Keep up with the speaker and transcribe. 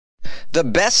The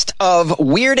best of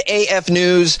Weird AF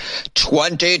News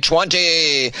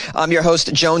 2020. I'm your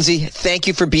host, Jonesy. Thank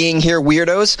you for being here,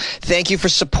 weirdos. Thank you for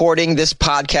supporting this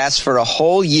podcast for a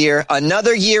whole year.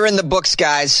 Another year in the books,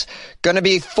 guys. Going to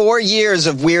be 4 years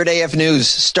of Weird AF News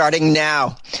starting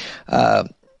now.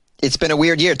 It's been a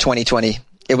weird year, 2020.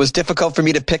 It was difficult for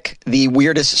me to pick the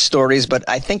weirdest stories, but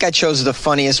I think I chose the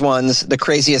funniest ones, the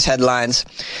craziest headlines.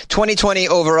 2020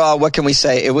 overall, what can we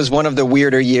say? It was one of the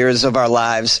weirder years of our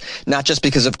lives, not just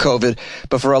because of COVID,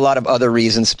 but for a lot of other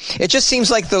reasons. It just seems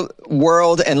like the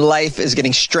world and life is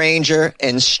getting stranger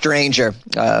and stranger,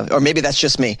 or maybe that's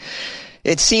just me.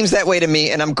 It seems that way to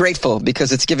me, and I'm grateful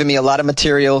because it's given me a lot of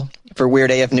material for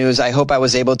Weird AF News. I hope I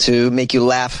was able to make you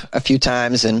laugh a few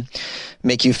times and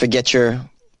make you forget your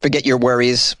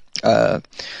worries.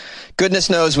 Goodness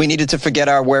knows we needed to forget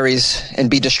our worries and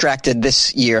be distracted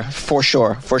this year, for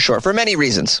sure, for many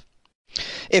reasons.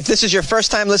 If this is your first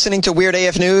time listening to Weird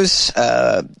AF News,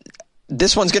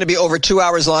 this one's going to be over 2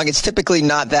 hours long. It's typically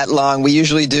not that long. We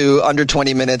usually do under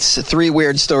 20 minutes, 3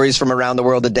 weird stories from around the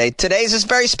world a day. Today's is a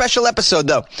very special episode,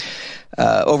 though.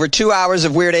 Over 2 hours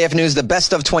of Weird AF News, the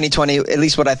best of 2020, at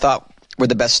least what I thought were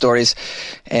the best stories.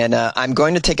 And I'm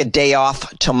going to take a day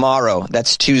off tomorrow.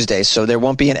 That's Tuesday, so there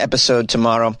won't be an episode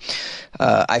tomorrow.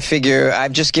 I figure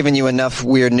I've just given you enough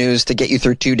weird news to get you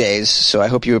through 2 days, so I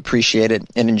hope you appreciate it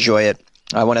and enjoy it.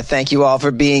 I want to thank you all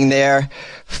for being there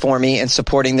for me and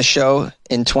supporting the show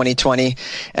in 2020.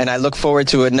 And I look forward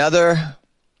to another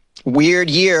weird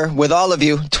year with all of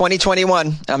you,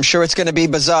 2021. I'm sure it's going to be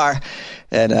bizarre,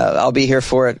 and I'll be here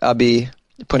for it. I'll be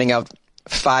putting out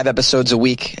 5 episodes a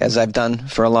week, as I've done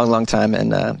for a long, long time.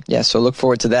 And so look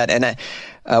forward to that. And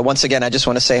once again, I just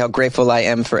want to say how grateful I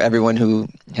am for everyone who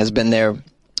has been there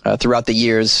throughout the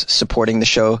years, supporting the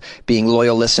show, being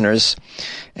loyal listeners.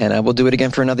 And we'll do it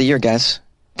again for another year, guys.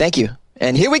 Thank you.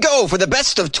 And here we go for the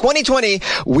best of 2020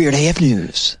 Weird AF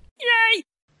News. Yay!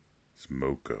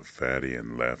 Smoke a fatty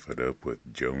and laugh it up with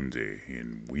Jonesy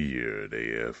in Weird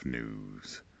AF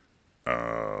News.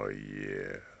 Oh,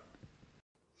 yeah.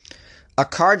 A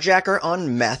carjacker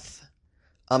on meth,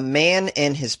 a man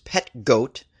and his pet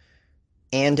goat,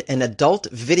 and an adult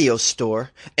video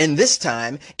store. And this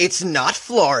time, it's not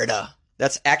Florida.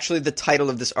 That's actually the title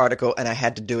of this article, and I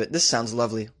had to do it. This sounds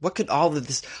lovely. How could all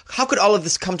of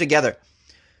this come together?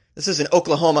 This is in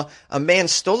Oklahoma. A man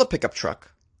stole a pickup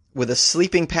truck with a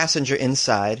sleeping passenger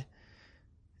inside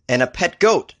and a pet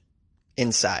goat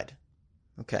inside.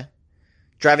 Okay.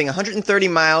 Driving 130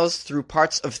 miles through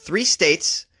parts of 3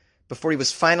 states before he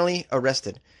was finally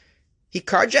arrested. He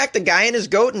carjacked a guy and his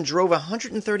goat and drove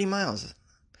 130 miles.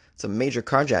 It's a major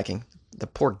carjacking. The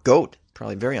poor goat,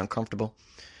 probably very uncomfortable.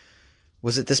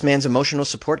 Was it this man's emotional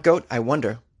support goat? I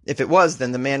wonder. If it was,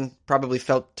 then the man probably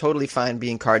felt totally fine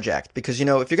being carjacked. Because, if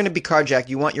you're going to be carjacked,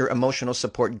 you want your emotional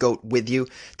support goat with you.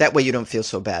 That way you don't feel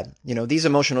so bad. These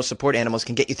emotional support animals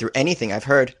can get you through anything, I've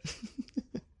heard.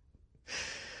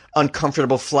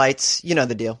 Uncomfortable flights, you know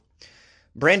the deal.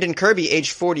 Brandon Kirby,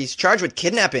 age 40, is charged with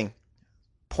kidnapping,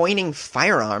 pointing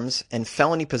firearms, and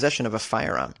felony possession of a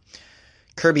firearm.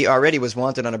 Kirby already was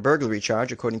wanted on a burglary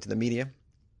charge, according to the media.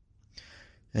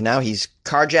 And now he's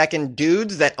carjacking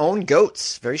dudes that own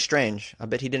goats. Very strange. I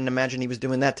bet he didn't imagine he was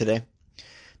doing that today.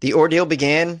 The ordeal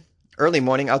began early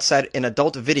morning outside an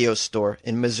adult video store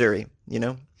in Missouri,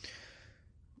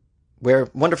 where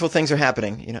wonderful things are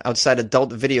happening, outside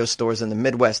adult video stores in the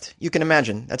Midwest. You can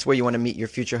imagine. That's where you want to meet your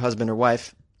future husband or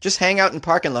wife. Just hang out in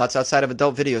parking lots outside of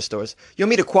adult video stores. You'll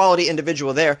meet a quality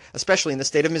individual there, especially in the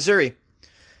state of Missouri.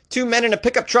 2 men in a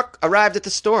pickup truck arrived at the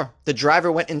store. The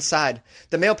driver went inside.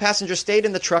 The male passenger stayed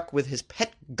in the truck with his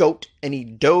pet goat, and he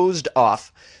dozed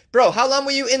off. Bro, how long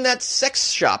were you in that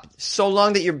sex shop? So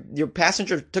long that your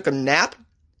passenger took a nap?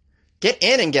 Get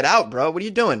in and get out, bro. What are you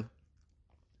doing?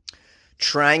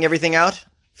 Trying everything out?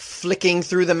 Flicking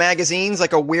through the magazines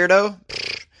like a weirdo?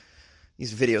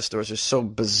 These video stores are so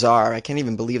bizarre. I can't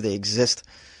even believe they exist.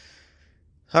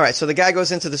 All right, so the guy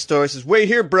goes into the store. He says, wait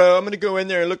here, bro. I'm going to go in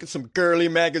there and look at some girly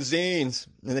magazines.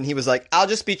 And then he was like, I'll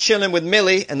just be chilling with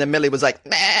Millie. And then Millie was like,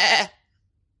 bah.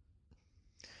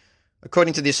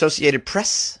 According to the Associated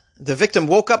Press, the victim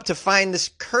woke up to find this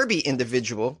Kirby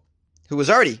individual who was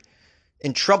already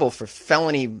in trouble for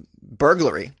felony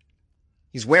burglary.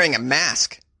 He's wearing a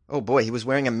mask. Oh, boy, he was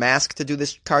wearing a mask to do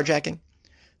this carjacking?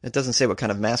 It doesn't say what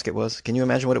kind of mask it was. Can you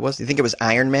imagine what it was? Do you think it was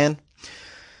Iron Man?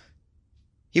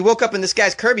 He woke up and this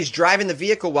guy's Kirby's driving the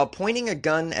vehicle while pointing a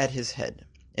gun at his head.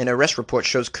 An arrest report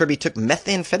shows Kirby took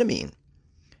methamphetamine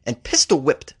and pistol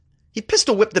whipped. He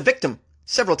pistol whipped the victim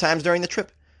several times during the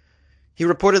trip. He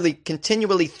reportedly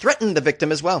continually threatened the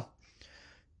victim as well.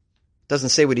 Doesn't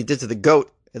say what he did to the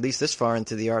goat, at least this far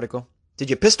into the article. Did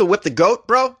you pistol whip the goat,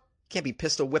 bro? Can't be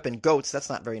pistol whipping goats. That's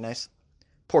not very nice.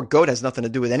 Poor goat has nothing to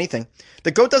do with anything.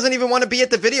 The goat doesn't even want to be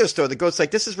at the video store. The goat's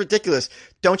like, this is ridiculous.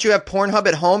 Don't you have Pornhub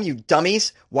at home, you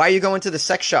dummies? Why are you going to the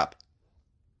sex shop?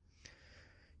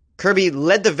 Kirby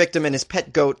led the victim and his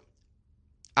pet goat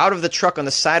out of the truck on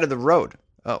the side of the road.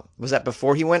 Oh, was that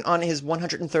before he went on his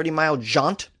 130-mile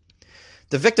jaunt?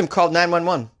 The victim called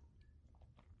 911.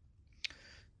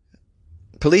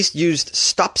 Police used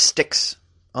stop sticks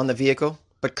on the vehicle,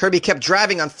 but Kirby kept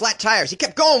driving on flat tires. He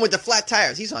kept going with the flat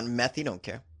tires. He's on meth. He don't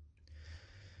care.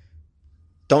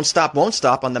 Don't stop, won't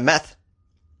stop on the meth.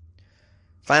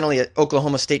 Finally, an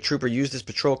Oklahoma State trooper used his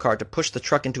patrol car to push the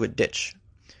truck into a ditch.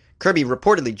 Kirby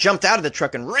reportedly jumped out of the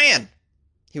truck and ran.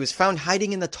 He was found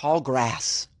hiding in the tall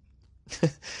grass.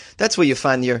 That's where you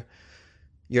find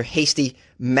your hasty,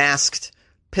 masked,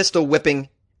 pistol-whipping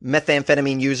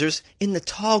methamphetamine users, in the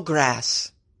tall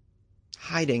grass,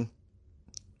 hiding.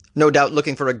 No doubt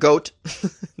looking for a goat.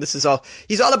 He's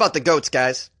all about the goats,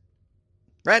 guys.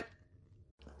 Right?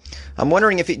 I'm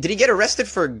wondering did he get arrested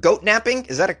for goat napping?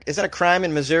 Is that a crime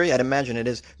in Missouri? I'd imagine it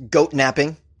is. Goat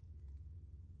napping.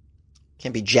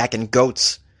 Can't be jacking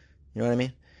goats. You know what I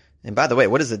mean? And by the way,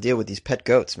 what is the deal with these pet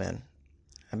goats, man?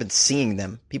 I've been seeing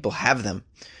them. People have them.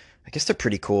 I guess they're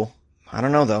pretty cool. I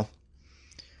don't know, though.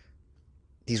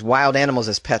 These wild animals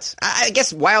as pets. I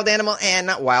guess wild animal and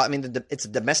not wild. I mean, it's a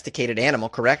domesticated animal,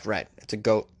 correct? Right. It's a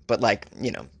goat. But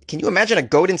can you imagine a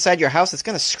goat inside your house? It's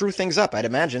going to screw things up, I'd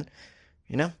imagine.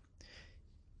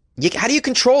 How do you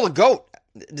control a goat?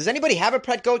 Does anybody have a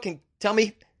pet goat? Can tell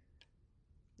me?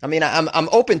 I mean, I'm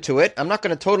open to it. I'm not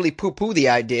going to totally poo-poo the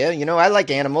idea. I like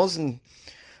animals, and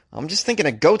I'm just thinking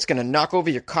a goat's going to knock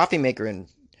over your coffee maker and,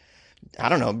 I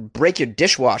don't know, break your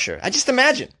dishwasher. I just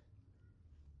imagine.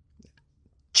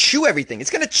 Chew everything. It's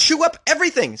going to chew up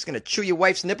everything. It's going to chew your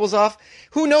wife's nipples off.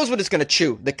 Who knows what it's going to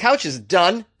chew? The couch is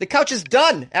done. The couch is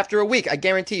done after a week. I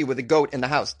guarantee you, with a goat in the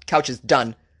house. Couch is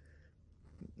done.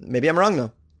 Maybe I'm wrong,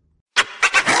 though.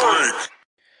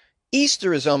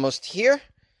 Easter is almost here,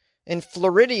 and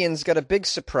Floridians got a big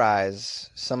surprise.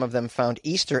 Some of them found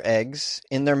Easter eggs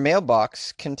in their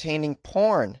mailbox containing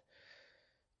porn.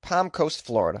 Palm Coast,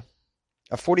 Florida.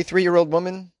 A 43-year-old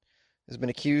woman has been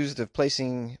accused of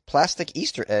placing plastic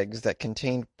Easter eggs that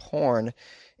contained porn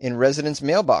in residents'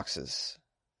 mailboxes.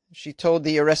 She told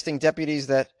the arresting deputies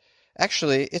that,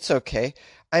 actually, it's okay.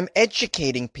 I'm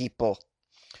educating people.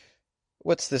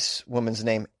 What's this woman's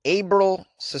name? April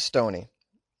Sistoni.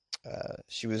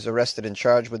 She was arrested and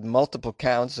charged with multiple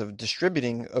counts of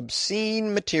distributing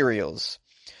obscene materials.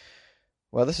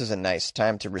 Well, this is a nice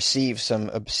time to receive some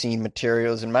obscene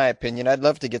materials, in my opinion. I'd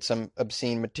love to get some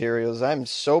obscene materials. I'm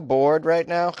so bored right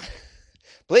now.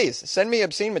 Please, send me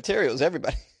obscene materials,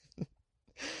 everybody.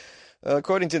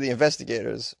 According to the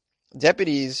investigators,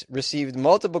 deputies received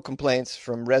multiple complaints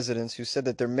from residents who said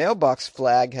that their mailbox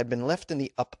flag had been left in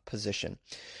the up position.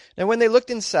 And when they looked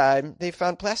inside, they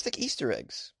found plastic Easter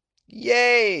eggs.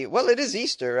 Yay! Well, it is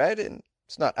Easter, right? And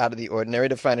it's not out of the ordinary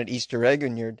to find an Easter egg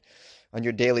on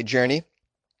your daily journey.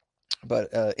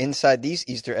 But inside these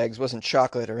Easter eggs wasn't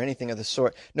chocolate or anything of the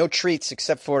sort. No treats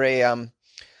except for a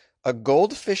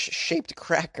goldfish-shaped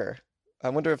cracker. I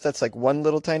wonder if that's like one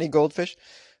little tiny goldfish.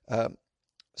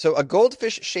 So a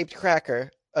goldfish-shaped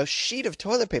cracker, a sheet of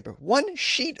toilet paper, one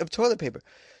sheet of toilet paper,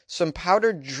 some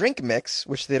powdered drink mix,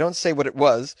 which they don't say what it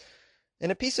was, and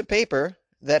a piece of paper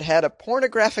that had a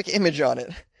pornographic image on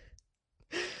it.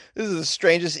 This is the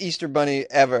strangest Easter bunny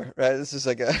ever, right? This is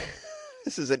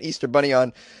an Easter bunny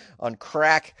on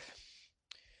crack.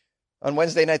 On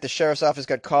Wednesday night, the sheriff's office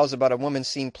got calls about a woman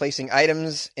seen placing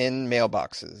items in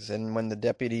mailboxes. And when the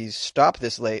deputies stopped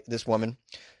this woman,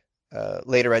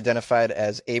 later identified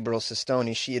as April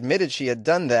Sistoni, she admitted she had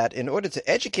done that in order to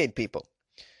educate people.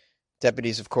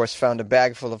 Deputies, of course, found a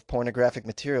bag full of pornographic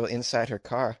material inside her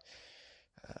car.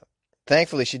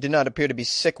 Thankfully, she did not appear to be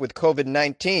sick with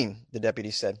COVID-19, the deputy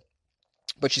said.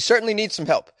 But she certainly needs some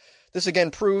help. This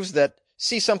again proves that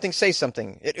see something, say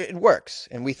something. It works,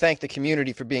 and we thank the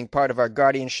community for being part of our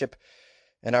guardianship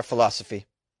and our philosophy.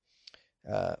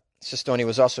 Sistoni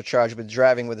was also charged with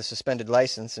driving with a suspended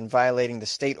license and violating the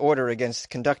state order against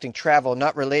conducting travel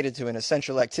not related to an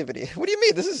essential activity. What do you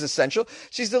mean this is essential?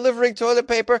 She's delivering toilet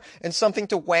paper and something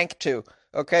to wank to.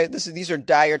 Okay, these are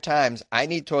dire times. I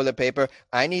need toilet paper.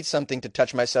 I need something to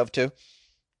touch myself to.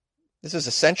 This is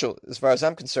essential as far as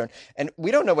I'm concerned. And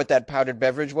we don't know what that powdered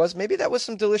beverage was. Maybe that was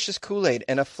some delicious Kool-Aid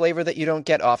and a flavor that you don't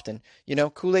get often.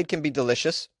 Kool-Aid can be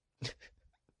delicious.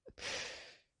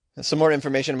 Some more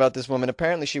information about this woman.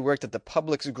 Apparently she worked at the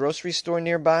Publix grocery store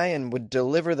nearby and would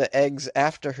deliver the eggs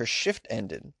after her shift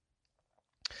ended.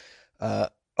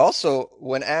 Also,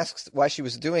 when asked why she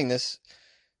was doing this,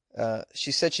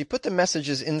 she said she put the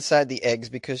messages inside the eggs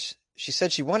because she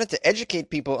said she wanted to educate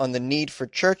people on the need for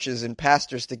churches and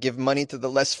pastors to give money to the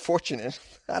less fortunate.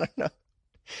 I don't know.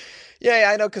 Yeah,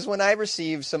 I know, because when I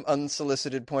receive some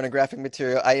unsolicited pornographic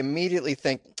material, I immediately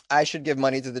think I should give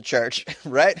money to the church,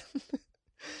 right?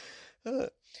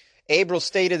 April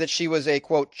stated that she was a,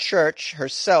 quote, church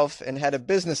herself and had a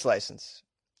business license.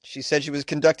 She said she was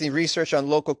conducting research on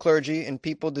local clergy and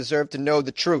people deserve to know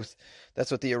the truth.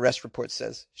 That's what the arrest report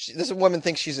says. This woman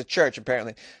thinks she's a church,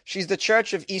 apparently. She's the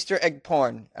Church of Easter Egg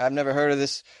Porn. I've never heard of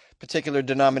this particular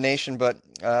denomination, but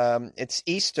it's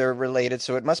Easter related,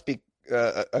 so it must be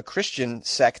a Christian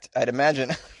sect, I'd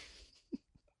imagine.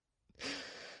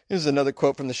 Here's another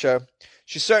quote from the show.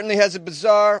 She certainly has a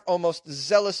bizarre, almost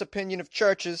zealous opinion of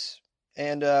churches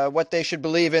and what they should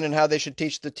believe in and how they should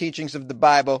teach the teachings of the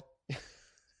Bible.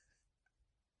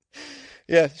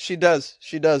 Yeah, she does.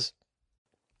 She does.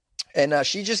 And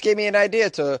she just gave me an idea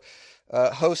to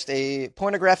host a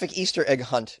pornographic Easter egg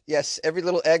hunt. Yes, every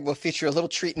little egg will feature a little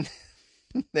treat in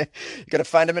there. You gotta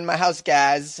find them in my house,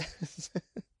 guys.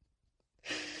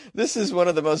 This is one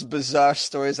of the most bizarre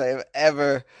stories I have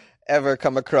ever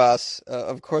come across.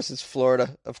 Of course, it's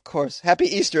Florida. Of course. Happy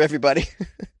Easter, everybody.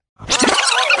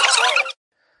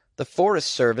 The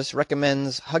Forest Service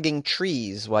recommends hugging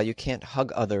trees while you can't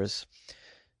hug others.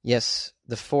 Yes,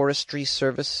 the Forestry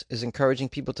Service is encouraging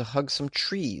people to hug some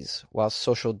trees while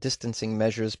social distancing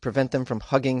measures prevent them from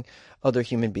hugging other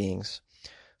human beings.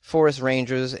 Forest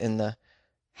rangers in the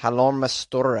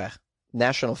Hallormsstora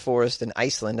National Forest in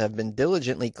Iceland have been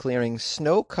diligently clearing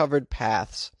snow-covered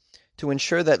paths to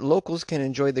ensure that locals can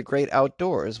enjoy the great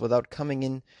outdoors without coming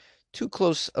in too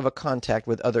close of a contact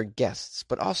with other guests,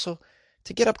 but also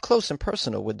to get up close and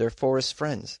personal with their forest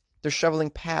friends. They're shoveling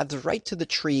paths right to the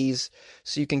trees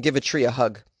so you can give a tree a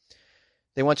hug.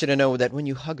 They want you to know that when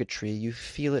you hug a tree, you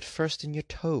feel it first in your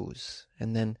toes,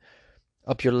 and then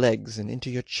up your legs and into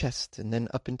your chest, and then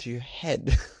up into your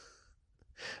head.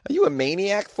 Are you a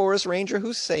maniac, forest ranger?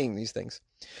 Who's saying these things?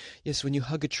 Yes, when you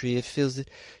hug a tree,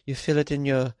 you feel it in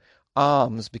your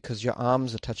arms because your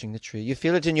arms are touching the tree. You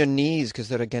feel it in your knees because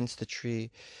they're against the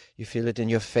tree. You feel it in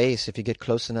your face if you get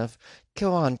close enough.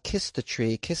 Go on, kiss the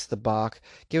tree, kiss the bark,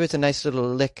 give it a nice little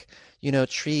lick. You know,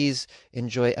 trees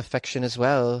enjoy affection as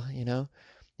well, you know.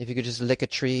 If you could just lick a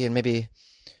tree and maybe,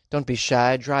 don't be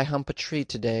shy, dry hump a tree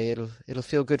today. It'll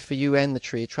feel good for you and the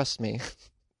tree, trust me.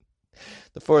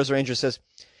 The forest ranger says,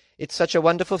 it's such a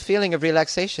wonderful feeling of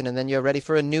relaxation, and then you're ready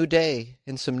for a new day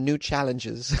and some new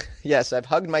challenges. Yes, I've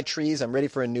hugged my trees. I'm ready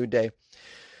for a new day.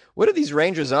 What are these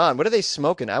rangers on? What are they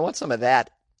smoking? I want some of that.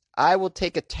 I will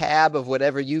take a tab of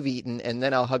whatever you've eaten, and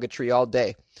then I'll hug a tree all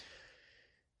day.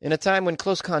 In a time when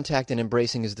close contact and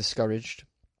embracing is discouraged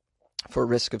for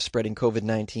risk of spreading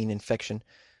COVID-19 infection,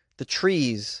 the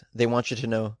trees, they want you to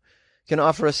know, can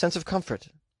offer a sense of comfort.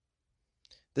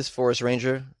 This forest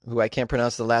ranger, who I can't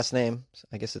pronounce the last name,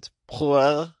 I guess it's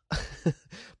Prua,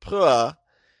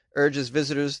 urges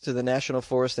visitors to the national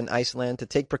forest in Iceland to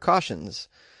take precautions,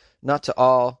 not to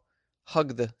all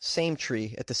hug the same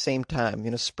tree at the same time.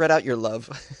 You know, spread out your love,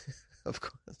 of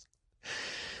course.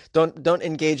 Don't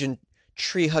engage in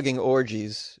tree-hugging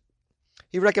orgies.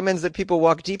 He recommends that people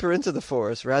walk deeper into the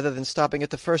forest rather than stopping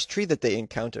at the first tree that they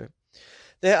encounter.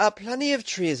 There are plenty of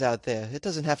trees out there. It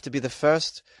doesn't have to be the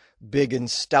first big and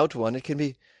stout one.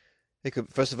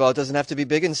 First of all, it doesn't have to be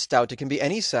big and stout. It can be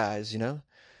any size, you know.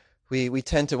 We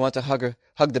tend to want to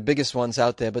hug the biggest ones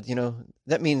out there, but, you know,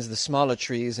 that means the smaller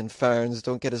trees and ferns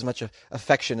don't get as much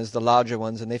affection as the larger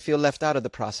ones, and they feel left out of the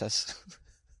process.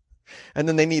 And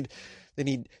then they need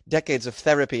decades of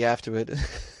therapy after it.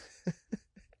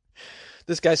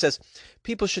 This guy says,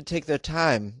 people should take their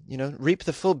time, you know, reap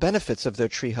the full benefits of their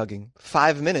tree hugging.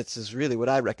 5 minutes is really what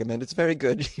I recommend. It's very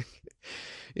good.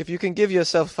 If you can give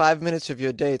yourself 5 minutes of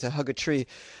your day to hug a tree,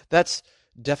 that's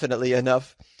definitely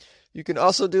enough. You can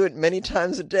also do it many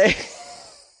times a day.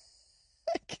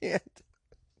 I can't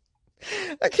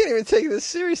even take this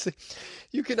seriously.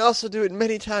 You can also do it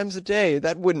many times a day.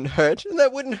 That wouldn't hurt.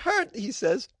 That wouldn't hurt, he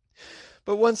says.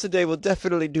 But once a day will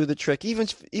definitely do the trick,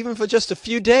 even for just a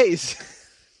few days.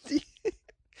 Do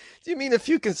you mean a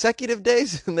few consecutive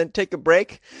days and then take a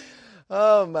break?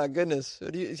 Oh, my goodness.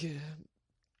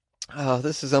 Oh,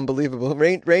 this is unbelievable.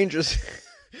 Rangers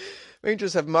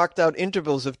have marked out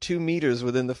intervals of 2 meters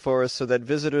within the forest so that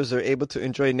visitors are able to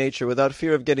enjoy nature without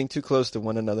fear of getting too close to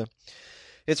one another.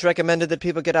 It's recommended that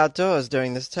people get outdoors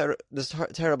during this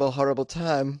terrible, horrible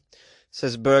time,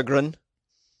 says Bergrun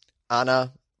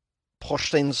Anna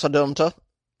Porsteinsdóttir,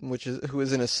 who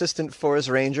is an assistant forest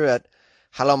ranger at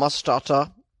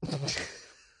Hallormsstota.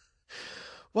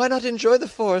 Why not enjoy the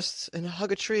forests and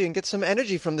hug a tree and get some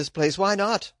energy from this place? Why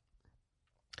not?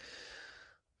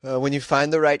 When you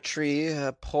find the right tree,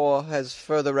 Paul has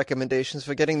further recommendations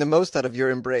for getting the most out of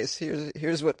your embrace.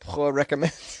 Here's what Paul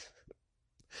recommends.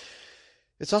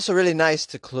 It's also really nice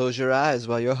to close your eyes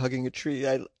while you're hugging a tree.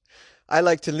 I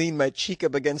like to lean my cheek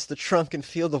up against the trunk and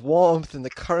feel the warmth and the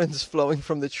currents flowing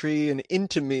from the tree and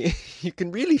into me. You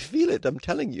can really feel it, I'm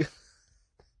telling you.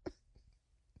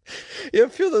 You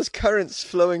ever feel those currents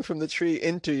flowing from the tree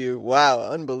into you? Wow,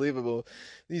 unbelievable.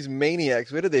 These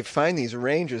maniacs, where did they find these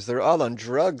rangers? They're all on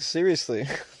drugs, seriously.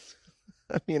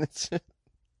 I mean,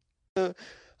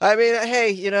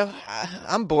 hey,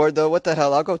 I'm bored though. What the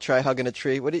hell? I'll go try hugging a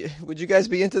tree. Would you guys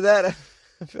be into that?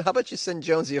 How about you send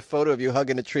Jonesy a photo of you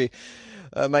hugging a tree?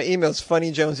 My email's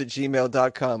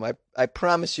funnyjones@gmail.com. I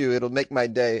promise you it'll make my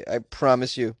day. I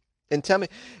promise you. And tell me,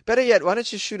 better yet, why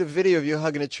don't you shoot a video of you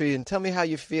hugging a tree and tell me how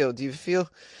you feel?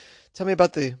 Tell me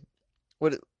about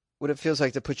what it feels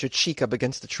like to put your cheek up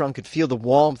against the trunk and feel the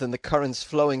warmth and the currents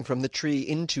flowing from the tree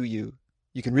into you.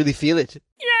 You can really feel it.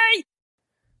 Yay!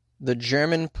 The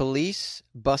German police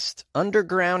bust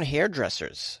underground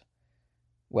hairdressers.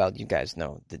 Well, you guys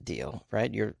know the deal,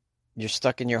 right? You're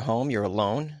stuck in your home, you're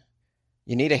alone.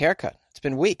 You need a haircut. It's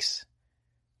been weeks.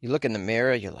 You look in the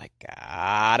mirror, you're like,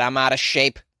 God, I'm out of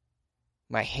shape.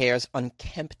 My hair's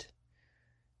unkempt.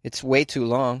 It's way too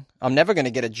long. I'm never going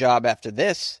to get a job after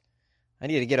this. I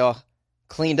need to get all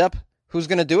cleaned up. Who's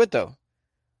going to do it, though?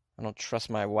 I don't trust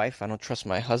my wife. I don't trust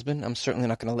my husband. I'm certainly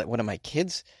not going to let one of my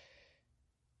kids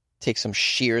take some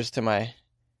shears to my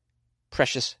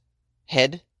precious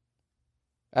head.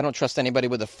 I don't trust anybody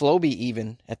with a Flowbee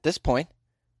even at this point.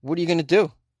 What are you going to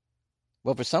do?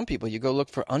 Well, for some people, you go look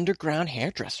for underground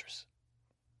hairdressers.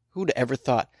 Who'd ever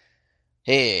thought,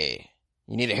 hey,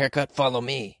 you need a haircut? Follow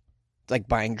me. It's like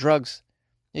buying drugs.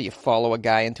 You follow a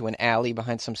guy into an alley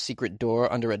behind some secret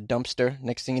door under a dumpster.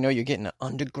 Next thing you know, you're getting an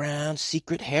underground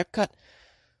secret haircut.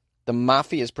 The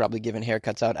mafia is probably giving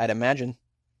haircuts out, I'd imagine.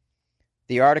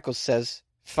 The article says,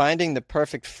 finding the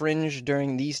perfect fringe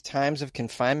during these times of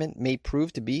confinement may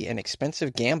prove to be an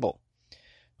expensive gamble.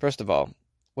 First of all,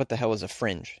 what the hell is a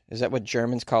fringe? Is that what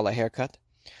Germans call a haircut?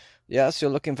 Yes,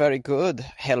 you're looking very good,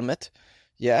 Helmet.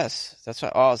 Yes, that's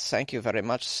right. Oh, thank you very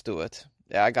much, Stuart.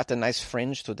 Yeah, I got a nice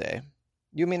fringe today.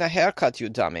 You mean a haircut, you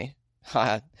dummy?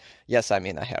 Yes, I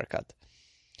mean a haircut.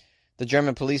 The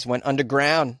German police went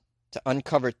underground to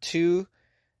uncover 2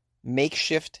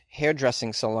 makeshift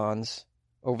hairdressing salons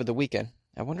over the weekend.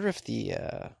 I wonder if the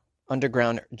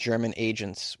underground German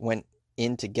agents went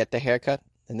in to get the haircut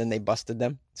and then they busted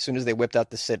them as soon as they whipped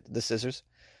out the scissors.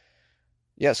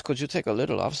 Yes, could you take a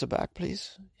little off the back,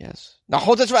 please? Yes. Now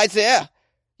hold it right there,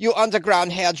 you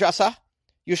underground hairdresser.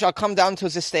 You shall come down to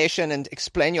the station and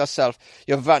explain yourself.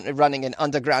 You're running an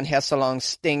underground hair salon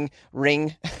sting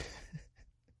ring.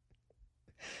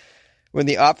 When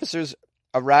the officers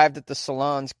arrived at the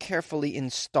salons carefully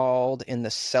installed in the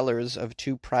cellars of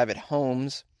 2 private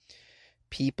homes,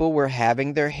 people were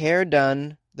having their hair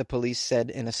done, the police said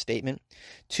in a statement.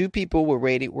 2 people were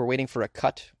waiting for a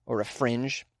cut or a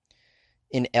fringe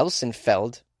in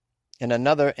Elsenfeld, and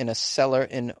another in a cellar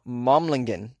in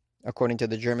Momlingen, according to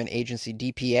the German agency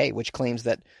DPA, which claims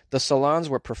that the salons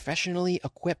were professionally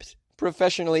equipped.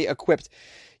 Professionally equipped.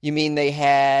 You mean they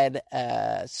had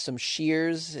some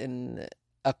shears and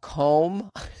a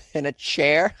comb and a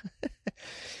chair?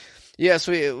 Yes,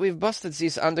 we've busted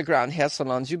these underground hair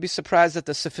salons. You'd be surprised at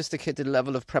the sophisticated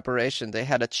level of preparation. They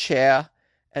had a chair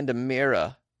and a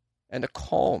mirror and a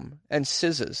comb and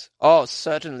scissors. Oh,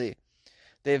 certainly.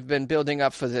 They've been building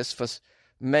up for this for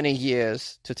many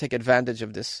years to take advantage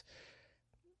of this.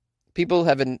 People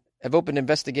have opened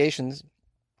investigations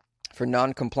for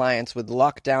non-compliance with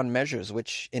lockdown measures,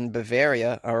 which in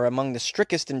Bavaria are among the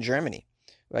strictest in Germany.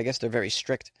 Well, I guess they're very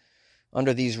strict.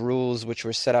 Under these rules, which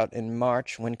were set out in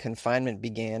March when confinement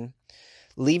began,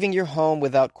 leaving your home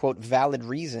without, quote, valid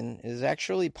reason is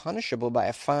actually punishable by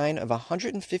a fine of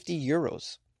 150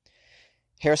 euros.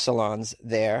 Hair salons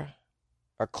there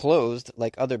are closed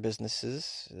like other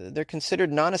businesses. They're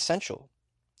considered non-essential.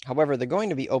 However, they're going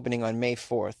to be opening on May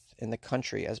 4th in the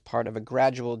country as part of a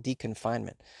gradual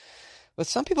deconfinement. But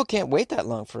some people can't wait that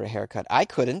long for a haircut. I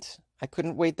couldn't. I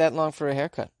couldn't wait that long for a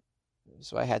haircut.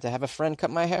 So I had to have a friend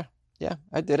cut my hair. Yeah,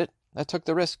 I did it. I took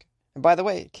the risk. And by the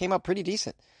way, it came out pretty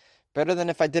decent. Better than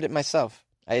if I did it myself.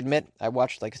 I admit I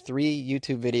watched like 3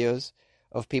 YouTube videos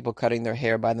of people cutting their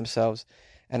hair by themselves.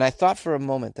 And I thought for a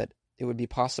moment that it would be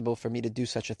possible for me to do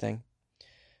such a thing.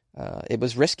 It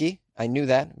was risky. I knew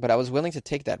that, but I was willing to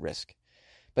take that risk.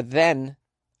 But then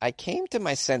I came to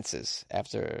my senses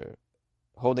after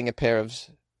holding a pair of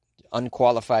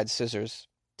unqualified scissors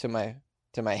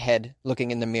to my head,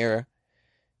 looking in the mirror.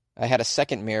 I had a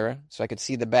second mirror so I could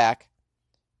see the back,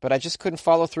 but I just couldn't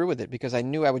follow through with it because I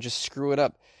knew I would just screw it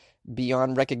up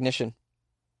beyond recognition.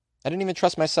 I didn't even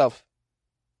trust myself.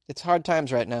 It's hard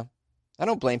times right now. I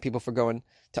don't blame people for going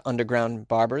to underground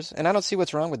barbers, and I don't see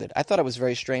what's wrong with it. I thought it was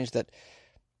very strange that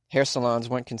hair salons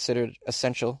weren't considered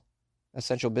essential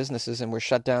businesses and were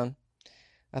shut down.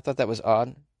 I thought that was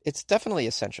odd. It's definitely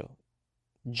essential.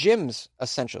 Gyms,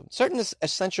 essential. Certain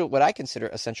essential, what I consider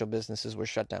essential businesses were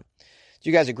shut down. Do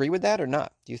you guys agree with that or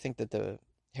not? Do you think that the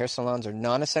hair salons are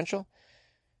non-essential?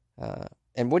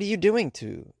 And what are you doing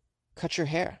to cut your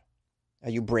hair? Are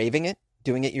you braving it?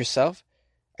 Doing it yourself?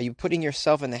 Are you putting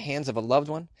yourself in the hands of a loved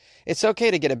one? It's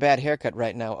okay to get a bad haircut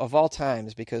right now, of all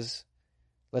times, because,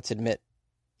 let's admit,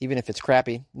 even if it's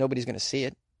crappy, nobody's going to see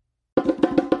it.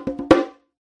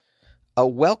 A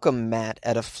welcome mat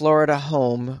at a Florida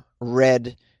home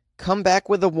read, "Come back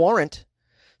with a warrant."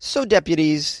 So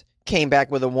deputies came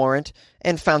back with a warrant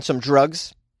and found some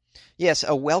drugs. Yes,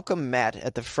 a welcome mat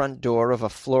at the front door of a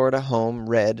Florida home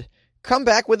read, "Come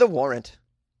back with a warrant."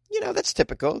 You know, that's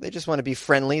typical. They just want to be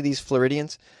friendly, these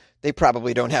Floridians. They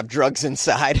probably don't have drugs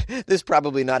inside. There's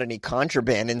probably not any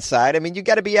contraband inside. I mean, you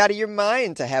got to be out of your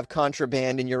mind to have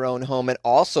contraband in your own home and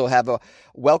also have a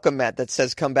welcome mat that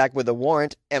says "come back with a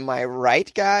warrant." Am I right,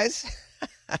 guys?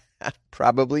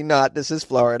 Probably not. This is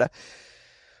Florida.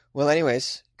 Well,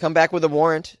 anyways, come back with a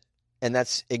warrant. And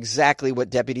that's exactly what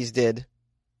deputies did.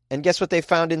 And guess what they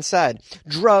found inside?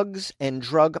 Drugs and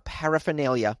drug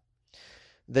paraphernalia.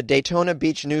 The Daytona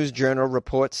Beach News-Journal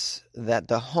reports that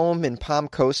the home in Palm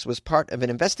Coast was part of an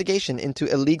investigation into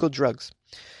illegal drugs.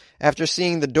 After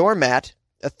seeing the doormat,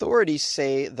 authorities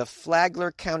say the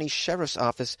Flagler County Sheriff's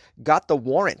Office got the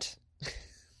warrant.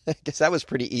 I guess that was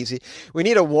pretty easy. We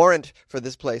need a warrant for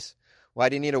this place. Why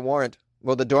do you need a warrant?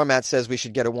 Well, the doormat says we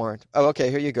should get a warrant. Oh,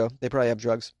 okay, here you go. They probably have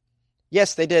drugs.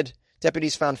 Yes, they did.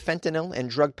 Deputies found fentanyl and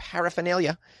drug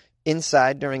paraphernalia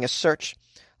inside during a search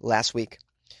last week.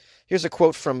 Here's a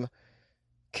quote from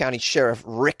County Sheriff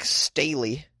Rick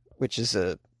Staley, which is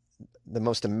the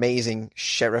most amazing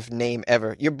sheriff name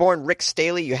ever. You're born Rick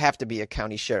Staley, you have to be a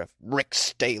county sheriff. Rick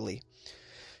Staley.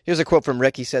 Here's a quote from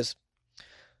Rick. He says,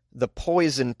 "The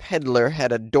poison peddler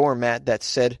had a doormat that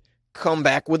said, 'Come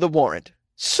back with a warrant.'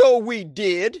 So we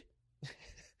did."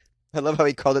 I love how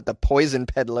he called it the poison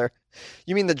peddler.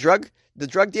 You mean the drug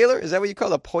dealer? Is that what you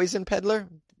call a poison peddler?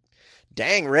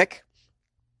 Dang, Rick.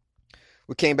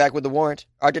 We came back with the warrant.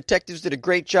 Our detectives did a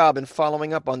great job in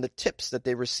following up on the tips that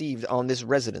they received on this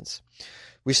residence.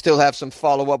 We still have some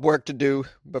follow-up work to do,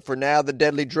 but for now, the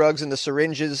deadly drugs and the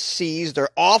syringes seized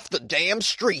are off the damn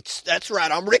streets. That's right,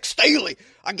 I'm Rick Staley.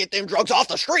 I get them drugs off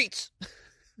the streets.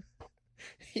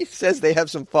 He says they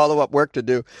have some follow-up work to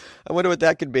do. I wonder what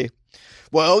that could be.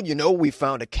 Well, you know, we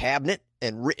found a cabinet,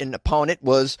 and written upon it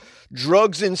was,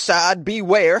 "Drugs inside,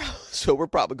 beware." So we're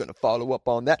probably going to follow up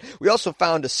on that. We also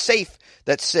found a safe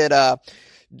that said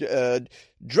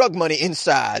drug money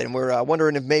inside, and we're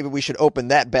wondering if maybe we should open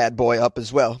that bad boy up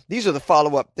as well. These are the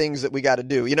follow-up things that we got to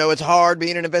do. You know, it's hard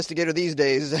being an investigator these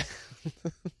days.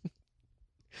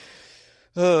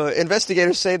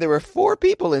 Investigators say there were 4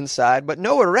 people inside, but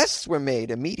no arrests were made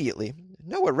immediately.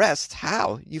 No arrests?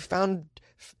 How? You found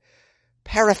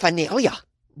paraphernalia.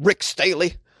 Rick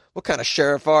Staley. What kind of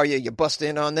sheriff are you? You bust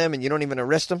in on them and you don't even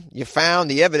arrest them? You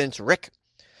found the evidence, Rick.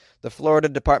 The Florida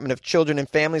Department of Children and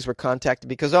Families were contacted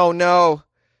because, oh no,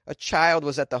 a child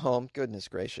was at the home. Goodness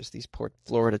gracious, these poor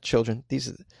Florida children. This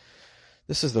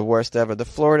is the worst ever. The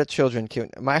Florida children,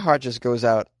 my heart just goes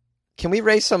out. Can we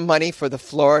raise some money for the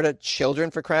Florida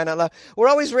children, for crying out loud? We're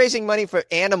always raising money for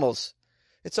animals.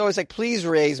 It's always like, please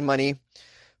raise money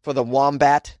for the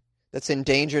wombat that's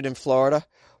endangered in Florida.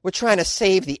 We're trying to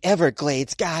save the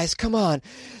Everglades, guys. Come on.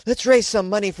 Let's raise some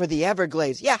money for the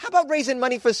Everglades. Yeah, how about raising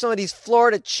money for some of these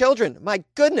Florida children? My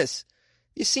goodness.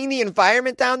 You seen the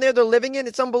environment down there they're living in?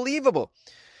 It's unbelievable.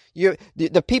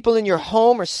 The people in your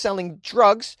home are selling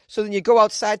drugs, so then you go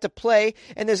outside to play,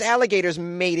 and there's alligators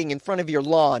mating in front of your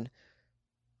lawn.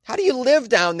 How do you live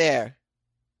down there?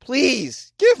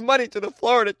 Please, give money to the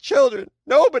Florida children.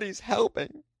 Nobody's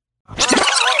helping.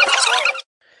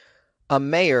 A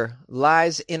mayor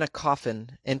lies in a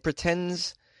coffin and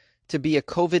pretends to be a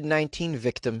COVID-19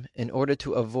 victim in order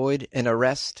to avoid an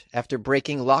arrest after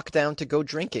breaking lockdown to go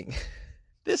drinking.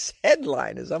 This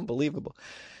headline is unbelievable.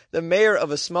 The mayor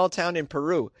of a small town in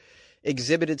Peru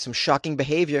exhibited some shocking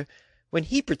behavior when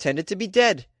he pretended to be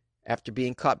dead after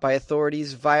being caught by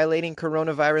authorities violating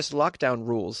coronavirus lockdown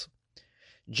rules.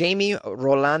 Jamie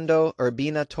Rolando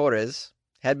Urbina Torres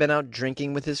had been out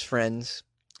drinking with his friends.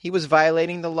 He was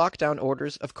violating the lockdown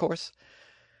orders, of course.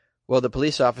 Well, the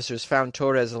police officers found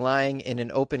Torres lying in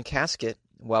an open casket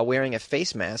while wearing a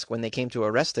face mask when they came to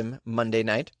arrest him Monday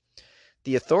night.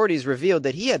 The authorities revealed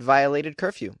that he had violated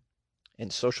curfew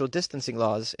and social distancing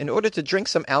laws in order to drink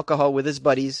some alcohol with his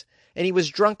buddies, and he was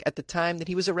drunk at the time that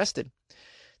he was arrested.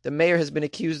 The mayor has been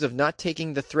accused of not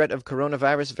taking the threat of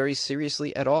coronavirus very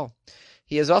seriously at all.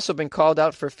 He has also been called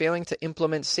out for failing to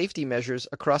implement safety measures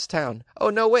across town. Oh,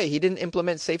 no way, he didn't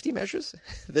implement safety measures?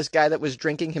 This guy that was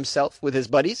drinking himself with his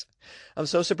buddies? I'm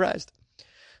so surprised.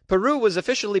 Peru was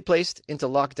officially placed into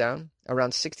lockdown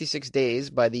around 66 days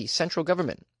by the central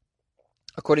government.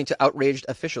 According to outraged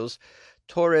officials,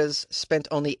 Torres spent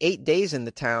only 8 days in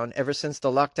the town ever since the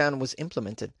lockdown was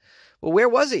implemented. Well, where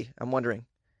was he? I'm wondering.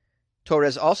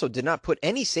 Torres also did not put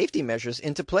any safety measures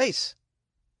into place.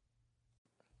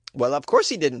 Well, of course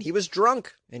he didn't. He was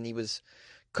drunk, and he was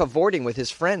cavorting with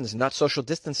his friends, not social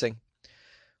distancing.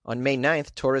 On May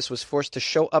 9th, Torres was forced to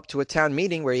show up to a town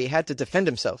meeting where he had to defend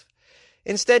himself.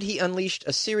 Instead, he unleashed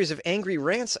a series of angry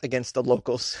rants against the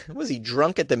locals. Was he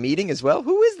drunk at the meeting as well?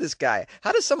 Who is this guy?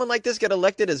 How does someone like this get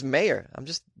elected as mayor? I'm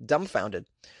just dumbfounded.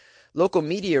 Local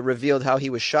media revealed how he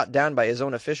was shot down by his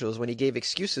own officials when he gave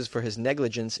excuses for his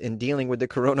negligence in dealing with the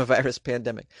coronavirus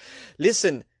pandemic.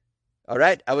 Listen, all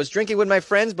right, I was drinking with my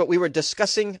friends, but we were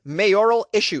discussing mayoral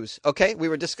issues, okay? We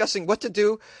were discussing what to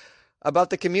do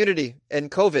about the community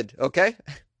and COVID, okay?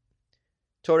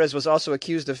 Torres was also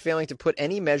accused of failing to put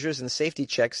any measures and safety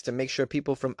checks to make sure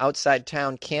people from outside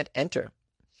town can't enter.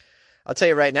 I'll tell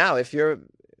you right now, if you're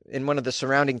in one of the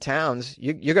surrounding towns,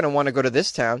 you're going to want to go to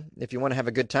this town if you want to have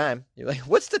a good time. You're like,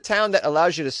 what's the town that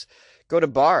allows you to go to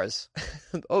bars?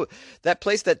 Oh, that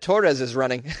place that Torres is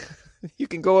running. You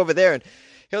can go over there and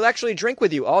he'll actually drink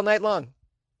with you all night long.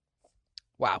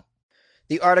 Wow.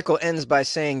 The article ends by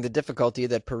saying the difficulty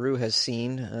that Peru has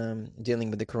seen dealing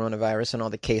with the coronavirus and all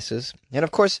the cases. And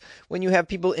of course, when you have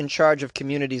people in charge of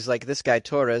communities like this guy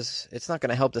Torres, it's not going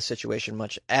to help the situation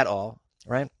much at all,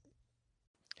 right?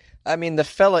 I mean, the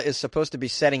fella is supposed to be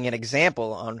setting an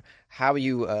example on how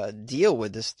you deal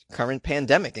with this current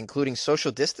pandemic, including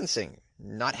social distancing,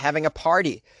 not having a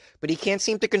party. But he can't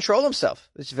seem to control himself.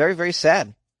 It's very, very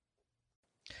sad.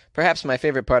 Perhaps my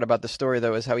favorite part about the story,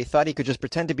 though, is how he thought he could just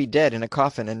pretend to be dead in a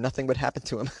coffin and nothing would happen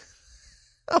to him.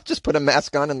 I'll just put a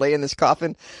mask on and lay in this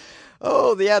coffin.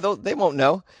 Oh, yeah, they won't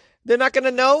know. They're not going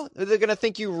to know? They're going to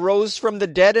think you rose from the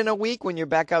dead in a week when you're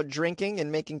back out drinking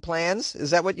and making plans?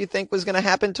 Is that what you think was going to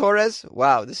happen, Torres?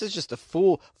 Wow, this is just a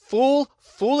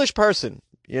foolish person,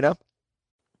 you know?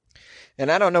 And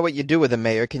I don't know what you do with a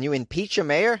mayor. Can you impeach a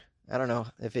mayor? I don't know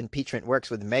if impeachment works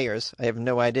with mayors. I have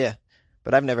no idea.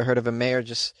 But I've never heard of a mayor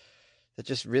that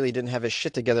just really didn't have his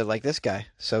shit together like this guy.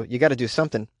 So you got to do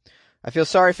something. I feel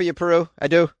sorry for you, Peru. I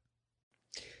do.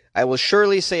 I will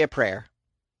surely say a prayer.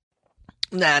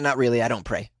 Nah, not really. I don't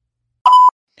pray.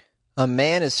 A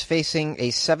man is facing a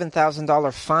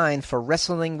 $7,000 fine for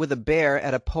wrestling with a bear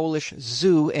at a Polish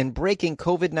zoo and breaking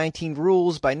COVID-19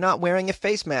 rules by not wearing a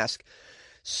face mask.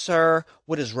 Sir,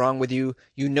 what is wrong with you?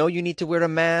 You know you need to wear a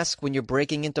mask when you're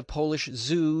breaking into Polish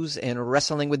zoos and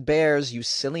wrestling with bears, you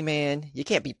silly man. You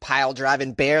can't be pile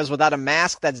driving bears without a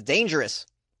mask. That's dangerous.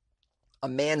 A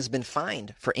man's been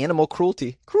fined for animal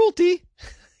cruelty. Cruelty?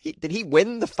 Did he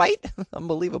win the fight?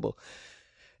 Unbelievable.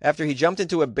 After he jumped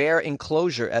into a bear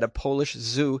enclosure at a Polish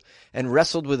zoo and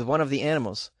wrestled with one of the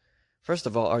animals. First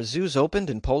of all, are zoos opened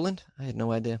in Poland? I had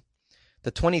no idea.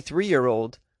 The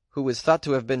 23-year-old, who was thought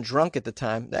to have been drunk at the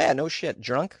time, no shit,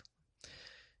 drunk,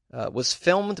 was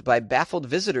filmed by baffled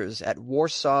visitors at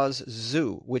Warsaw's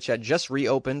zoo, which had just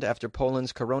reopened after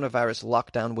Poland's coronavirus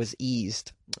lockdown was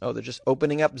eased. Oh, they're just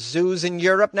opening up zoos in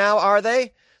Europe now, are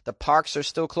they? The parks are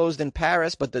still closed in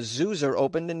Paris, but the zoos are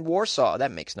opened in Warsaw.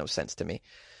 That makes no sense to me.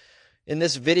 In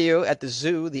this video at the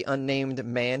zoo, the unnamed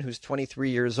man, who's 23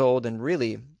 years old and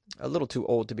really a little too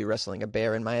old to be wrestling a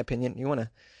bear, in my opinion. You want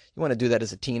to do that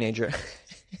as a teenager.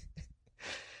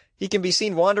 He can be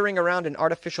seen wandering around an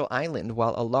artificial island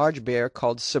while a large bear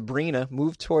called Sabrina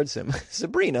moved towards him.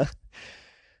 Sabrina?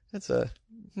 Is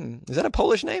that a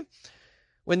Polish name?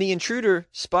 When the intruder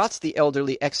spots the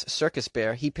elderly ex-circus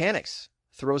bear, he panics,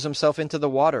 throws himself into the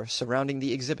water surrounding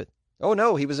the exhibit. Oh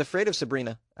no, he was afraid of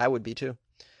Sabrina. I would be too.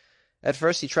 At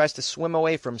first, he tries to swim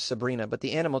away from Sabrina, but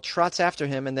the animal trots after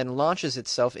him and then launches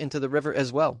itself into the river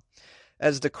as well.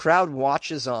 As the crowd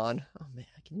watches on, oh man,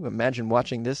 can you imagine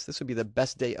watching this? This would be the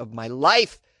best day of my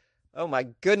life. Oh my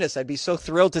goodness, I'd be so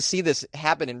thrilled to see this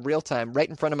happen in real time, right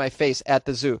in front of my face at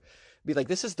the zoo. Be like,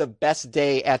 this is the best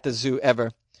day at the zoo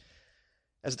ever.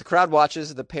 As the crowd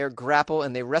watches, the pair grapple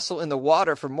and they wrestle in the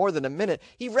water for more than a minute.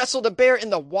 He wrestled a bear in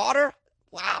the water?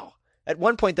 Wow. At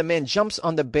one point, the man jumps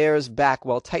on the bear's back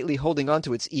while tightly holding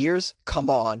onto its ears. Come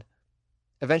on.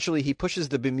 Eventually, he pushes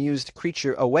the bemused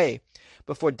creature away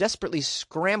before desperately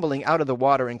scrambling out of the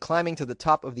water and climbing to the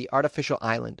top of the artificial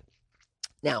island.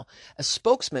 Now, a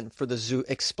spokesman for the zoo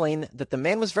explained that the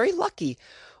man was very lucky.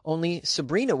 Only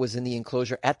Sabrina was in the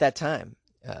enclosure at that time.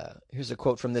 Here's a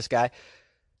quote from this guy.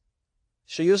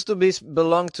 She used to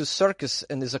belong to circus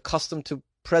and is accustomed to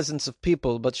presence of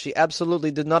people, but she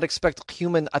absolutely did not expect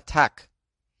human attack.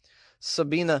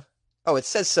 Sabina. Oh, it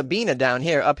says Sabina down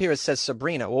here. Up here it says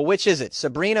Sabrina. Well, which is it?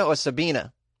 Sabrina or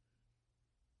Sabina?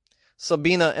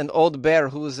 Sabina, an old bear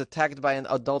who was attacked by an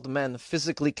adult man,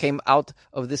 physically came out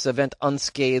of this event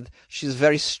unscathed. She's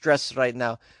very stressed right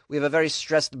now. We have a very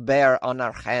stressed bear on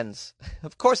our hands.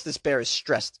 Of course this bear is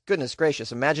stressed. Goodness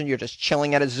gracious. Imagine you're just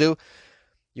chilling at a zoo.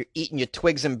 You're eating your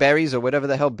twigs and berries or whatever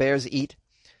the hell bears eat.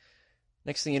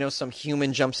 Next thing you know, some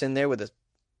human jumps in there with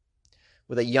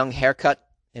a young haircut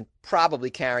and probably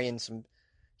carrying some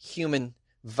human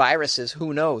viruses.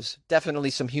 Who knows?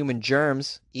 Definitely some human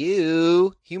germs.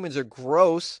 Ew. Humans are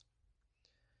gross.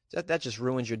 That just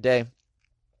ruins your day.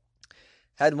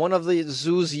 Had one of the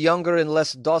zoo's younger and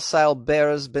less docile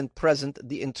bears been present,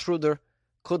 the intruder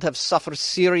could have suffered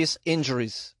serious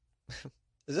injuries.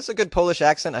 Is this a good Polish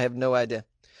accent? I have no idea.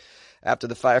 After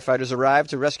the firefighters arrived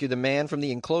to rescue the man from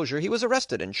the enclosure, he was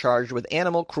arrested and charged with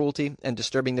animal cruelty and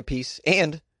disturbing the peace,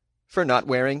 and for not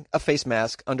wearing a face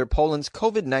mask under Poland's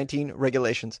COVID-19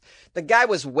 regulations. The guy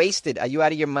was wasted. Are you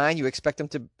out of your mind? You expect him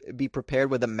to be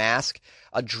prepared with a mask?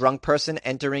 A drunk person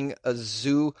entering a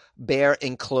zoo bear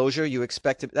enclosure? You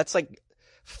expect him? That's like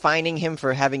fining him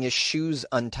for having his shoes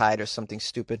untied or something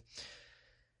stupid.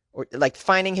 Or like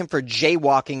fining him for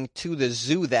jaywalking to the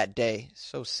zoo that day.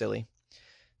 So silly.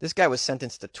 This guy was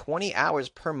sentenced to 20 hours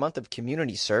per month of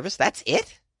community service. That's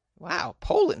it? Wow.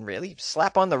 Poland, really?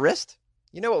 Slap on the wrist?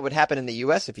 You know what would happen in the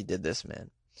U.S. if he did this,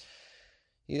 man.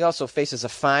 He also faces a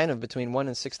fine of between $1,000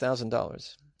 and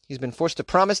 $6,000. He's been forced to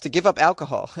promise to give up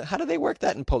alcohol. How do they work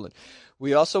that in Poland?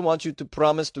 We also want you to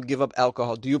promise to give up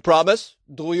alcohol. Do you promise?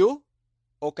 Do you?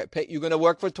 Okay, you're going to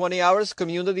work for 20 hours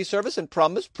community service and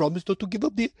promise not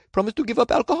to give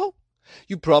up alcohol?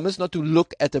 You promise not to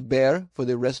look at a bear for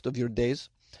the rest of your days?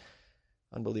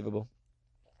 Unbelievable.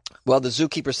 Well, the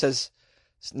zookeeper says,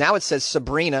 now it says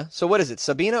Sabrina. So what is it,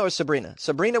 Sabina or Sabrina?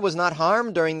 Sabrina was not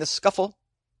harmed during the scuffle.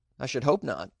 I should hope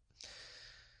not.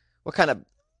 What kind of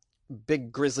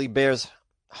big grizzly bear's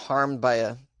harmed by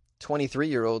a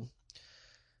 23-year-old?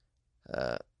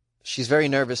 She's very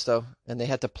nervous, though, and they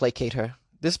had to placate her.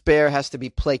 This bear has to be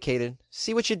placated.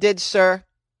 See what you did, sir?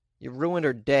 You ruined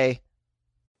her day.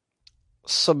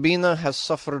 Sabina has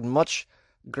suffered much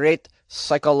great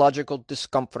psychological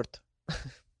discomfort.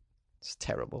 It's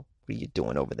terrible. What are you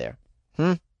doing over there?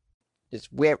 Just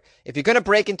if you're going to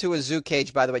break into a zoo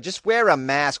cage, by the way, just wear a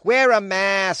mask. Wear a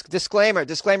mask. Disclaimer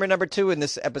number 2 in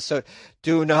this episode.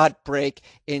 Do not break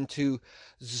into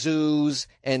zoos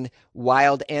and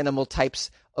wild animal types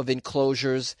of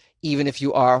enclosures, even if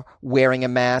you are wearing a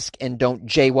mask, and don't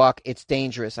jaywalk. It's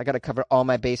dangerous. I got to cover all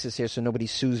my bases here so nobody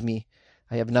sues me.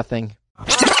 I have nothing.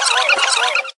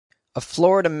 A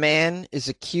Florida man is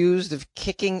accused of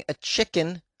kicking a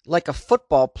chicken like a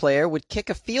football player would kick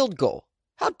a field goal.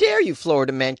 How dare you,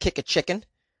 Florida man, kick a chicken?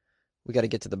 We got to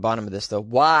get to the bottom of this, though.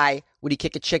 Why would he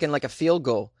kick a chicken like a field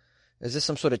goal? Is this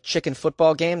some sort of chicken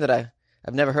football game that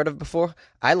I've never heard of before?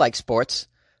 I like sports.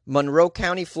 Monroe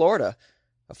County, Florida.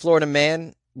 A Florida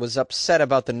man was upset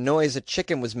about the noise a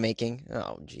chicken was making.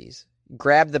 Oh, geez.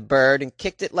 Grabbed the bird and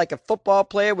kicked it like a football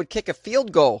player would kick a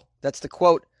field goal. That's the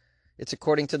quote. It's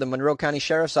according to the Monroe County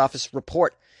Sheriff's Office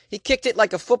report. He kicked it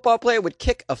like a football player would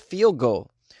kick a field goal.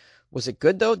 Was it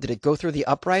good, though? Did it go through the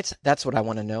uprights? That's what I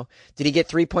want to know. Did he get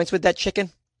 3 points with that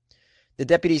chicken? The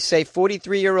deputies say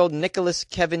 43-year-old Nicholas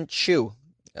Kevin Chu.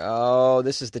 Oh,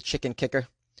 this is the chicken kicker.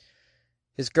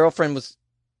 His girlfriend was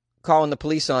calling the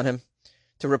police on him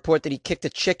to report that he kicked a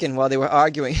chicken while they were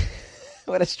arguing.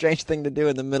 What a strange thing to do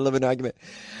in the middle of an argument.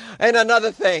 And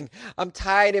another thing, I'm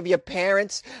tired of your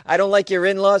parents. I don't like your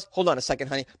in-laws. Hold on a second,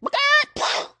 honey.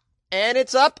 And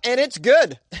it's up and it's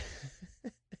good.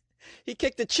 He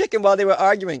kicked the chicken while they were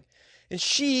arguing. And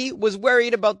she was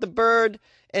worried about the bird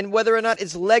and whether or not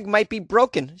its leg might be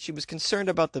broken. She was concerned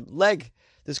about the leg.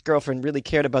 This girlfriend really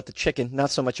cared about the chicken,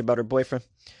 not so much about her boyfriend.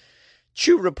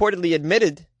 Chu reportedly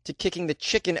admitted to kicking the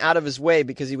chicken out of his way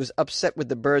because he was upset with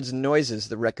the bird's noises,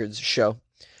 the records show.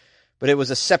 But it was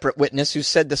a separate witness who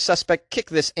said the suspect kicked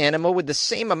this animal with the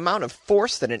same amount of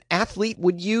force that an athlete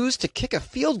would use to kick a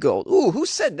field goal. Ooh, who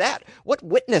said that? What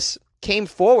witness came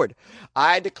forward?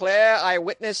 I declare I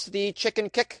witnessed the chicken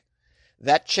kick.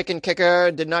 That chicken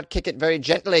kicker did not kick it very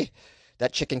gently.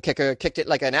 That chicken kicker kicked it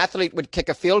like an athlete would kick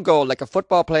a field goal, like a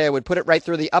football player would put it right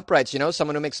through the uprights,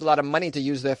 someone who makes a lot of money to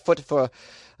use their foot for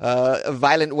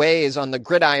violent ways on the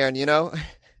gridiron,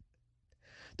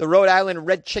 The Rhode Island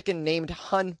red chicken named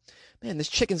Hun. Man, this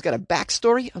chicken's got a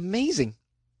backstory. Amazing.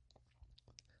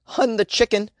 Hun the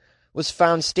chicken was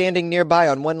found standing nearby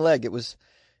on one leg. It was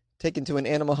taken to an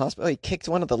animal hospital. Oh, he kicked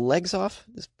one of the legs off?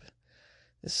 This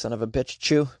son of a bitch,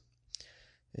 Chew.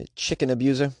 A chicken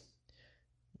abuser.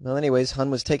 Well, anyways,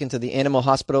 Hun was taken to the animal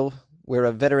hospital where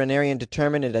a veterinarian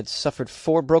determined it had suffered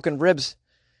 4 broken ribs.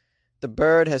 The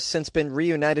bird has since been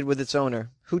reunited with its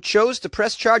owner, who chose to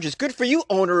press charges. Good for you,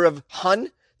 owner of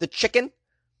Hun, the chicken.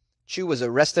 Chew was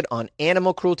arrested on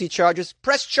animal cruelty charges.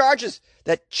 Press charges,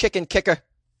 that chicken kicker.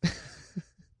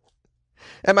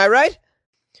 Am I right?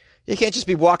 You can't just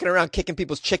be walking around kicking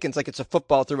people's chickens like it's a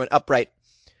football through an upright.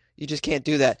 You just can't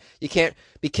do that. You can't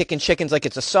be kicking chickens like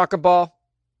it's a soccer ball.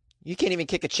 You can't even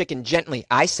kick a chicken gently,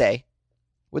 I say.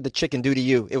 What'd the chicken do to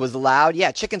you? It was loud?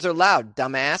 Yeah, chickens are loud,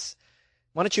 dumbass.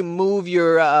 Why don't you move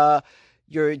your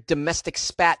domestic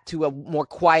spat to a more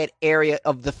quiet area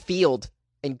of the field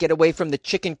and get away from the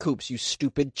chicken coops, you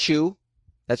stupid Chew?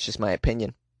 That's just my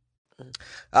opinion.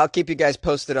 I'll keep you guys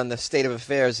posted on the state of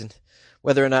affairs and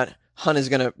whether or not Hun is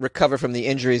going to recover from the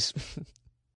injuries.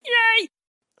 Yay!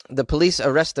 The police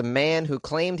arrest a man who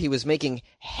claimed he was making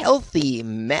healthy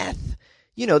meth.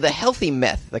 The healthy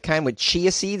meth, the kind with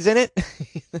chia seeds in it.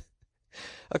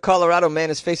 A Colorado man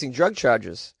is facing drug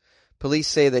charges. Police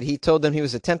say that he told them he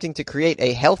was attempting to create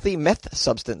a healthy meth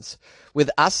substance with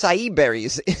acai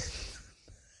berries.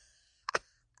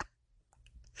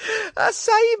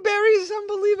 Acai berries,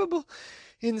 unbelievable.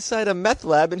 Inside a meth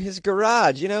lab in his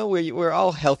garage, where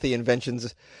all healthy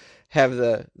inventions have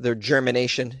their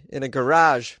germination in a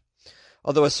garage.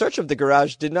 Although a search of the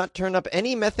garage did not turn up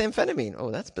any methamphetamine.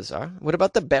 Oh, that's bizarre. What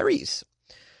about the berries?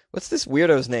 What's this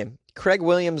weirdo's name? Craig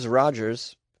Williams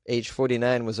Rogers, age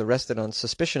 49, was arrested on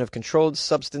suspicion of controlled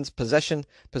substance possession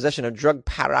of drug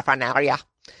paraphernalia,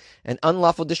 and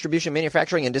unlawful distribution,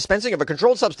 manufacturing, and dispensing of a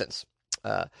controlled substance.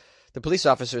 The police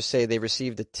officers say they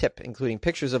received a tip, including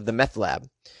pictures of the meth lab.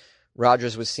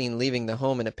 Rogers was seen leaving the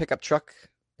home in a pickup truck,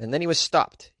 and then he was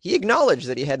stopped. He acknowledged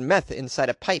that he had meth inside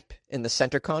a pipe in the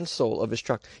center console of his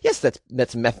truck. Yes,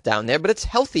 that's meth down there, but it's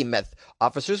healthy meth.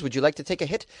 Officers, would you like to take a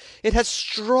hit? It has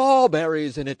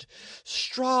strawberries in it.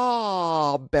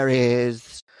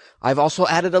 Strawberries. I've also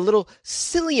added a little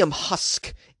psyllium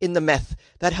husk in the meth.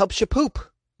 That helps you poop.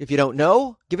 If you don't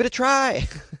know, give it a try.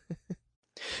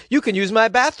 You can use my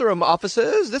bathroom,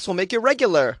 officers. This will make you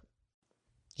regular.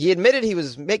 He admitted he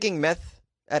was making meth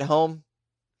at home.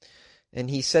 And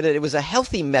he said it was a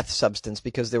healthy meth substance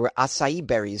because there were acai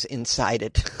berries inside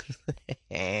it.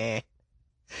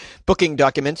 Booking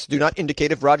documents do not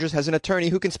indicate if Rogers has an attorney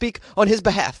who can speak on his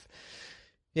behalf.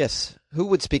 Yes, who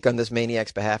would speak on this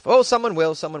maniac's behalf? Oh, someone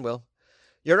will.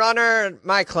 Your Honor,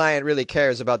 my client really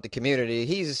cares about the community.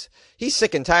 He's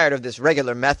sick and tired of this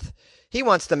regular meth. He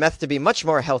wants the meth to be much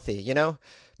more healthy,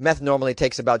 Meth normally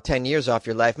takes about 10 years off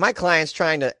your life. My client's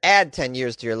trying to add 10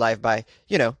 years to your life by,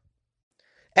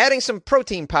 adding some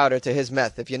protein powder to his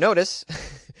meth, if you notice.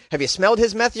 Have you smelled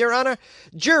his meth, Your Honor?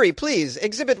 Jury, please,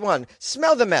 Exhibit 1.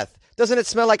 Smell the meth. Doesn't it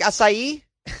smell like acai?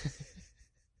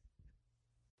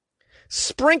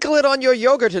 Sprinkle it on your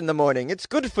yogurt in the morning. It's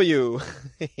good for you.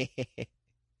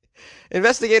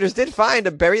 Investigators did find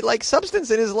a berry-like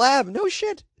substance in his lab. No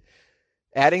shit.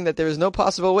 Adding that there is no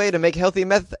possible way to make healthy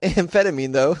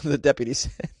methamphetamine, though, the deputy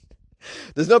said.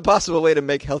 There's no possible way to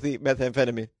make healthy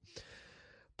methamphetamine.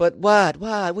 But what?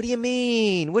 What do you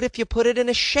mean? What if you put it in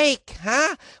a shake,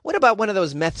 huh? What about one of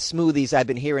those meth smoothies I've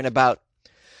been hearing about?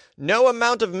 No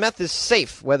amount of meth is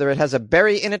safe, whether it has a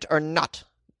berry in it or not,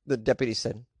 the deputy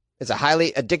said. It's a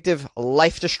highly addictive,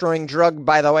 life-destroying drug,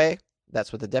 by the way.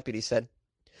 That's what the deputy said.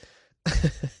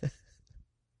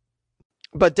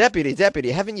 But deputy,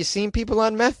 haven't you seen people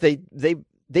on meth? They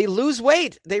lose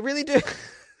weight. They really do.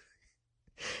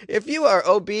 If you are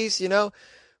obese,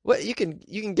 what you can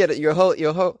get it.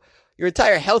 Your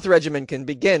entire health regimen can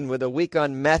begin with a week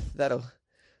on meth.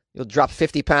 You'll drop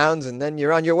 50 pounds and then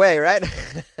you're on your way, right?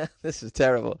 This is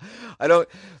terrible.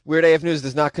 Weird AF News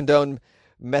does not condone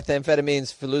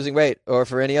methamphetamines for losing weight or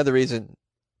for any other reason.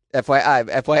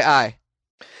 FYI.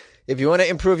 If you want to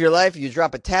improve your life, you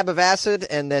drop a tab of acid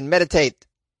and then meditate.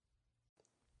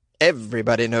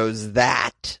 Everybody knows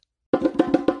that.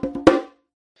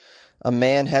 A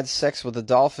man had sex with a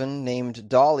dolphin named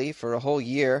Dolly for a whole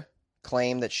year,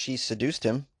 claimed that she seduced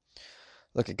him.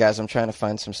 Look, guys, I'm trying to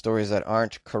find some stories that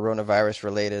aren't coronavirus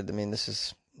related. I mean, this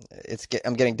is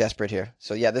I'm getting desperate here.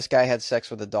 So yeah, this guy had sex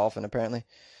with a dolphin apparently.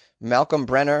 Malcolm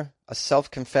Brenner, a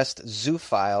self-confessed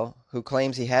zoophile who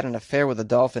claims he had an affair with a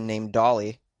dolphin named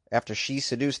Dolly after she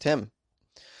seduced him.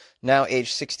 Now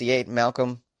age 68,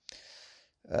 Malcolm,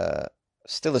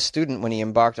 still a student when he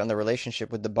embarked on the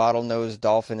relationship with the bottlenose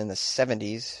dolphin in the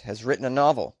 70s, has written a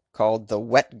novel called The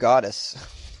Wet Goddess.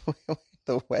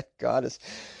 The Wet Goddess,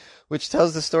 which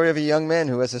tells the story of a young man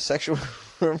who has a sexual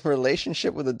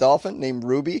relationship with a dolphin named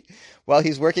Ruby while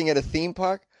he's working at a theme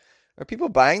park. Are people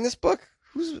buying this book?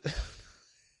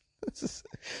 This is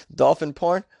dolphin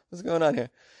porn? What's going on here?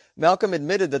 Malcolm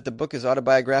admitted that the book is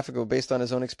autobiographical based on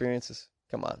his own experiences.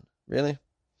 Come on, really?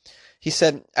 He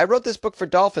said, I wrote this book for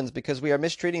dolphins because we are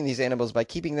mistreating these animals by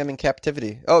keeping them in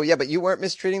captivity. Oh, yeah, but you weren't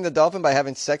mistreating the dolphin by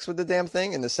having sex with the damn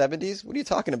thing in the 70s? What are you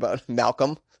talking about,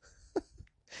 Malcolm?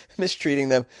 Mistreating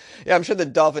them. Yeah, I'm sure the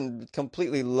dolphin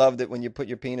completely loved it when you put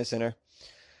your penis in her.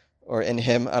 Or in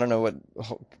him. I don't know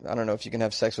if you can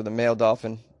have sex with a male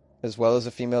dolphin as well as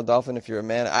a female dolphin if you're a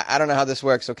man. I don't know how this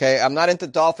works, okay? I'm not into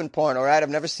dolphin porn, all right? I've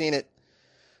never seen it.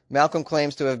 Malcolm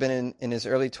claims to have been in his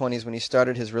early 20s when he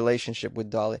started his relationship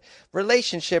with Dolly.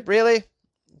 Relationship, really?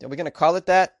 Are we going to call it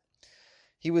that?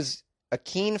 He was a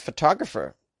keen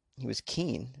photographer. He was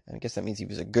keen. I guess that means he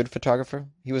was a good photographer.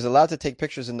 He was allowed to take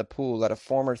pictures in the pool at a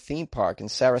former theme park in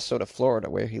Sarasota, Florida,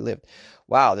 where he lived.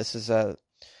 Wow, this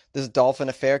dolphin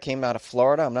affair came out of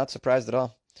Florida. I'm not surprised at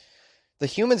all. The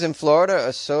humans in Florida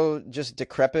are so just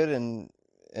decrepit and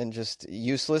just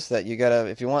useless that you gotta,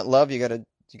 if you want love, you gotta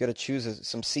choose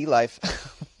some sea life.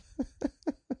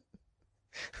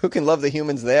 Who can love the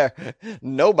humans there?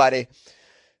 Nobody.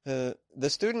 The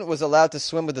student was allowed to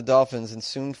swim with the dolphins and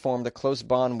soon formed a close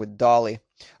bond with Dolly.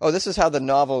 Oh, this is how the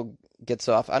novel gets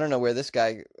off. I don't know where this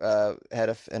guy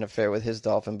had an affair with his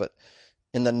dolphin, but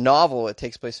in the novel, it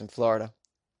takes place in Florida.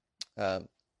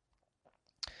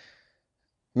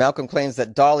 Malcolm claims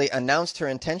that Dolly announced her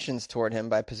intentions toward him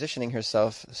by positioning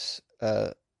herself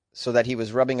so that he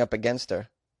was rubbing up against her.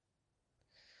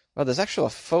 Well, there's actually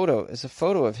a photo. There's a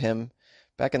photo of him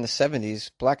back in the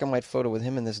 70s, black and white photo with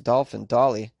him and this dolphin,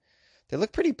 Dolly. They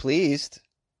look pretty pleased.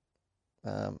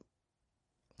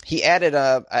 He added,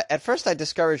 at first I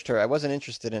discouraged her. I wasn't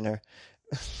interested in her.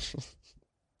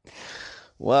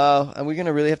 Wow. And we're going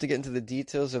to really have to get into the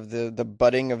details of the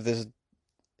budding of this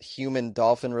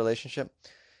human-dolphin relationship.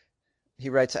 He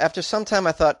writes, after some time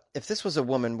I thought, if this was a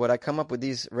woman, would I come up with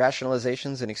these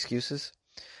rationalizations and excuses?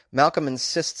 Malcolm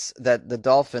insists that the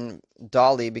dolphin,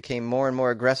 Dolly, became more and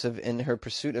more aggressive in her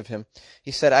pursuit of him.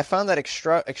 He said, I found that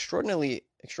extraordinarily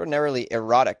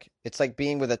erotic. It's like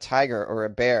being with a tiger or a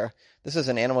bear. This is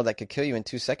an animal that could kill you in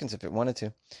 2 seconds if it wanted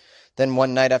to. Then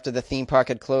one night after the theme park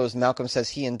had closed, Malcolm says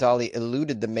he and Dolly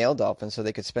eluded the male dolphin so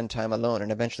they could spend time alone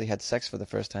and eventually had sex for the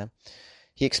first time.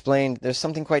 He explained, there's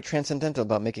something quite transcendental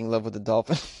about making love with a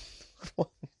dolphin.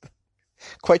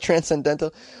 Quite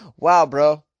transcendental? Wow,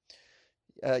 bro.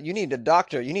 You need a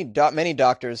doctor. You need many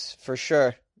doctors, for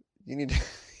sure. You need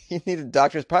a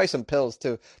doctor. Probably some pills,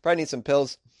 too. Probably need some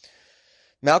pills.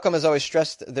 Malcolm has always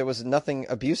stressed there was nothing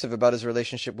abusive about his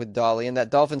relationship with Dolly and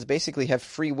that dolphins basically have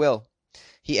free will.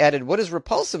 He added, what is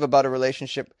repulsive about a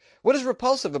relationship where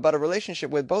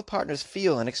both partners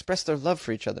feel and express their love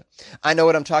for each other? I know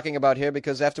what I'm talking about here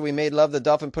because after we made love, the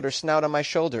dolphin put her snout on my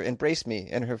shoulder, embraced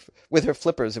me with her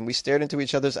flippers, and we stared into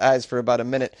each other's eyes for about a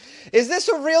minute. Is this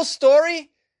a real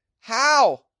story?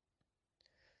 How?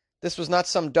 This was not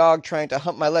some dog trying to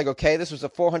hump my leg, okay? This was a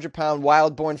 400-pound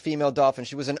wild-born female dolphin.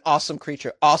 She was an awesome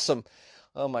creature. Awesome.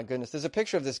 Oh, my goodness. There's a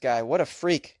picture of this guy. What a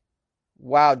freak.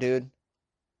 Wow, dude.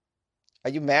 Are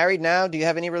you married now? Do you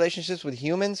have any relationships with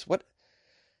humans? What?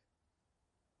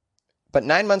 But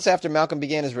 9 months after Malcolm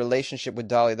began his relationship with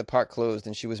Dolly, the park closed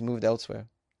and she was moved elsewhere.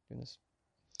 Goodness.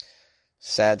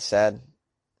 Sad, sad.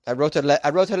 I wrote her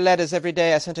letters every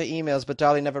day. I sent her emails, but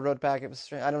Dolly never wrote back. It was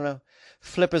strange. I don't know.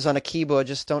 Flippers on a keyboard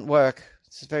just don't work.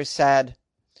 It's very sad.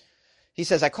 He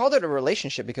says, I called it a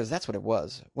relationship because that's what it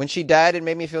was. When she died, it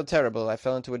made me feel terrible. I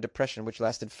fell into a depression which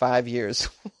lasted 5 years.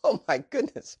 Oh, my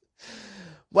goodness.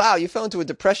 Wow, you fell into a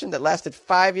depression that lasted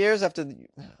 5 years after...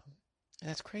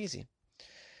 That's crazy.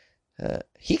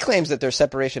 He claims that their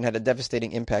separation had a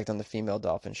devastating impact on the female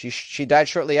dolphin. She died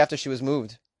shortly after she was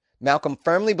moved. Malcolm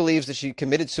firmly believes that she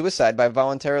committed suicide by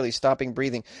voluntarily stopping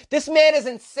breathing. This man is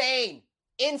insane.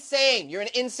 Insane. You're an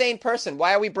insane person.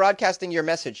 Why are we broadcasting your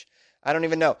message? I don't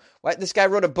even know. Why, this guy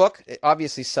wrote a book,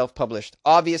 obviously self-published.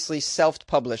 Obviously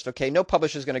self-published, okay? No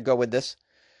publisher's going to go with this.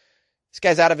 This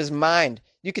guy's out of his mind.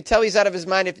 You could tell he's out of his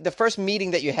mind if the first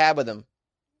meeting that you had with him.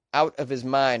 Out of his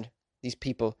mind. These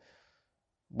people.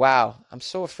 Wow. I'm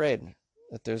so afraid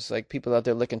that there's like people out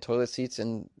there licking toilet seats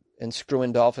and and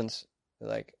screwing dolphins,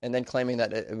 and then claiming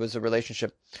that it was a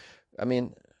relationship. I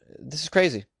mean, this is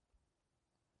crazy.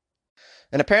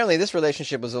 And apparently this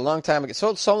relationship was a long time ago,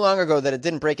 so long ago that it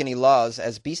didn't break any laws,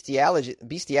 as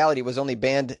bestiality was only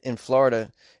banned in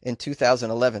Florida in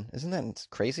 2011. Isn't that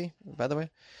crazy, by the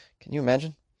way? Can you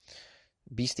imagine?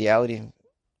 Bestiality.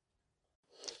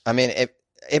 I mean,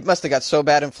 it must have got so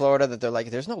bad in Florida that they're like,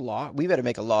 there's no law. We better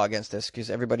make a law against this because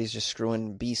everybody's just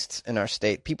screwing beasts in our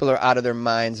state. People are out of their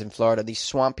minds in Florida. These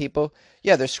swamp people,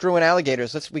 yeah, they're screwing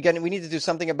alligators. We need to do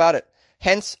something about it.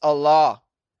 Hence a law.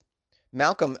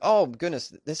 Malcolm, oh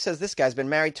goodness, this says this guy's been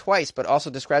married twice, but also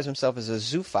describes himself as a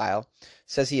zoophile.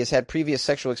 Says he has had previous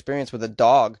sexual experience with a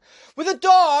dog. With a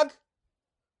dog?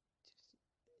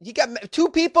 You got 2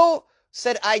 people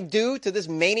said I do to this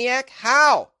maniac?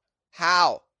 How?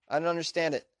 I don't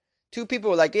understand it. 2 people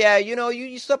were like, yeah,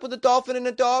 you slept with a dolphin and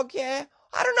a dog? Yeah.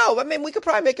 I don't know. I mean, we could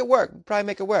probably make it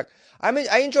work. I mean,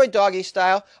 I enjoy doggy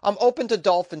style. I'm open to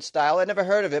dolphin style. I never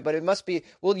heard of it, but it must be.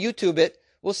 We'll YouTube it.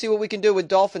 We'll see what we can do with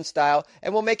dolphin style,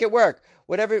 and we'll make it work.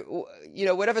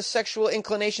 Whatever sexual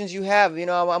inclinations you have,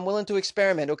 I'm willing to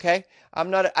experiment. Okay, I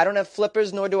don't have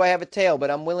flippers, nor do I have a tail,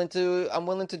 but I'm willing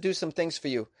to do some things for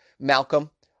you, Malcolm.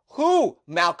 Who?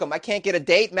 Malcolm. I can't get a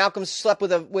date. Malcolm slept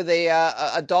with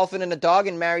a dolphin and a dog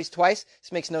and marries twice.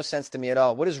 This makes no sense to me at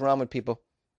all. What is wrong with people?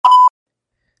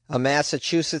 A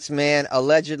Massachusetts man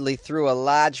allegedly threw a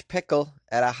large pickle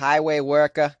at a highway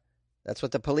worker. That's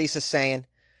what the police are saying.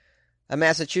 A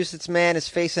Massachusetts man is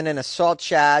facing an assault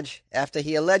charge after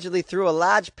he allegedly threw a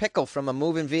large pickle from a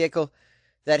moving vehicle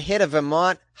that hit a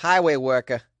Vermont highway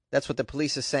worker. That's what the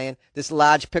police are saying. This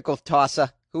large pickle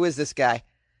tosser. Who is this guy?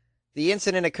 The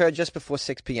incident occurred just before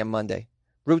 6 p.m. Monday.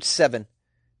 Route 7,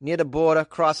 near the border,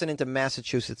 crossing into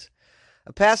Massachusetts.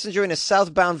 A passenger in a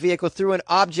southbound vehicle threw an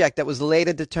object that was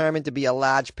later determined to be a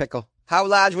large pickle. How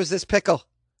large was this pickle?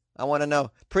 I want to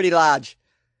know. Pretty large.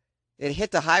 It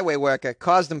hit the highway worker,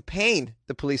 caused him pain,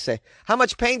 the police say. How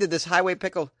much pain did this highway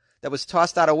pickle that was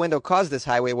tossed out a window cause this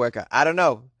highway worker? I don't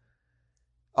know.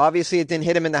 Obviously, it didn't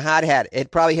hit him in the hard hat.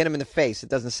 It probably hit him in the face. It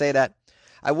doesn't say that.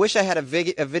 I wish I had a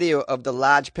video of the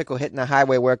large pickle hitting a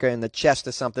highway worker in the chest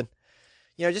or something.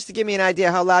 Just to give me an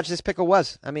idea how large this pickle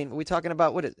was. I mean, we're talking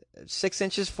about, 6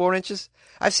 inches, 4 inches?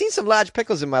 I've seen some large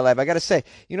pickles in my life, I got to say.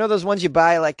 Those ones you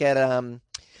buy like at...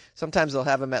 Sometimes they'll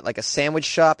have them at like a sandwich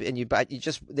shop, and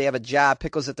they have a jar of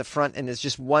pickles at the front, and there's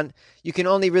just one. You can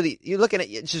only really, you're looking at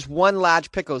it's just one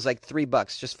large pickle is like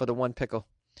 $3 just for the one pickle.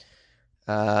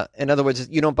 In other words,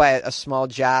 you don't buy a small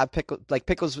jar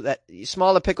of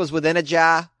smaller pickles within a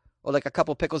jar, or like a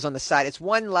couple pickles on the side. It's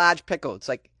one large pickle.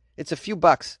 It's a few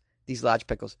bucks, these large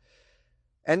pickles.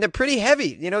 And they're pretty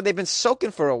heavy. They've been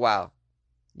soaking for a while.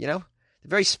 They're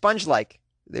very sponge-like.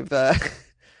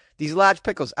 These large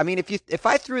pickles. I mean, if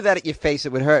I threw that at your face,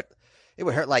 it would hurt. It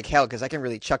would hurt like hell because I can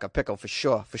really chuck a pickle for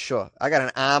sure. I got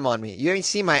an arm on me. You ain't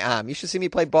seen my arm. You should see me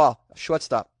play ball.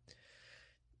 Shortstop.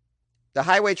 The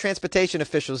highway transportation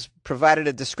officials provided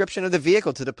a description of the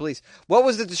vehicle to the police. What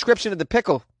was the description of the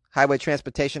pickle? Highway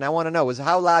transportation. I want to know.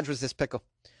 How large was this pickle?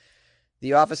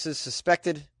 The officers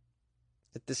suspected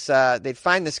that they'd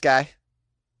find this guy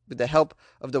with the help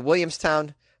of the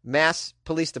Williamstown, Mass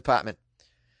Police Department.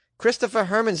 Christopher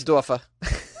Hermansdorfer.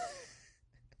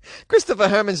 Christopher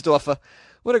Hermansdorfer.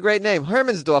 What a great name.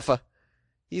 Hermansdorfer.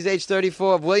 He's age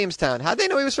 34 of Williamstown. How'd they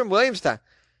know he was from Williamstown?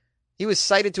 He was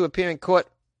cited to appear in court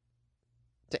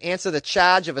to answer the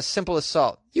charge of a simple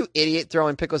assault. You idiot,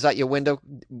 throwing pickles out your window.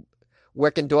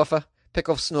 Werkendorfer.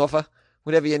 Pickle Snorfer.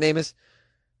 Whatever your name is.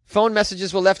 Phone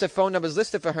messages were left at phone numbers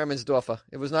listed for Hermansdorfer.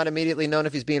 It was not immediately known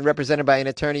if he's being represented by an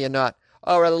attorney or not.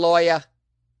 Or a lawyer.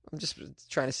 I'm just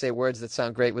trying to say words that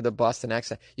sound great with a Boston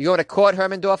accent. You going to court,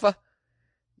 Hermandorfer?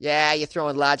 Yeah, you're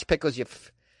throwing large pickles.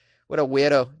 What a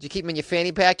weirdo. Did you keep them in your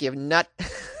fanny pack? You nut.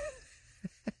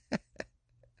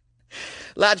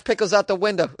 Large pickles out the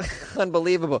window.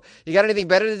 Unbelievable. You got anything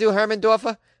better to do,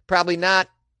 Hermandorfer? Probably not.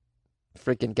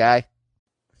 Freaking guy.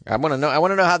 I want to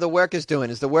know how the worker's doing.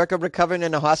 Is the worker recovering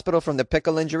in the hospital from the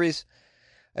pickle injuries?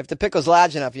 If the pickle's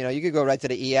large enough, you could go right to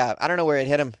the ER. I don't know where it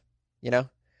hit him,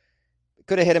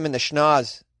 Could have hit him in the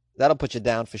schnoz. That'll put you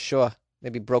down for sure.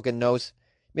 Maybe broken nose.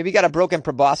 Maybe you got a broken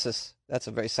proboscis. That's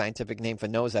a very scientific name for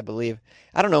nose, I believe.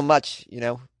 I don't know much,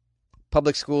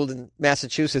 Public school in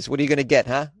Massachusetts. What are you going to get,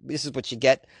 huh? This is what you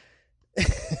get.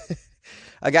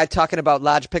 A guy talking about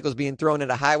large pickles being thrown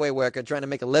at a highway worker trying to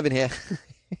make a living here.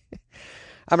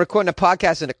 I'm recording a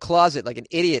podcast in a closet like an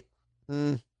idiot.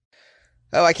 Oh,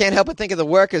 I can't help but think of the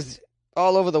workers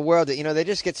all over the world that, they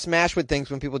just get smashed with things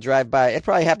when people drive by. It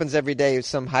probably happens every day.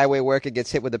 Some highway worker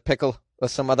gets hit with a pickle or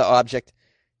some other object,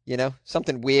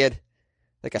 something weird,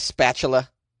 like a spatula.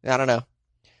 I don't know,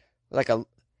 like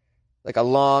a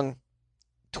long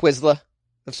Twizzler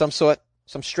of some sort,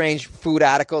 some strange food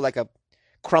article, like a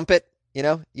crumpet.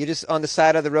 You're just on the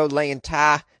side of the road laying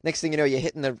tar. Next thing you know, you're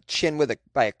hitting the chin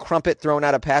by a crumpet thrown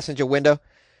out a passenger window.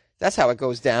 That's how it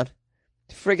goes down.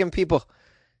 Friggin' people.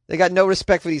 They got no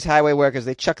respect for these highway workers.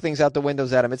 They chuck things out the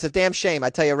windows at them. It's a damn shame, I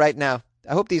tell you right now.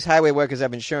 I hope these highway workers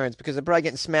have insurance because they're probably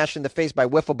getting smashed in the face by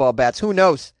wiffle ball bats. Who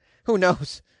knows? Who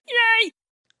knows? Yay!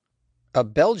 A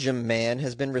Belgian man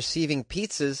has been receiving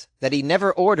pizzas that he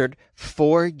never ordered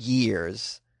for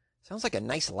years. Sounds like a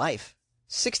nice life.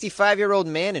 65-year-old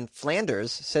man in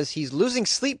Flanders says he's losing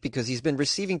sleep because he's been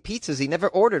receiving pizzas he never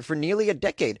ordered for nearly a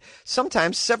decade,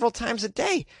 sometimes several times a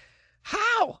day.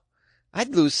 How?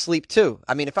 I'd lose sleep too.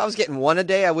 I mean, if I was getting one a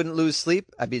day, I wouldn't lose sleep.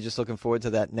 I'd be just looking forward to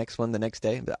that next one the next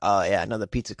day. Oh, yeah, another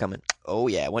pizza coming. Oh,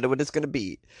 yeah, I wonder what it's going to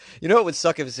be. You know what would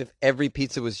suck if every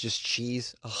pizza was just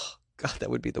cheese? Oh, God, that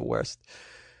would be the worst.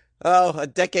 Oh, a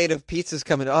decade of pizzas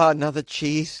coming. Oh, another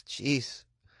cheese. Cheese.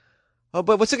 Oh,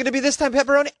 but what's it going to be this time?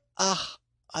 Pepperoni? Ah,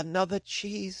 another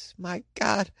cheese. My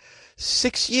God.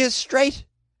 6 years straight.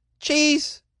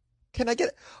 Cheese. Can I get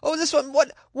it? Oh, this one.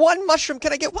 One mushroom.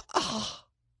 Can I get one? Oh,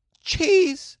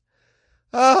 cheese.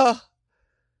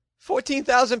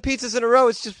 14,000 pizzas in a row.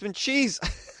 It's just been cheese.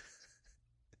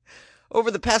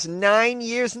 Over the past 9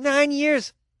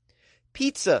 years,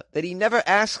 pizza that he never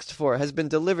asked for has been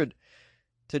delivered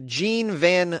to Jean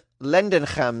van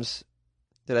Lendenchams.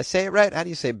 Did I say it right? How do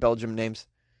you say Belgium names?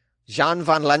 Jean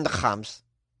van Lendenchams.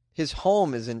 His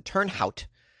home is in Turnhout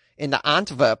in the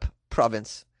Antwerp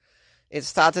province. It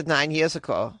started 9 years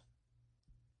ago.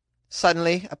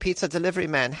 Suddenly, a pizza delivery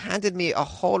man handed me a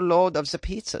whole load of the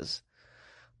pizzas.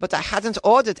 But I hadn't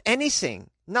ordered anything.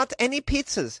 Not any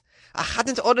pizzas. I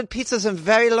hadn't ordered pizzas in a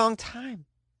very long time.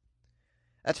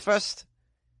 At first,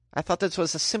 I thought it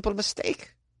was a simple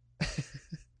mistake.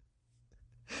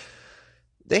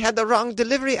 They had the wrong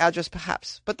delivery address,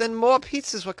 perhaps. But then more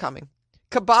pizzas were coming.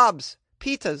 Kebabs,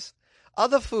 pitas,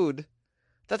 other food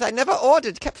that I never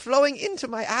ordered kept flowing into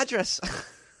my address.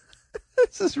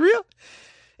 This is real.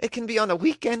 It can be on a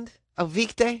weekend, a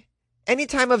weekday, any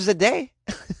time of the day.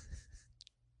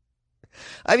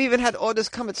 I've even had orders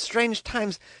come at strange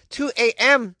times. 2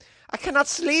 a.m. I cannot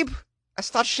sleep. I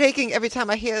start shaking every time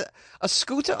I hear a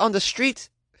scooter on the street.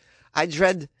 I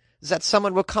dread that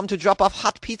someone will come to drop off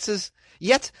hot pizzas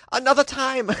yet another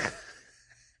time.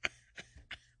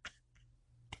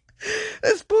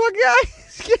 This poor guy.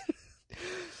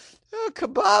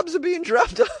 Kebabs are being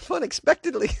dropped off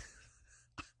unexpectedly.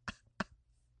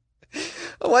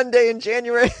 One day in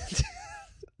January,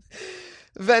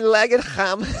 Van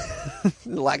Lagerham.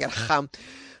 Lagerham.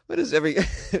 What does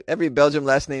every Belgian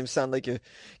last name sound like you're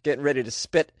getting ready to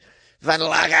spit? Van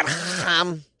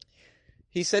Lagerham.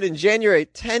 He said in January,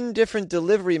 10 different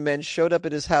delivery men showed up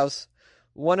at his house,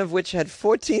 one of which had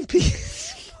 14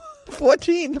 pizzas.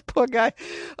 14, the poor guy.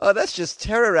 Oh, that's just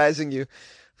terrorizing you.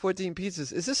 14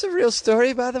 pizzas. Is this a real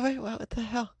story, by the way? Well, what the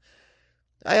hell?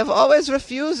 I have always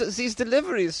refused these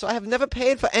deliveries, so I have never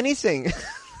paid for anything.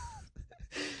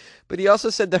 But he also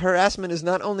said the harassment is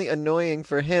not only annoying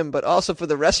for him, but also for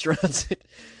the restaurants.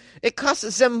 It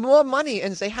costs them more money,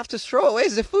 and they have to throw away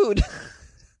the food.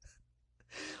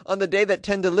 On the day that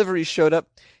 10 deliveries showed up,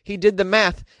 he did the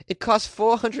math. It cost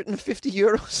 450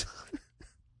 euros.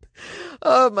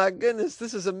 Oh, my goodness.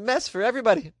 This is a mess for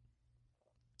everybody.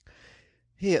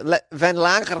 Van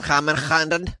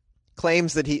Langerham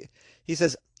claims that he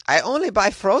says, I only buy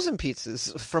frozen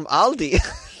pizzas from Aldi.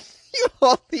 You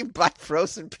only buy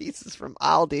frozen pizzas from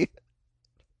Aldi.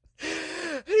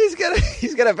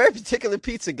 He's got a very particular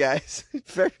pizza, guys.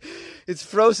 It's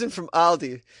frozen from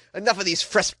Aldi. Enough of these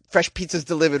fresh pizzas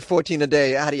delivered, 14 a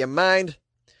day. Out of your mind?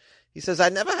 He says, I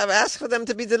never have asked for them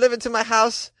to be delivered to my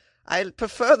house. I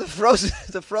prefer the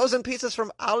frozen pizzas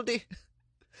from Aldi.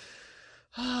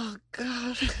 Oh,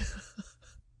 God.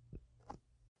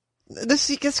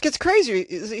 This gets crazier.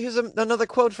 Here's another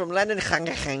quote from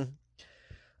Lendenchang.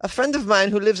 A friend of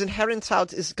mine who lives in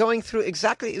Herenthout is going through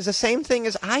exactly the same thing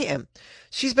as I am.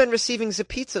 She's been receiving the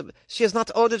pizza she has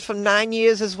not ordered for 9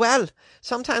 years as well.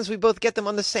 Sometimes we both get them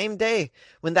on the same day.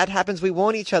 When that happens, we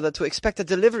warn each other to expect a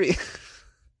delivery.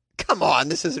 Come on,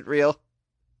 this isn't real.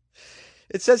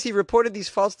 It says he reported these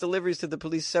false deliveries to the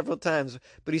police several times,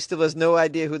 but he still has no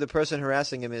idea who the person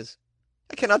harassing him is.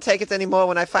 I cannot take it anymore.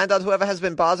 When I find out whoever has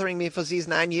been bothering me for these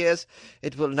 9 years,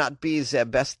 it will not be their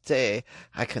best day.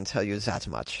 I can tell you that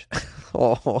much.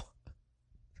 Oh.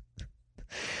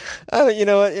 You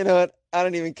know what? I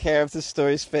don't even care if the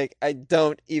story's fake. I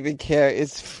don't even care.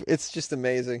 It's just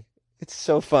amazing. It's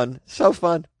so fun. So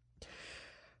fun.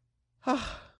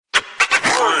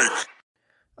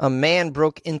 A man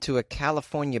broke into a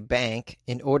California bank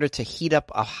in order to heat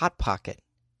up a Hot Pocket.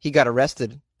 He got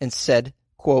arrested and said,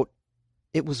 quote,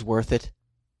 "It was worth it."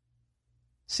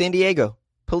 San Diego.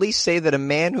 Police say that a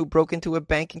man who broke into a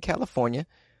bank in California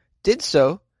did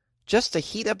so just to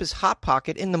heat up his Hot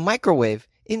Pocket in the microwave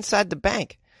inside the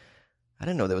bank. I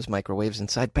didn't know there was microwaves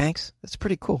inside banks. That's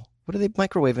pretty cool. What are they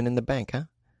microwaving in the bank, huh?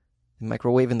 They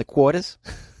microwaving the quarters?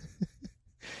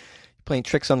 Playing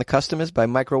tricks on the customers by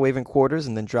microwaving quarters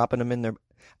and then dropping them in their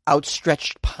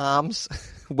outstretched palms.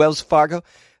 Wells Fargo.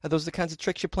 Are those the kinds of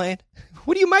tricks you're playing?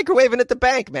 What are you microwaving at the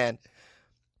bank, man?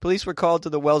 Police were called to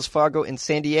the Wells Fargo in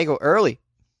San Diego early.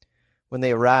 When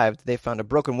they arrived, they found a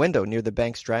broken window near the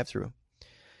bank's drive-thru.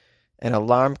 An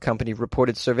alarm company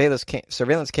reported surveillance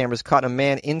cameras caught a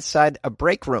man inside a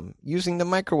break room using the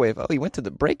microwave. Oh, he went to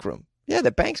the break room. Yeah,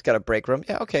 the bank's got a break room.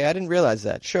 Yeah, okay, I didn't realize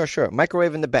that. Sure.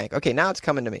 Microwave in the bank. Okay, now it's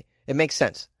coming to me. It makes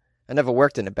sense. I never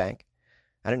worked in a bank.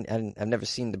 I've never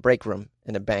seen the break room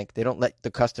in a bank. They don't let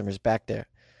the customers back there.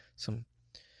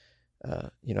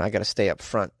 I got to stay up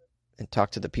front and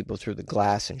talk to the people through the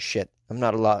glass and shit. I'm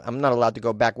not allowed to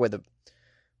go back where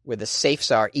the safes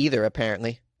are either,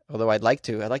 apparently. Although I'd like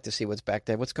to see what's back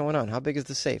there. What's going on? How big is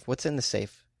the safe? What's in the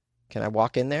safe? Can I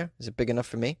walk in there? Is it big enough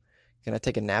for me? Can I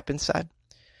take a nap inside?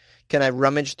 Can I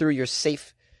rummage through your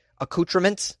safe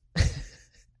accoutrements?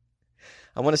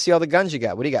 I want to see all the guns you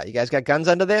got. What do you got? You guys got guns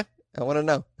under there? I want to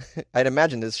know. I'd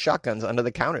imagine there's shotguns under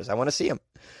the counters. I want to see them.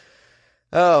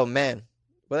 Oh, man.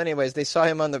 Well, anyways, they saw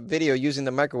him on the video using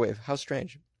the microwave. How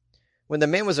strange. When the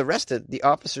man was arrested, the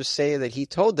officers say that he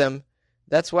told them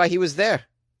that's why he was there.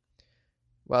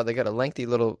 Wow, they got a lengthy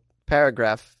little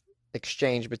paragraph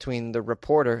exchange between the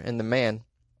reporter and the man.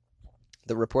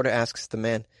 The reporter asks the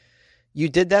man, "You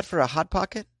did that for a Hot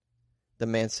Pocket?" The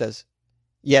man says,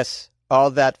 "Yes,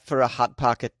 all that for a Hot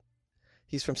Pocket."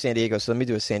 He's from San Diego, so let me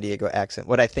do a San Diego accent.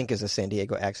 What I think is a San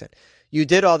Diego accent. "You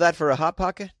did all that for a Hot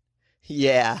Pocket?"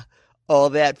 "Yeah, all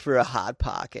that for a Hot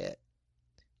Pocket."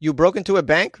 "You broke into a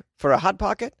bank for a Hot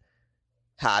Pocket?"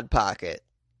 "Hot Pocket.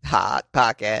 Hot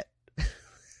Pocket."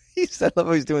 I love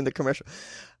how he's doing the commercial.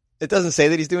 It doesn't say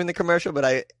that he's doing the commercial,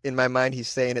 but in my mind, he's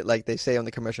saying it like they say on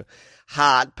the commercial.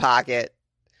 Hot Pocket.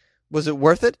 "Was it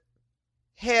worth it?"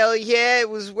 "Hell yeah, it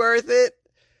was worth it.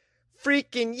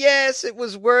 Freaking yes, it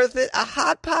was worth it. A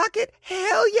Hot Pocket?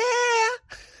 Hell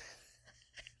yeah."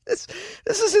 This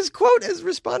is his quote as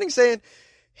responding saying,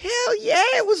 "Hell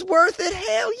yeah, it was worth it.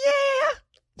 Hell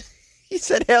yeah." He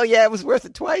said, "Hell yeah, it was worth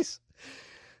it" twice.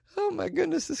 Oh my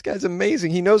goodness, this guy's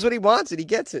amazing. He knows what he wants and he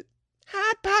gets it.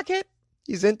 Hot Pocket.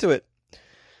 He's into it.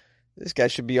 This guy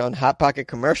should be on Hot Pocket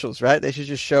commercials, right? They should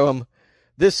just show him,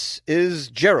 "This is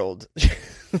Gerald.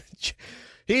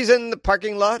 He's in the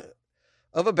parking lot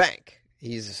of a bank.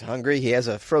 He's hungry. He has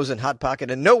a frozen Hot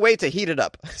Pocket and no way to heat it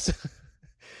up.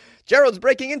 Gerald's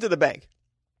breaking into the bank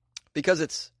because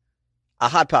it's a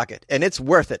Hot Pocket and it's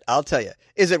worth it. I'll tell you.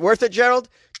 Is it worth it, Gerald?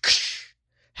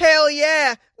 Hell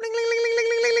yeah.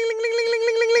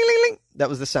 That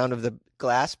was the sound of the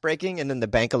glass breaking and then the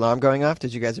bank alarm going off.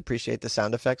 Did you guys appreciate the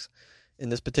sound effects in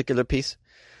this particular piece?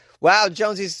 Wow,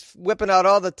 Jonesy's whipping out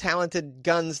all the talented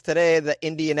guns today. The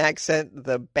Indian accent,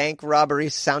 the bank robbery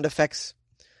sound effects.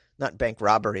 Not bank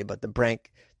robbery, but the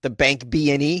bank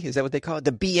B&E. Is that what they call it?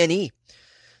 The B&E.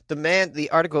 The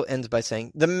article ends by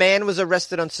saying, "The man was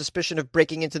arrested on suspicion of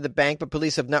breaking into the bank, but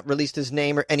police have not released his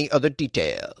name or any other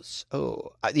details."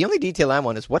 Oh, the only detail I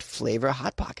want is what flavor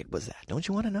Hot Pocket was that? Don't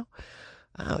you want to know?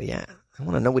 Oh, yeah. I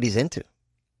want to know what he's into.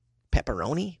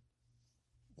 Pepperoni?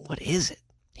 What is it?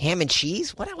 Ham and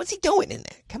cheese? What's he doing in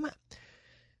there? Come on.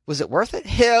 Was it worth it?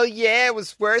 Hell yeah, it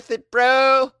was worth it,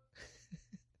 bro.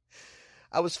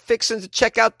 I was fixing to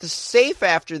check out the safe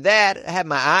after that. I had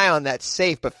my eye on that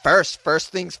safe. But first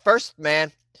things first,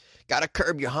 man. Got to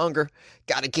curb your hunger.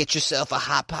 Got to get yourself a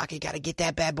Hot Pocket. Got to get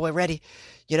that bad boy ready.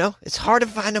 You know, it's hard to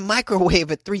find a microwave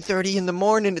at 3:30 in the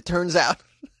morning, it turns out.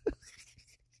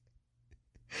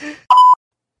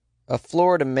 A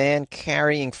Florida man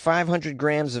carrying 500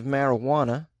 grams of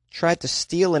marijuana tried to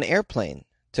steal an airplane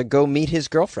to go meet his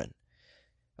girlfriend.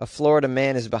 A Florida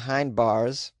man is behind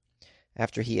bars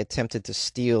after he attempted to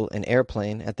steal an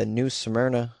airplane at the New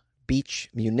Smyrna Beach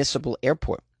Municipal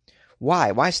Airport.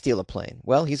 Why? Why steal a plane?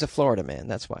 Well, he's a Florida man,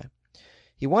 that's why.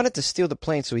 He wanted to steal the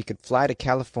plane so he could fly to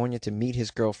California to meet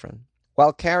his girlfriend,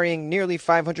 while carrying nearly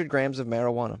 500 grams of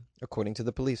marijuana, according to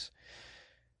the police.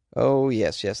 Oh,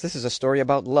 yes. This is a story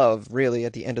about love, really,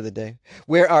 at the end of the day.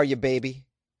 Where are you, baby?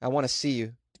 I want to see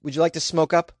you. Would you like to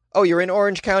smoke up? Oh, you're in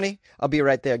Orange County? I'll be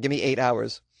right there. Give me 8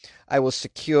 hours. I will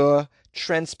secure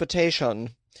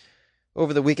transportation.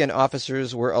 Over the weekend,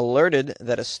 officers were alerted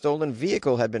that a stolen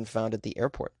vehicle had been found at the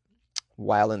airport.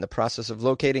 While in the process of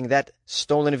locating that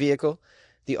stolen vehicle,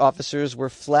 the officers were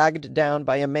flagged down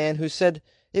by a man who said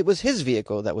it was his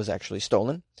vehicle that was actually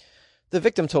stolen. The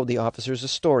victim told the officers a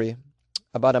story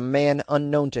about a man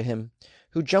unknown to him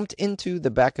who jumped into the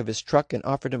back of his truck and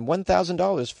offered him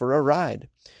 $1,000 for a ride.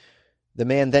 The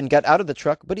man then got out of the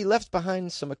truck, but he left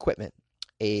behind some equipment,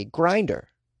 a grinder,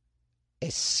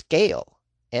 a scale,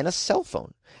 and a cell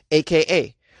phone,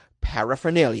 a.k.a.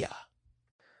 paraphernalia.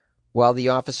 While the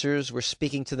officers were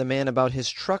speaking to the man about his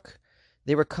truck,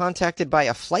 they were contacted by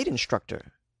a flight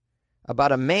instructor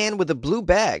about a man with a blue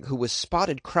bag who was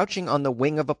spotted crouching on the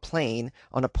wing of a plane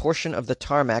on a portion of the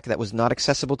tarmac that was not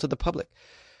accessible to the public.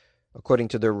 According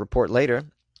to their report later,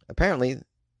 apparently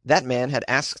that man had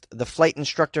asked the flight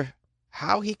instructor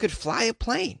how he could fly a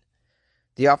plane.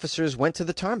 The officers went to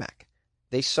the tarmac.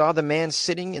 They saw the man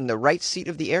sitting in the right seat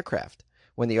of the aircraft.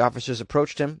 When the officers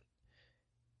approached him,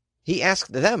 he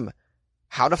asked them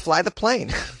how to fly the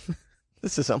plane.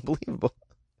 This is unbelievable.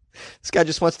 This guy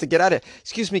just wants to get out of it.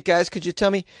 Excuse me, guys, could you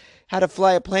tell me how to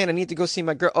fly a plane? I need to go see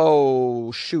my girl.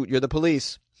 Oh, shoot, you're the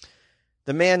police.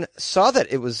 The man saw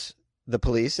that it was the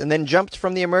police and then jumped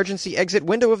from the emergency exit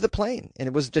window of the plane, and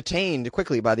it was detained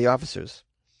quickly by the officers.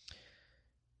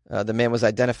 The man was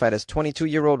identified as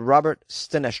 22-year-old Robert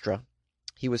Stanestra.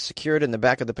 He was secured in the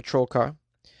back of the patrol car.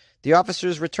 The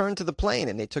officers returned to the plane,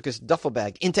 and they took his duffel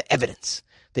bag into evidence.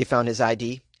 They found his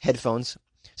ID, headphones,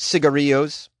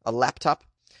 cigarillos, a laptop,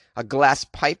 a glass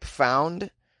pipe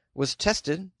found was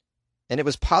tested, and it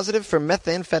was positive for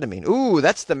methamphetamine. Ooh,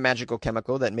 that's the magical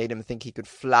chemical that made him think he could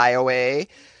fly away.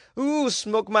 Ooh,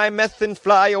 smoke my meth and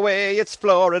fly away. It's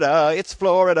Florida. It's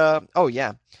Florida. Oh,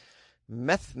 yeah.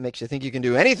 Meth makes you think you can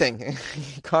do anything,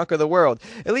 conquer the world.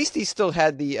 At least he still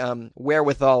had the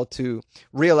wherewithal to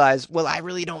realize, well, I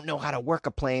really don't know how to work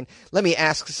a plane. Let me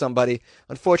ask somebody.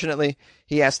 Unfortunately,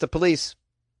 he asked the police.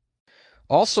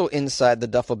 Also inside the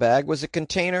duffel bag was a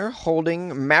container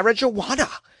holding marijuana.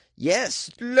 Yes,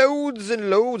 loads and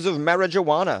loads of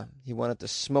marijuana. He wanted to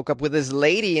smoke up with his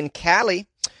lady in Cali.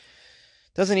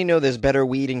 Doesn't he know there's better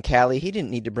weed in Cali? He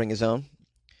didn't need to bring his own.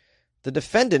 The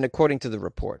defendant, according to the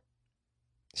report,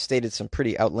 stated some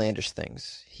pretty outlandish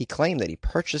things. He claimed that he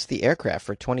purchased the aircraft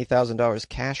for $20,000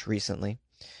 cash recently,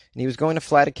 and he was going to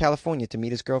fly to California to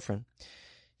meet his girlfriend.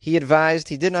 He advised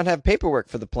he did not have paperwork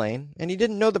for the plane, and he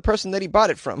didn't know the person that he bought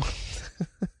it from.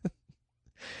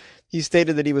 He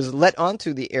stated that he was let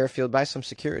onto the airfield by some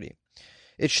security.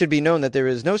 It should be known that there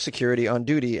is no security on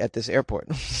duty at this airport.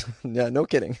 No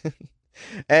kidding.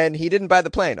 And he didn't buy the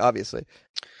plane, obviously.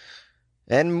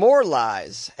 And more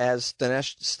lies. As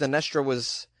Stanestra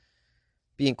was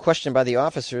being questioned by the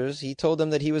officers, he told them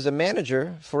that he was a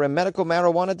manager for a medical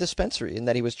marijuana dispensary and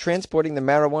that he was transporting the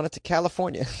marijuana to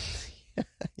California.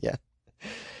 Yeah.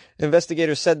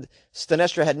 Investigators said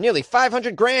Stanestra had nearly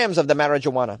 500 grams of the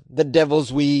marijuana, the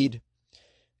devil's weed,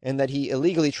 and that he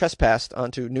illegally trespassed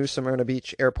onto New Smyrna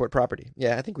Beach airport property.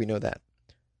 Yeah, I think we know that.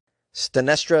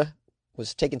 Stanestra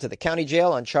was taken to the county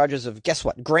jail on charges of, guess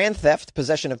what, grand theft,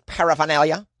 possession of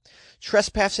paraphernalia,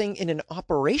 trespassing in an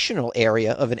operational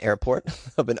area of an airport,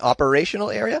 of an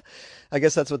operational area? I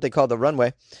guess that's what they call the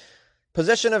runway.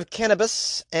 Possession of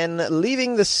cannabis, and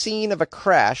leaving the scene of a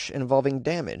crash involving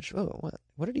damage. Oh,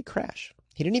 what did he crash?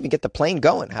 He didn't even get the plane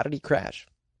going. How did he crash?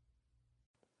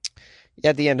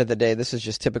 At the end of the day, this is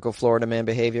just typical Florida man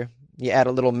behavior. You add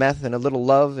a little meth and a little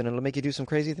love, and it'll make you do some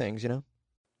crazy things, you know?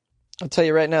 I'll tell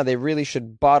you right now, they really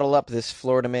should bottle up this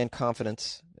Florida man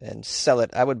confidence and sell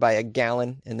it. I would buy a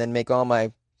gallon and then make all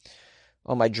my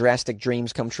drastic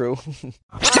dreams come true.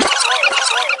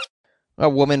 A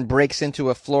woman breaks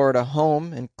into a Florida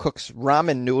home and cooks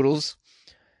ramen noodles.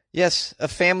 Yes, a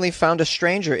family found a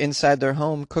stranger inside their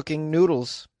home cooking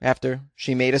noodles after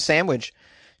she made a sandwich.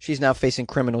 She's now facing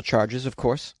criminal charges, of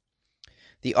course.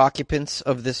 The occupants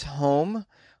of this home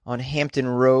on Hampton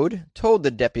Road told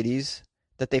the deputies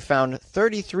that they found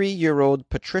 33-year-old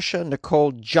Patricia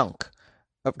Nicole Junk.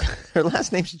 Her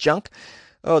last name's Junk?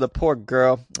 Oh, the poor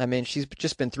girl. I mean, she's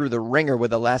just been through the ringer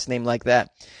with a last name like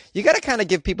that. You got to kind of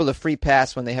give people a free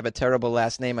pass when they have a terrible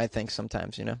last name, I think,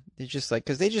 sometimes, you know. It's just like,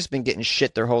 because they've just been getting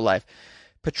shit their whole life.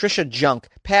 Patricia Junk.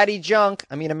 Patty Junk.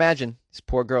 I mean, imagine this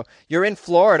poor girl. You're in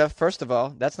Florida, first of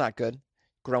all. That's not good.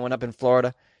 Growing up in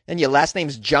Florida. And your last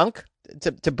name's Junk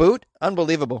to boot?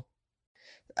 Unbelievable.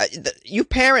 You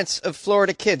parents of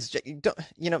Florida kids,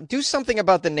 do something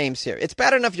about the names here. It's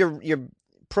bad enough you're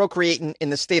procreating in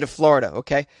the state of Florida,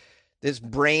 okay? There's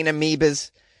brain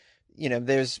amoebas,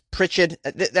 there's Pritchard.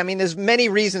 I mean, there's many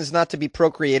reasons not to be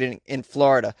procreating in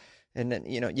Florida. And then,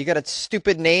 you got a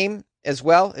stupid name as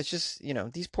well. It's just,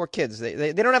 these poor kids,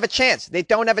 they don't have a chance. They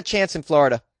don't have a chance in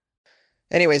Florida.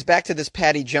 Anyways, back to this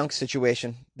Patty Junk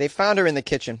situation. They found her in the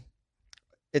kitchen.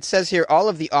 It says here, all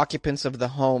of the occupants of the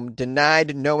home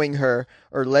denied knowing her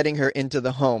or letting her into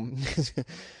the home.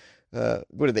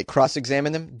 What did they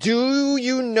cross-examine them? Do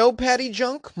you know Patty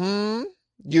Junk?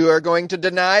 You are going to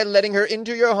deny letting her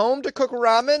into your home to cook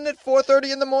ramen at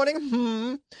 4:30 in the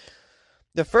morning?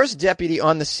 The first deputy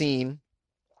on the scene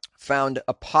found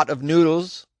a pot of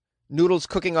noodles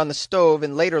cooking on the stove,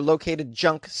 and later located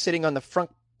Junk sitting on the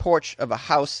front porch of a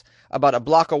house about a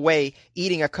block away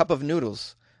eating a cup of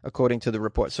noodles, according to the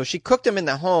report. So she cooked them in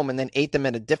the home and then ate them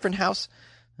at a different house?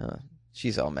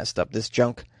 She's all messed up, this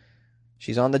Junk.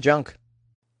 She's on the junk.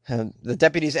 The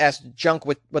deputies asked Junk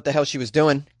what the hell she was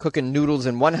doing, cooking noodles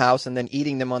in one house and then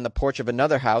eating them on the porch of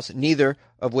another house, neither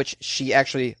of which she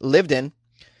actually lived in.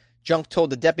 Junk told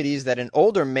the deputies that an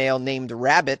older male named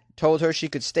Rabbit told her she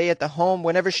could stay at the home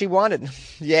whenever she wanted.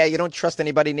 Yeah, you don't trust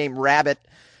anybody named Rabbit.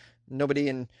 Nobody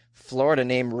in Florida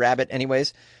named Rabbit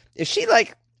anyways. Is she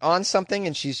like on something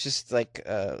and she's just like,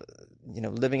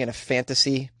 living in a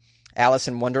fantasy Alice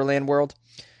in Wonderland world?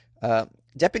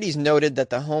 Deputies noted that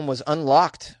the home was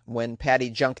unlocked when Patty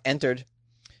Junk entered.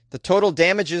 The total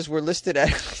damages were listed at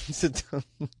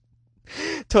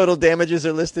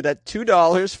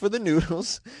 $2 for the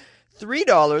noodles,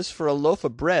 $3 for a loaf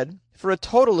of bread, for a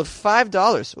total of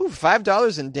 $5. Ooh,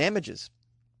 $5 in damages.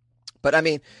 But I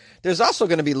mean, there's also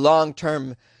going to be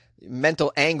long-term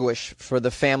mental anguish for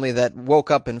the family that woke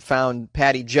up and found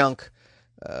Patty Junk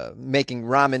making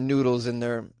ramen noodles in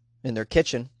their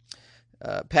kitchen.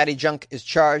 Patty Junk is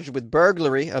charged with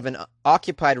burglary of an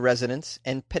occupied residence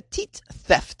and petite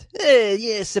theft.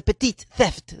 Yes, a petite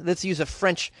theft. Let's use a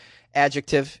French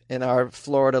adjective in our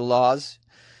Florida laws.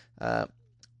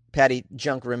 Patty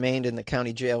Junk remained in the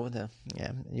county jail with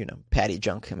Patty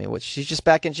Junk. I mean, she's just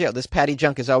back in jail. This Patty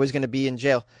Junk is always going to be in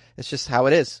jail. It's just how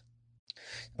it is.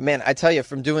 Man, I tell you,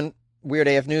 from doing Weird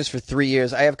AF News for 3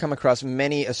 years, I have come across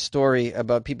many a story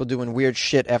about people doing weird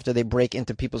shit after they break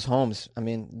into people's homes. I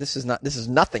mean, this is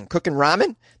nothing. Cooking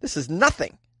ramen? This is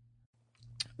nothing.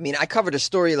 I mean, I covered a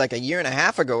story like a year and a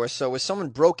half ago or so where someone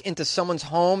broke into someone's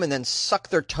home and then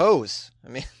sucked their toes. I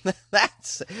mean,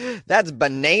 that's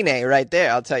banana right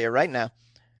there, I'll tell you right now.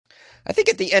 I think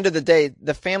at the end of the day,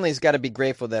 the family's got to be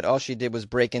grateful that all she did was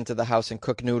break into the house and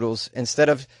cook noodles instead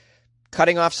of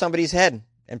cutting off somebody's head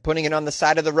and putting it on the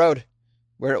side of the road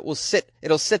where it will sit.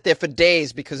 It'll sit there for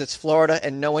days because it's Florida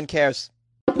and no one cares.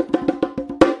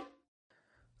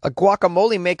 A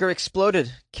guacamole maker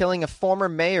exploded, killing a former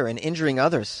mayor and injuring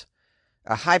others.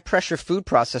 A high-pressure food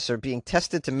processor being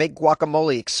tested to make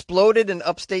guacamole exploded in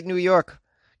upstate New York.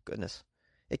 Goodness.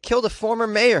 It killed a former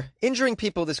mayor, injuring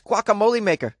people, this guacamole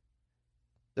maker.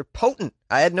 They're potent.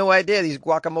 I had no idea these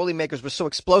guacamole makers were so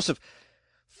explosive.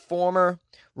 Former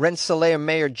Rensselaer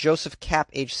Mayor Joseph Kapp,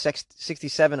 age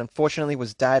 67, unfortunately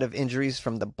died of injuries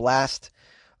from the blast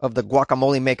of the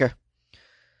guacamole maker.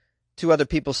 2 other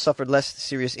people suffered less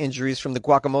serious injuries from the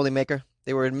guacamole maker.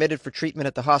 They were admitted for treatment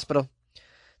at the hospital.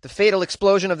 The fatal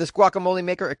explosion of this guacamole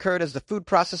maker occurred as the food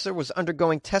processor was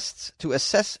undergoing tests to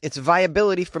assess its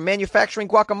viability for manufacturing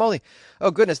guacamole. Oh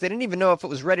goodness, they didn't even know if it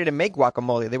was ready to make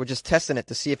guacamole. They were just testing it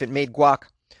to see if it made guac.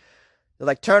 They're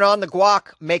like, turn on the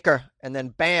guac maker, and then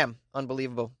bam,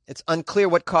 unbelievable. It's unclear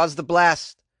what caused the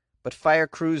blast, but fire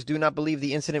crews do not believe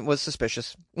the incident was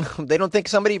suspicious. They don't think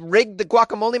somebody rigged the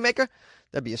guacamole maker?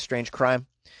 That'd be a strange crime.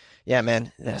 Yeah,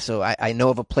 man. So I know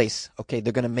of a place. Okay,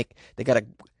 they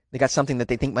got something that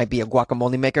they think might be a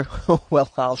guacamole maker.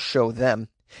 Well, I'll show them.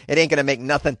 It ain't gonna make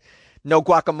nothing. No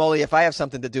guacamole if I have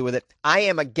something to do with it. I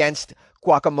am against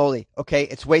guacamole. Okay,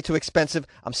 it's way too expensive.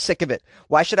 I'm sick of it.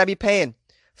 Why should I be paying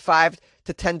 $5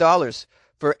 to $10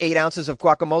 for 8 ounces of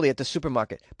guacamole at the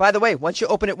supermarket? By the way, once you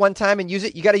open it one time and use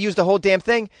it, you got to use the whole damn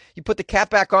thing. You put the cap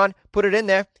back on, put it in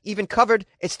there, even covered,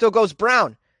 it still goes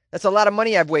brown. That's a lot of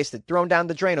money I've wasted, thrown down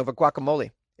the drain over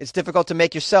guacamole. It's difficult to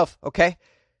make yourself, okay?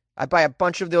 I buy a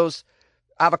bunch of those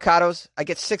avocados. I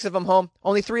get 6 of them home.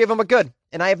 Only 3 of them are good,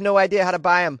 and I have no idea how to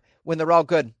buy them when they're all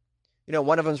good. You know,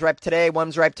 one of them's ripe today,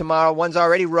 one's ripe tomorrow, one's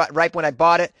already ripe when I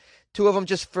bought it. 2 of them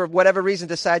just for whatever reason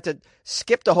decide to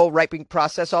skip the whole ripening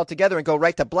process altogether and go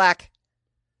right to black.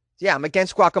 Yeah, I'm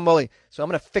against guacamole. So I'm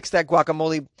going to fix that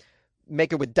guacamole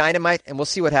maker with dynamite and we'll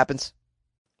see what happens.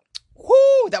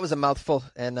 Whoo, that was a mouthful.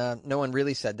 And no one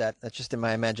really said that. That's just in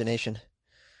my imagination.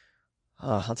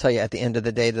 I'll tell you, at the end of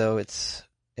the day, though, it's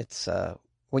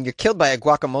when you're killed by a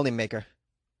guacamole maker,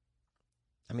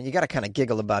 I mean, you got to kind of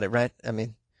giggle about it, right? I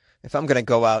mean, if I'm going to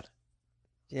go out,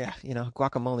 yeah, you know,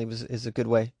 guacamole is a good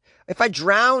way. If I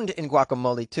drowned in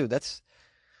guacamole too, that's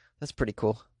pretty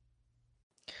cool.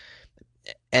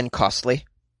 And costly.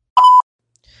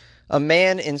 A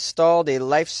man installed a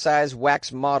life-size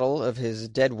wax model of his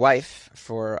dead wife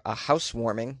for a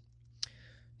housewarming.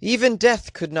 Even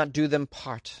death could not do them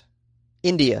part.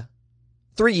 India.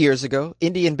 3 years ago,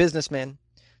 Indian businessman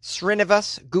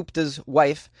Srinivas Gupta's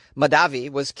wife, Madhavi,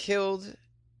 was killed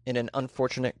in an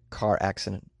unfortunate car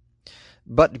accident.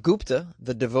 But Gupta,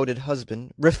 the devoted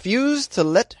husband, refused to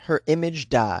let her image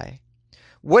die.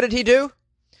 What did he do?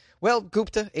 Well,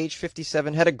 Gupta, age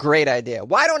 57, had a great idea.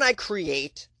 Why don't I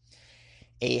create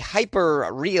a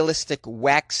hyper-realistic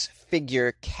wax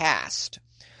figure cast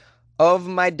of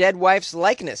my dead wife's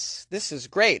likeness? This is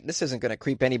great. This isn't going to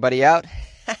creep anybody out.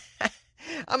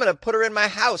 I'm going to put her in my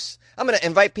house. I'm going to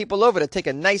invite people over to take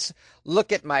a nice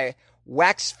look at my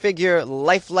wax figure,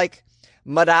 lifelike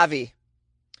Madhavi.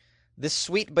 This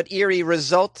sweet but eerie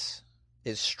result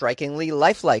is strikingly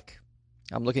lifelike.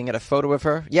 I'm looking at a photo of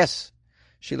her. Yes,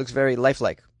 she looks very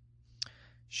lifelike.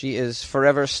 She is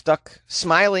forever stuck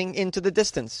smiling into the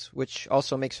distance, which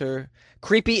also makes her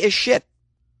creepy as shit.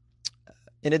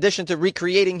 In addition to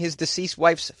recreating his deceased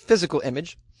wife's physical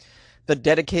image, the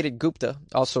dedicated Gupta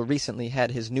also recently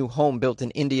had his new home built in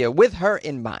India with her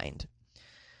in mind.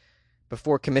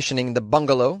 Before commissioning the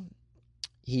bungalow,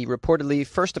 he reportedly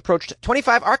first approached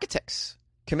 25 architects,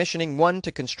 commissioning one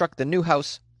to construct the new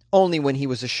house only when he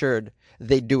was assured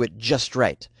they'd do it just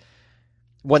right.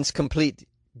 Once complete,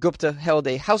 Gupta held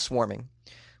a housewarming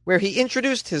where he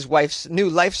introduced his wife's new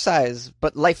life-size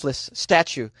but lifeless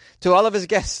statue to all of his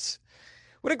guests.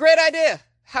 What a great idea!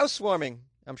 Housewarming.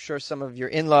 I'm sure some of your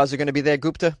in-laws are going to be there,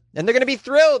 Gupta, and they're going to be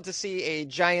thrilled to see a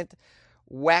giant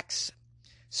wax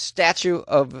statue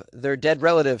of their dead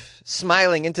relative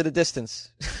smiling into the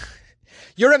distance.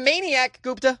 You're a maniac,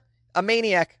 Gupta. A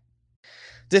maniac.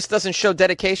 This doesn't show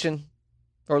dedication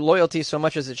or loyalty so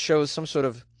much as it shows some sort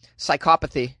of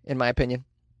psychopathy, in my opinion.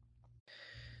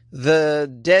 The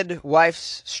dead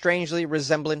wife's strangely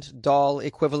resemblant doll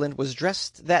equivalent was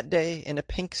dressed that day in a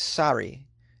pink sari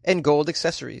and gold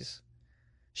accessories.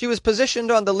 She was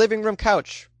positioned on the living room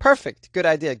couch. Perfect. Good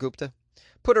idea, Gupta.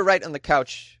 Put her right on the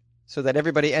couch so that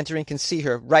everybody entering can see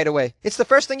her right away. It's the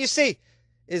first thing you see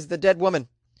is the dead woman.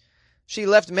 She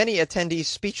left many attendees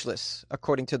speechless,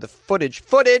 according to the footage.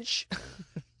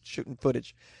 Shooting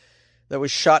footage that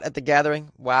was shot at the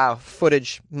gathering. Wow,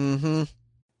 footage.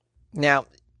 Now,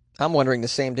 I'm wondering the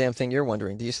same damn thing you're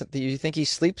wondering. Do you think he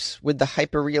sleeps with the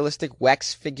hyper-realistic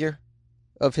wax figure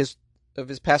of his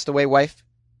passed away wife,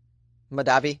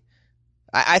 Madhavi?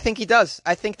 I think he does.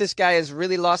 I think this guy has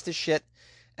really lost his shit,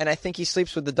 and I think he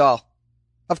sleeps with the doll.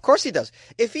 Of course he does.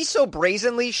 If he so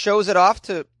brazenly shows it off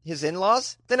to his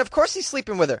in-laws, then of course he's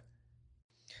sleeping with her.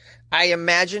 I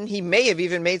imagine he may have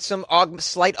even made some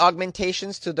slight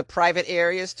augmentations to the private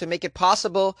areas to make it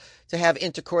possible to have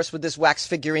intercourse with this wax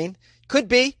figurine. Could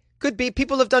be.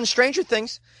 People have done stranger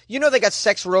things. You know they got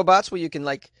sex robots where you can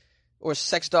or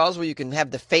sex dolls where you can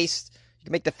have you can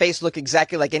make the face look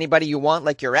exactly like anybody you want,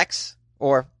 like your ex,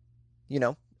 or,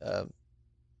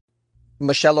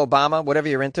 Michelle Obama, whatever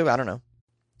you're into. I don't know.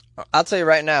 I'll tell you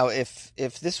right now, if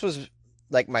this was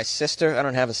like my sister, I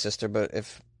don't have a sister, but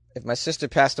if my sister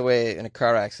passed away in a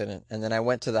car accident and then I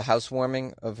went to the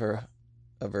housewarming of her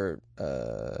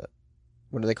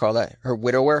what do they call that? Her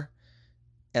widower,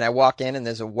 and I walk in and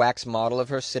there's a wax model of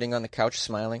her sitting on the couch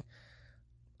smiling,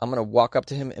 I'm going to walk up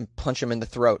to him and punch him in the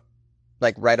throat,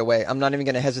 like right away. I'm not even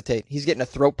going to hesitate. He's getting a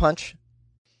throat punch.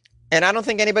 And I don't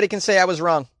think anybody can say I was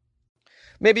wrong.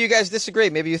 Maybe you guys disagree.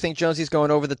 Maybe you think Jonesy's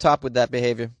going over the top with that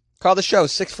behavior. Call the show,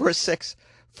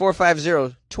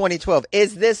 646-450-2012.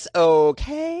 Is this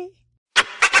okay?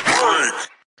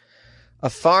 A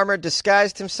farmer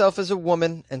disguised himself as a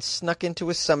woman and snuck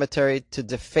into a cemetery to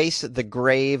deface the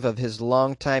grave of his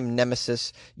longtime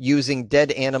nemesis using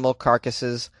dead animal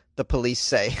carcasses, the police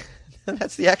say.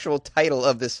 That's the actual title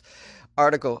of this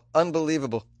article.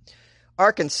 Unbelievable.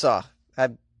 Arkansas. I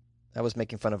was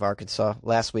making fun of Arkansas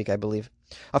last week, I believe.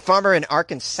 A farmer in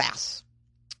Arkansas.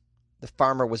 The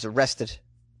farmer was arrested.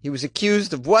 He was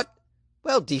accused of what?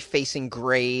 Well, defacing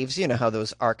graves. You know how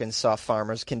those Arkansas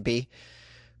farmers can be.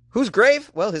 Whose grave?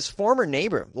 Well, his former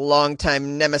neighbor,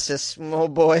 longtime nemesis. Oh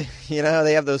boy, you know how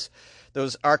they have those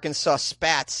Arkansas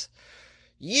spats.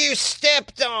 You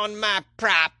stepped on my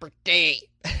property.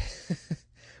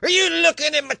 Are you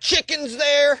looking at my chickens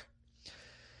there?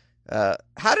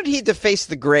 How did he deface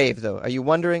the grave, though? Are you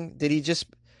wondering? Did he just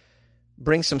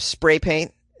bring some spray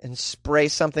paint and spray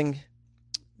something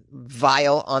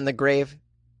vile on the grave?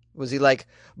 Was he like,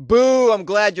 boo, I'm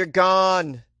glad you're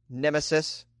gone,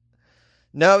 nemesis?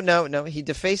 No. He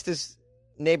defaced his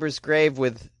neighbor's grave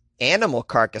with animal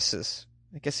carcasses.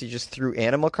 I guess he just threw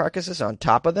animal carcasses on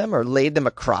top of them or laid them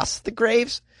across the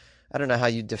graves. I don't know how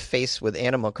you deface with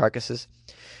animal carcasses.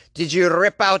 Did you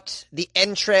rip out the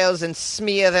entrails and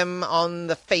smear them on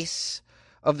the face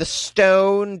of the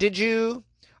stone, did you?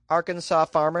 Arkansas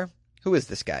farmer. Who is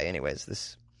this guy, anyways?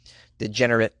 This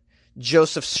degenerate.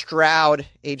 Joseph Stroud,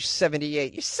 age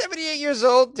 78. You're 78 years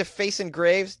old, defacing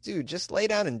graves? Dude, just lay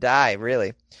down and die,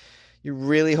 really. You're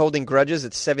really holding grudges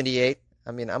at 78?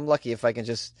 I mean, I'm lucky if I can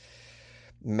just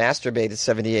masturbate at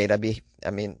 78.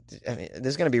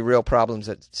 There's going to be real problems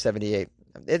at 78.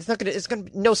 It's going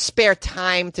to be no spare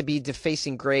time to be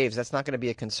defacing graves. That's not going to be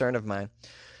a concern of mine.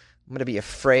 I'm going to be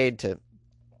afraid to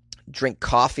drink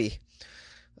coffee.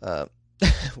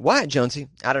 Why, Jonesy?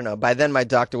 I don't know. By then, my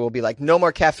doctor will be like, no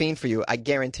more caffeine for you. I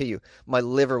guarantee you. My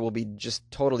liver will be just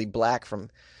totally black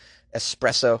from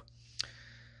espresso.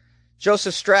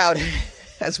 Joseph Stroud,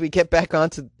 as we get back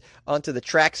onto the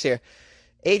tracks here,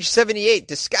 age 78,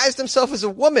 disguised himself as a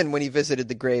woman when he visited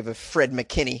the grave of Fred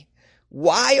McKinney.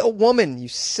 Why a woman, you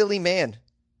silly man?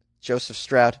 Joseph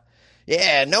Stroud.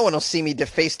 Yeah, no one will see me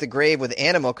deface the grave with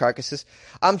animal carcasses.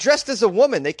 I'm dressed as a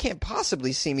woman. They can't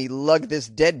possibly see me lug this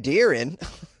dead deer in.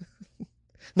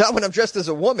 Not when I'm dressed as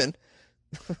a woman.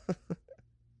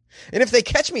 And if they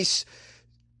catch me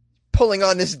pulling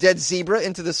on this dead zebra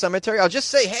into the cemetery, I'll just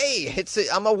say, hey,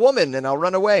 I'm a woman, and I'll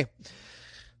run away.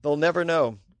 They'll never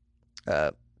know.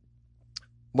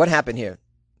 What happened here?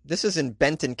 This is in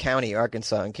Benton County,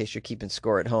 Arkansas, in case you're keeping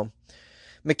score at home.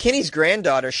 McKinney's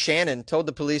granddaughter, Shannon, told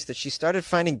the police that she started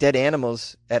finding dead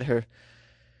animals at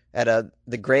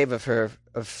the grave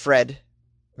of Fred,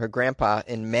 her grandpa,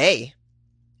 in May.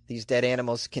 These dead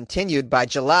animals continued. By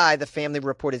July, the family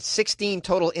reported 16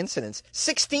 total incidents.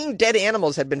 16 dead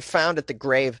animals had been found at the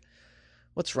grave.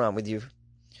 What's wrong with you?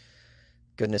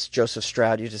 Goodness, Joseph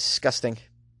Stroud, you're disgusting.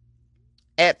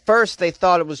 At first, they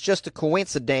thought it was just a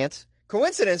coincidence.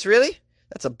 Coincidence, really?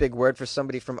 That's a big word for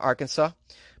somebody from Arkansas.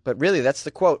 But really, that's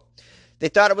the quote. They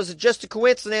thought it was just a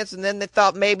coincidence, and then they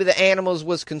thought maybe the animals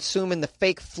was consuming the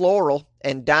fake floral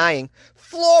and dying.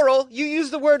 Floral? You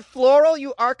use the word floral,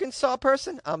 you Arkansas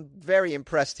person? I'm very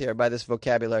impressed here by this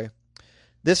vocabulary.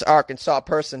 This Arkansas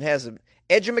person has an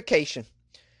education.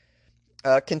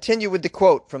 Continue with the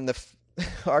quote from the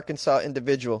Arkansas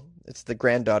individual. It's the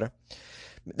granddaughter.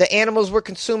 The animals were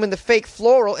consuming the fake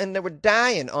floral and they were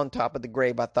dying on top of the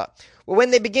grave, I thought. Well, when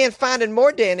they began finding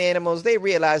more dead animals, they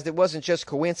realized it wasn't just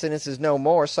coincidences no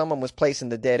more. Someone was placing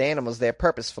the dead animals there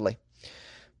purposefully.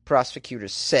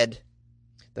 Prosecutors said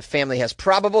the family has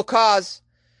probable cause.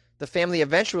 The family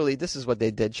eventually, this is what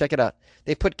they did. Check it out.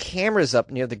 They put cameras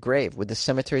up near the grave with the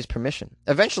cemetery's permission.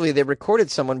 Eventually, they recorded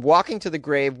someone walking to the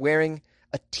grave wearing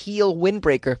a teal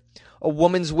windbreaker, a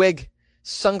woman's wig,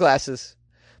 sunglasses.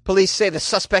 Police say the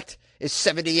suspect is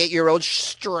 78-year-old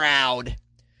Stroud.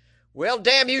 Well,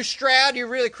 damn you, Stroud. You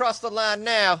really crossed the line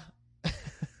now.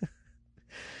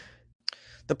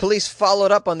 The police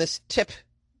followed up on this tip.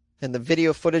 In the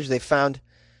video footage, they found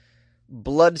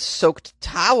blood-soaked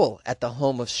towel at the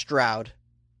home of Stroud.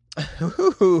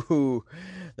 Ooh,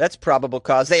 that's probable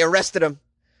cause. They arrested him.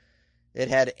 It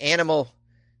had animal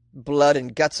blood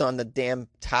and guts on the damn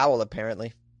towel,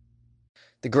 apparently.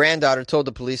 The granddaughter told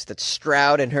the police that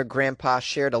Stroud and her grandpa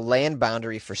shared a land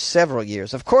boundary for several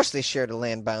years. Of course they shared a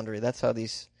land boundary. That's how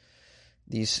these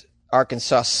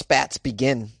Arkansas spats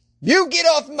begin. You get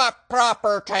off my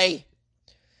property!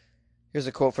 Here's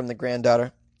a quote from the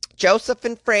granddaughter. Joseph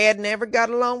and Fred never got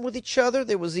along with each other.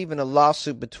 There was even a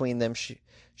lawsuit between them.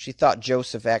 She thought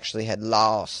Joseph actually had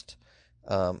lost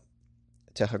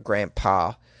to her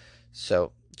grandpa.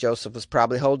 So Joseph was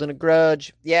probably holding a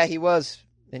grudge. Yeah, he was.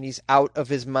 And he's out of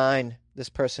his mind. This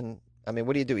person, I mean,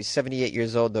 what do you do? He's 78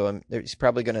 years old, though. He's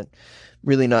probably going to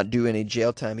really not do any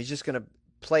jail time. He's just going to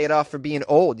play it off for being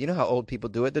old. You know how old people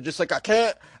do it? They're just like,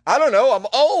 I don't know, I'm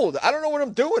old. I don't know what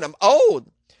I'm doing. I'm old.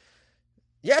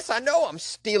 Yes, I know I'm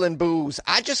stealing booze.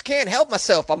 I just can't help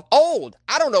myself. I'm old.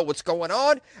 I don't know what's going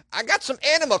on. I got some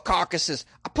animal carcasses.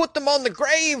 I put them on the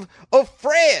grave of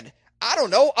Fred. I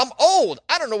don't know. I'm old.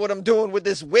 I don't know what I'm doing with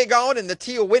this wig on and the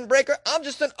teal windbreaker. I'm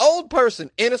just an old person.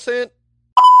 Innocent.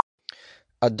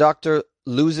 A doctor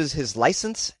loses his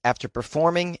license after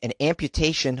performing an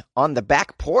amputation on the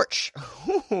back porch.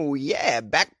 Oh, yeah.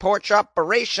 Back porch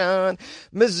operation.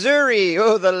 Missouri.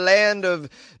 Oh, the land of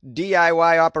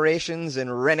DIY operations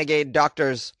and renegade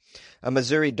doctors. A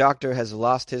Missouri doctor has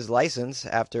lost his license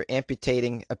after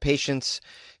amputating a patient's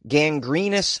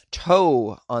gangrenous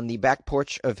toe on the back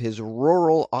porch of his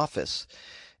rural office.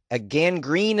 A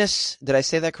gangrenous, did I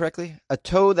say that correctly? A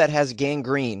toe that has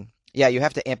gangrene. Yeah, you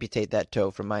have to amputate that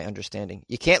toe, from my understanding.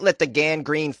 You can't let the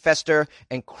gangrene fester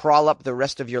and crawl up the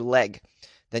rest of your leg.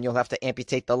 Then you'll have to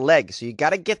amputate the leg. So you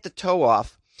got to get the toe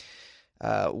off.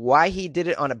 Why he did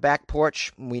it on a back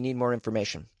porch, we need more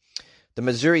information. The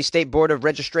Missouri State Board of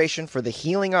Registration for the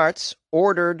Healing Arts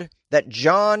ordered that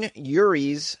John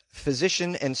Urey's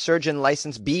physician and surgeon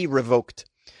license be revoked.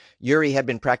 Urey had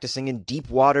been practicing in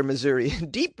Deepwater, Missouri.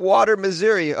 Deepwater,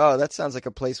 Missouri. Oh, that sounds like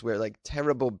a place where like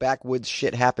terrible backwoods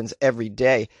shit happens every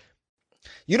day.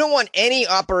 You don't want any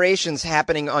operations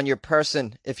happening on your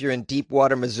person if you're in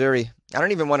Deepwater, Missouri. I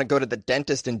don't even want to go to the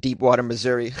dentist in Deepwater,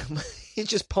 Missouri. He's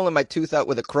just pulling my tooth out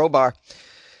with a crowbar.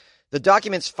 The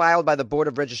documents filed by the Board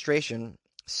of Registration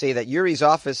say that Urey's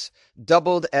office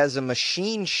doubled as a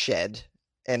machine shed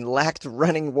and lacked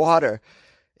running water.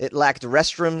 It lacked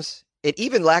restrooms. It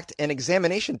even lacked an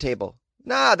examination table.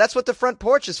 Nah, that's what the front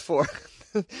porch is for.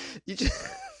 You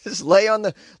just lay on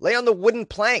the wooden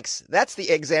planks. That's the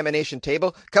examination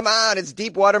table. Come on, it's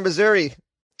Deepwater, Missouri.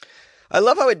 I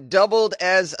love how it doubled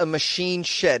as a machine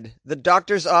shed. The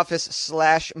doctor's office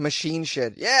 / machine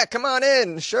shed. Yeah, come on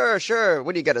in. Sure.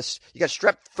 What do you got? You got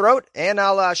strep throat? And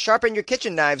I'll sharpen your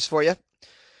kitchen knives for you.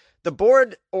 The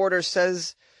board order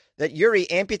says that Urey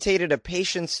amputated a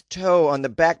patient's toe on the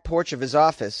back porch of his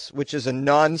office, which is a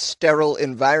non-sterile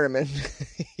environment.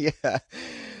 Yeah.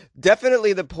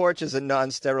 Definitely the porch is a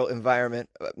non-sterile environment.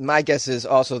 My guess is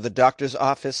also the doctor's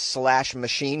office /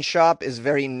 machine shop is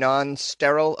very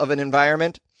non-sterile of an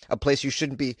environment, a place you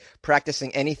shouldn't be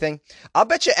practicing anything. I'll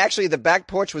bet you actually the back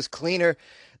porch was cleaner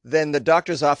than the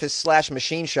doctor's office /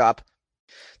 machine shop.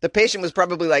 The patient was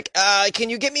probably like, can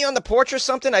you get me on the porch or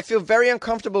something? I feel very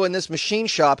uncomfortable in this machine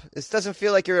shop. This doesn't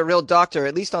feel like you're a real doctor.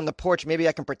 At least on the porch, maybe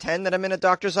I can pretend that I'm in a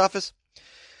doctor's office.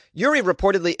 Urey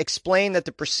reportedly explained that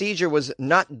the procedure was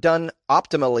not done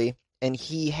optimally, and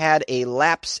he had a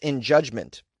lapse in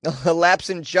judgment. A lapse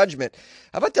in judgment.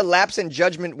 How about the lapse in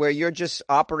judgment where you're just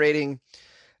operating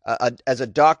as a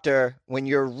doctor when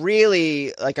you're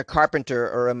really like a carpenter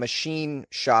or a machine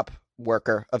shop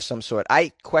worker of some sort?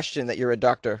 I question that you're a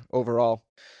doctor overall.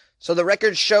 So the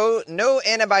records show no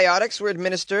antibiotics were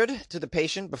administered to the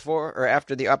patient before or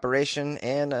after the operation,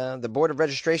 and the Board of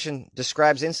Registration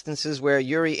describes instances where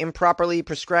Urey improperly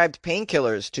prescribed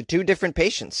painkillers to 2 different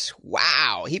patients.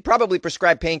 Wow! He probably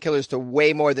prescribed painkillers to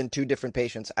way more than 2 different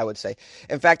patients, I would say.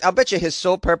 In fact, I'll bet you his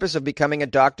sole purpose of becoming a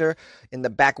doctor in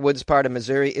the backwoods part of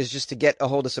Missouri is just to get a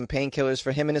hold of some painkillers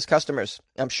for him and his customers.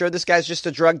 I'm sure this guy's just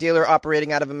a drug dealer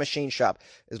operating out of a machine shop,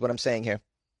 is what I'm saying here.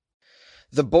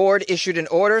 The board issued an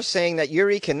order saying that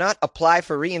Urey cannot apply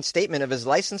for reinstatement of his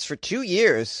license for 2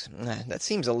 years. That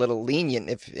seems a little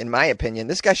lenient, in my opinion.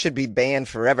 This guy should be banned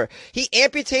forever. He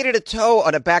amputated a toe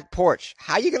on a back porch.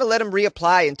 How are you going to let him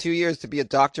reapply in 2 years to be a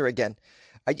doctor again?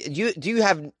 Do you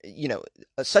have,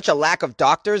 such a lack of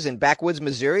doctors in backwoods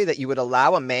Missouri that you would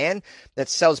allow a man that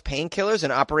sells painkillers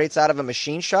and operates out of a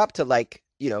machine shop to,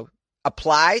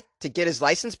 apply to get his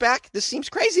license back? This seems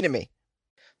crazy to me.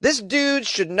 This dude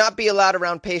should not be allowed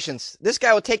around patients. This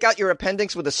guy will take out your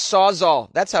appendix with a sawzall.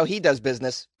 That's how he does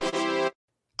business.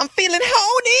 I'm feeling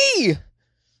horny!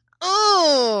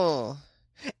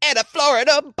 At a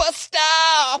Florida bus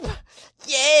stop!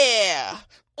 Yeah!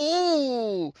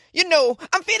 Ooh!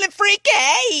 I'm feeling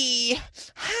freaky!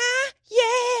 Huh?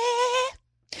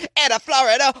 Yeah! At a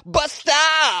Florida bus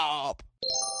stop!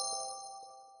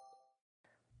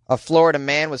 A Florida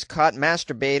man was caught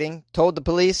masturbating, told the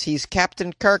police he's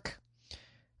Captain Kirk.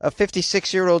 A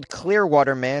 56-year-old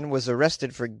Clearwater man was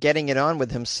arrested for getting it on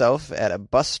with himself at a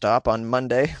bus stop on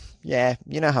Monday. Yeah,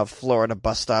 you know how Florida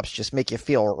bus stops just make you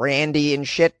feel randy and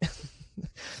shit?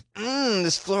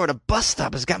 This Florida bus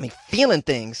stop has got me feeling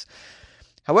things.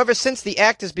 However, since the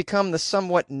act has become the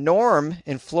somewhat norm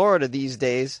in Florida these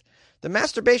days, the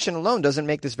masturbation alone doesn't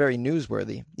make this very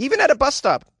newsworthy. Even at a bus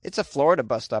stop. It's a Florida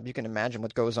bus stop. You can imagine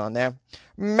what goes on there.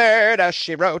 Murder,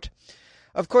 she wrote.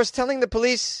 Of course, telling the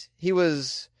police he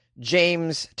was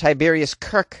James Tiberius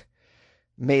Kirk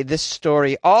made this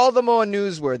story all the more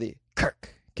newsworthy.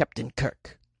 Kirk, Captain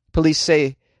Kirk. Police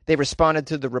say they responded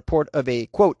to the report of a,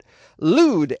 quote,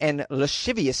 lewd and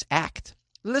lascivious act.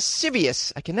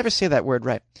 Lascivious. I can never say that word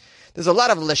right. There's a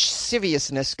lot of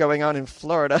lasciviousness going on in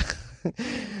Florida.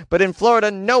 But in Florida,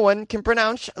 no one can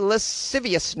pronounce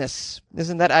lasciviousness.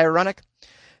 Isn't that ironic?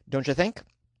 Don't you think?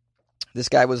 This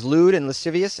guy was lewd and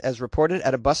lascivious, as reported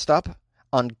at a bus stop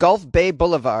on Gulf Bay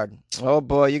Boulevard. Oh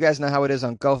boy, you guys know how it is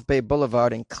on Gulf Bay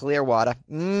Boulevard in Clearwater.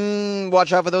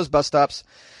 Watch out for those bus stops.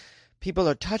 People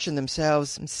are touching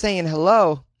themselves and saying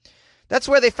hello. That's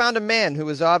where they found a man who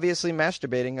was obviously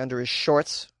masturbating under his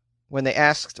shorts. When they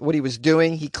asked what he was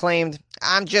doing, he claimed,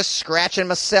 I'm just scratching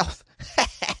myself.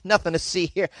 Nothing to see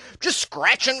here. Just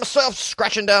scratching myself,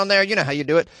 scratching down there. You know how you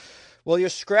do it. Well, you're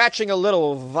scratching a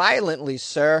little violently,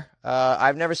 sir.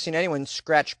 I've never seen anyone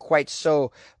scratch quite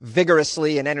so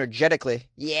vigorously and energetically.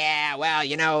 Yeah, well,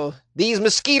 you know, these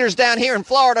mosquitoes down here in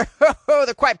Florida,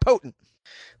 they're quite potent.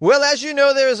 Well, as you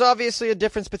know, there is obviously a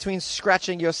difference between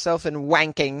scratching yourself and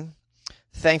wanking.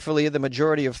 Thankfully, the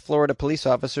majority of Florida police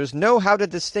officers know how to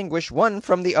distinguish one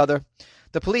from the other.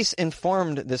 The police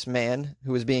informed this man,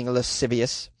 who was being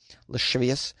lascivious,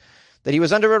 that he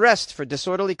was under arrest for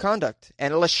disorderly conduct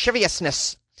and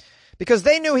lasciviousness, because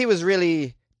they knew he was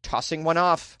really tossing one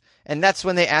off, and that's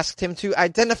when they asked him to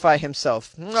identify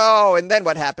himself. Oh, and then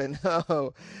what happened?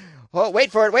 Oh,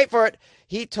 wait for it.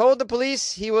 He told the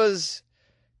police he was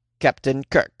Captain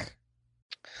Kirk.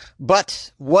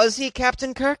 But was he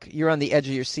Captain Kirk? You're on the edge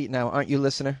of your seat now, aren't you,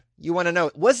 listener? You want to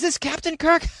know, was this Captain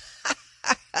Kirk?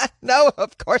 No,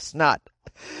 of course not.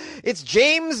 It's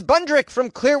James Bundrick from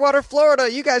Clearwater,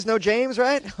 Florida. You guys know James,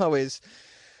 right? Always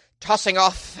tossing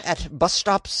off at bus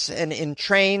stops and in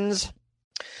trains.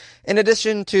 In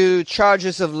addition to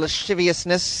charges of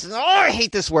lasciviousness, I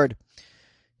hate this word,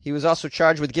 he was also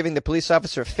charged with giving the police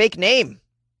officer a fake name.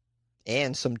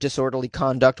 And some disorderly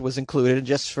conduct was included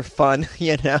just for fun,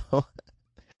 you know.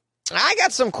 I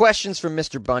got some questions from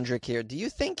Mr. Bundrick here. Do you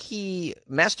think he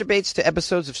masturbates to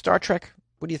episodes of Star Trek?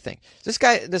 What do you think? This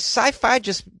guy, does sci-fi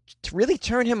just really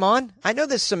turn him on? I know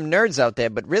there's some nerds out there,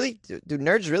 but really? Do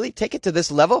nerds really take it to this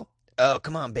level? Oh,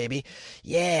 come on, baby.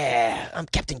 Yeah, I'm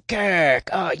Captain Kirk.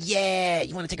 Oh, yeah.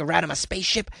 You want to take a ride on my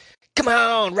spaceship? Come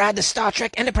on, ride the Star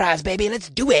Trek Enterprise, baby. Let's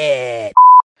do it.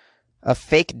 A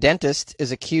fake dentist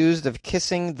is accused of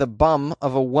kissing the bum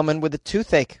of a woman with a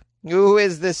toothache. Who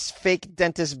is this fake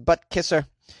dentist butt kisser?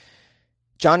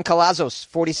 John Calazos,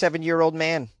 47-year-old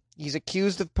man. He's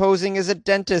accused of posing as a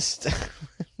dentist.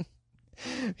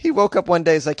 He woke up one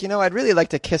day, he's like, I'd really like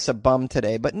to kiss a bum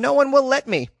today, but no one will let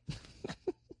me.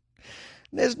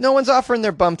 No one's offering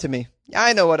their bum to me.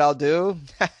 I know what I'll do.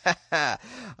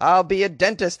 I'll be a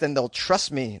dentist and they'll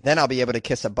trust me. Then I'll be able to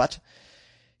kiss a butt.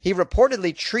 He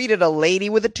reportedly treated a lady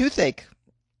with a toothache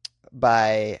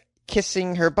by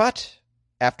kissing her butt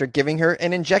after giving her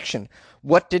an injection.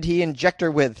 What did he inject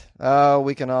her with? Oh,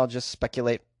 we can all just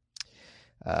speculate.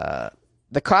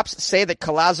 The cops say that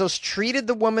Calazos treated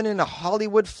the woman in a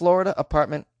Hollywood, Florida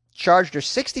apartment, charged her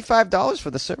 $65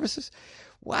 for the services.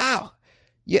 Wow.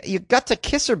 You got to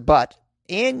kiss her butt,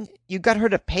 and you got her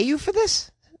to pay you for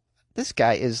this? This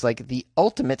guy is like the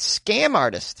ultimate scam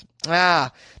artist.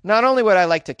 Not only would I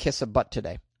like to kiss a butt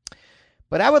today,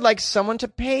 but I would like someone to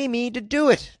pay me to do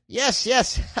it. Yes.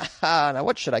 Now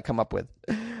what should I come up with?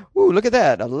 Ooh, look at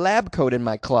that. A lab coat in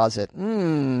my closet.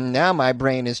 Now my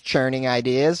brain is churning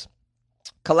ideas.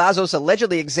 Calazos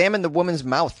allegedly examined the woman's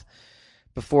mouth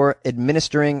before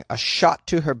administering a shot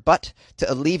to her butt to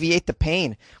alleviate the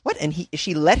pain. What? And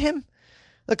she let him?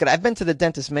 Look, I've been to the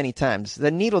dentist many times.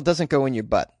 The needle doesn't go in your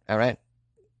butt, all right?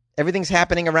 Everything's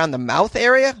happening around the mouth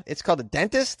area. It's called a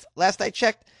dentist, last I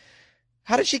checked.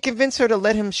 How did she convince her to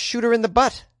let him shoot her in the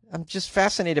butt? I'm just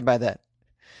fascinated by that.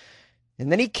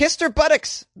 And then he kissed her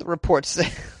buttocks, the report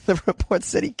said. The report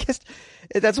said he kissed.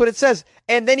 That's what it says.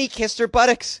 And then he kissed her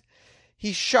buttocks.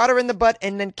 He shot her in the butt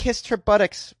and then kissed her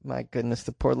buttocks. My goodness,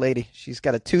 the poor lady. She's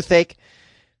got a toothache.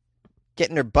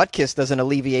 Getting her butt kissed doesn't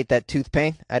alleviate that tooth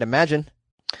pain, I'd imagine.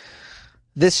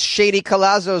 This shady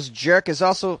Calazos jerk is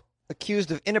also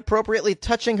accused of inappropriately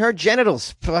touching her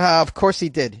genitals. Of course he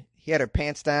did. He had her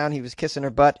pants down. He was kissing her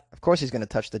butt. Of course he's going to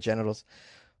touch the genitals.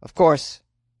 Of course.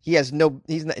 He's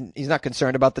not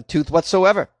concerned about the tooth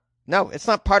whatsoever. No, it's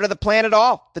not part of the plan at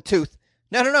all, the tooth.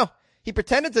 No. He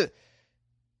pretended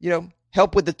to,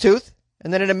 help with the tooth,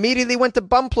 and then it immediately went to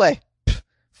bum play.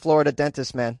 Florida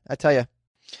dentist, man, I tell you.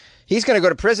 He's going to go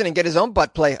to prison and get his own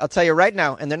butt play, I'll tell you right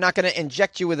now. And they're not going to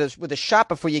inject you with a shot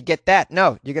before you get that.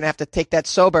 No, you're going to have to take that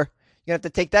sober. You're going to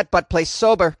have to take that butt play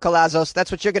sober, Calazos.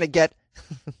 That's what you're going to get.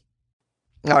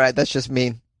 All right, that's just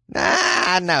mean.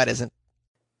 Nah, no, it isn't.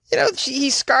 He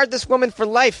scarred this woman for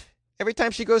life. Every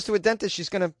time she goes to a dentist, she's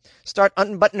going to start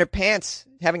unbuttoning her pants,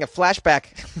 having a flashback.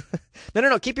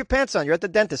 No, keep your pants on. You're at the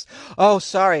dentist. Oh,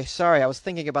 sorry. I was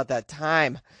thinking about that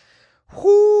time.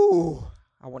 Whoo,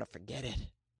 I want to forget it.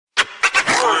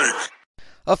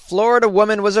 A Florida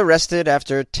woman was arrested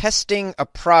after testing a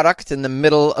product in the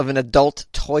middle of an adult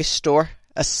toy store,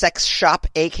 a sex shop,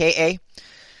 a.k.a.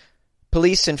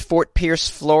 Police in Fort Pierce,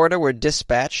 Florida were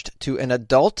dispatched to an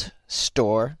adult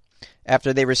store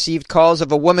after they received calls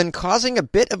of a woman causing a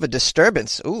bit of a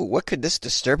disturbance. Ooh, what could this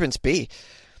disturbance be?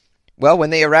 Well,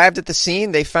 when they arrived at the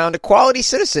scene, they found a quality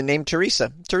citizen named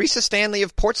Teresa Stanley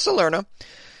of Port Salerno.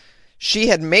 She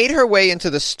had made her way into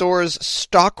the store's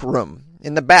stock room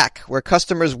in the back, where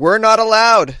customers were not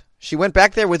allowed. She went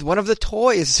back there with one of the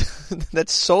toys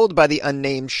that's sold by the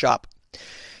unnamed shop.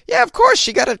 Yeah, of course,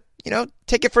 she got to,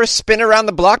 take it for a spin around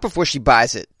the block before she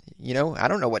buys it. I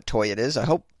don't know what toy it is. I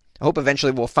hope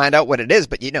eventually we'll find out what it is.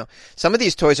 But, some of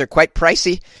these toys are quite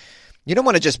pricey. You don't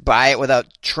want to just buy it without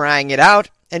trying it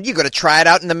out. And you got to try it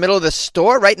out in the middle of the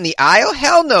store, right in the aisle?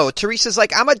 Hell no. Teresa's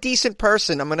like, I'm a decent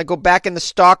person. I'm going to go back in the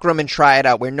stock room and try it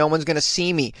out where no one's going to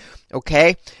see me.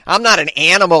 Okay? I'm not an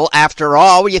animal after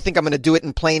all. What do you think, I'm going to do it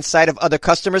in plain sight of other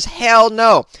customers? Hell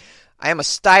no. I am a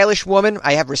stylish woman.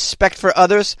 I have respect for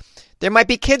others. There might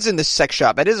be kids in this sex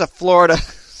shop. It is a Florida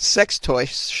sex toy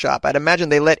shop. I'd imagine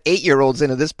they let 8-year-olds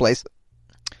into this place.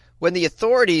 When the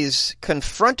authorities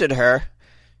confronted her,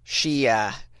 she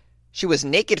was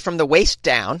naked from the waist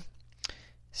down,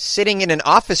 sitting in an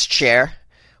office chair,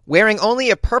 wearing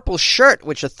only a purple shirt,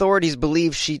 which authorities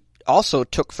believe she also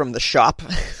took from the shop.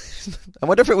 I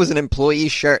wonder if it was an employee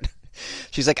shirt.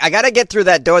 She's like, I got to get through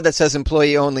that door that says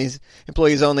employees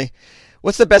only.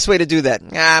 What's the best way to do that?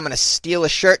 I'm going to steal a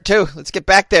shirt too. Let's get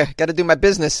back there. Got to do my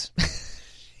business.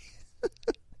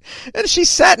 And she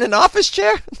sat in an office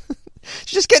chair.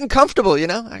 She's just getting comfortable,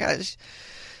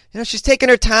 she's taking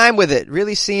her time with it,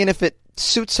 really seeing if it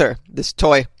suits her, this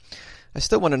toy. I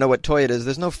still want to know what toy it is.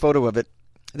 There's no photo of it.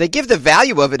 They give the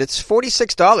value of it. It's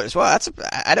 $46. Well,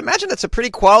 I'd imagine that's a pretty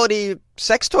quality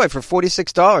sex toy for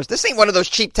 $46. This ain't one of those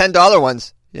cheap $10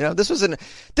 ones. This is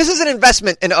an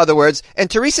investment, in other words. And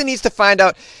Teresa needs to find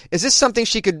out, is this something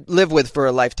she could live with for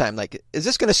a lifetime? Like, is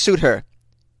this going to suit her?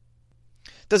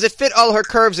 Does it fit all her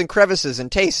curves and crevices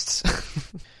and tastes?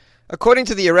 According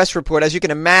to the arrest report, as you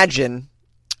can imagine,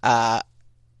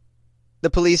 the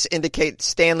police indicate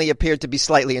Stanley appeared to be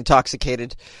slightly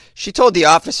intoxicated. She told the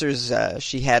officers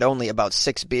she had only about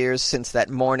 6 beers since that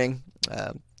morning.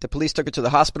 The police took her to the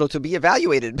hospital to be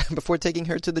evaluated before taking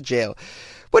her to the jail.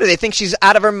 What, do they think she's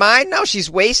out of her mind? No, she's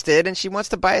wasted and she wants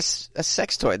to buy a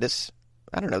sex toy. This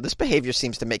behavior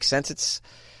seems to make sense.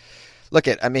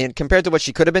 Compared to what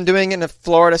she could have been doing in a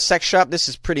Florida sex shop, this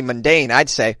is pretty mundane, I'd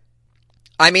say.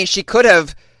 She could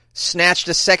have snatched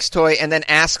a sex toy and then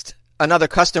asked another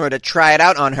customer to try it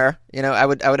out on her. I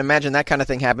would imagine that kind of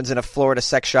thing happens in a Florida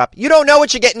sex shop. You don't know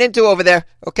what you're getting into over there,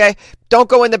 okay? Don't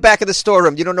go in the back of the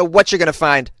storeroom. You don't know what you're going to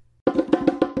find.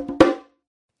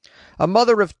 A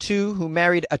mother of 2 who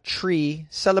married a tree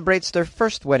celebrates their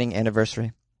first wedding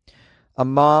anniversary. A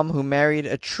mom who married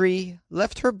a tree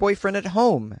left her boyfriend at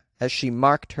home as she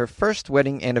marked her first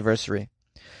wedding anniversary.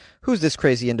 Who's this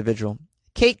crazy individual?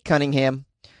 Kate Cunningham.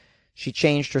 She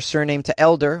changed her surname to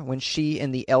Elder when she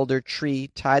and the elder tree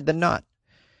tied the knot.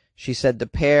 She said the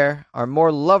pair are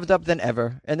more loved up than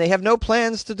ever, and they have no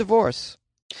plans to divorce.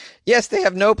 Yes, they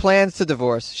have no plans to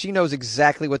divorce. She knows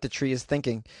exactly what the tree is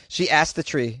thinking. She asked the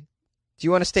tree, do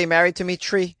you want to stay married to me,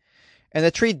 tree? And the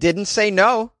tree didn't say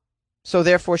no, so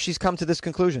therefore she's come to this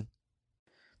conclusion.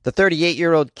 The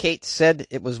 38-year-old Kate said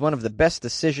it was one of the best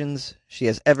decisions she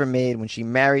has ever made when she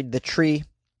married the tree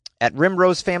at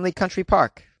Rimrose Family Country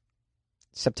Park.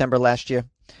 September last year.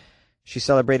 She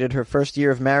celebrated her first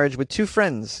year of marriage with 2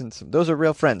 friends. And those are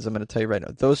real friends, I'm going to tell you right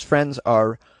now. Those friends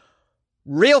are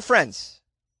real friends.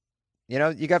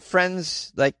 You got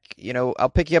friends like, I'll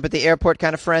pick you up at the airport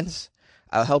kind of friends.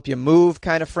 I'll help you move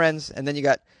kind of friends. And then you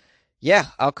got,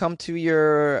 I'll come to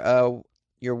your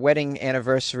wedding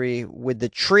anniversary with the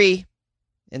tree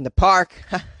in the park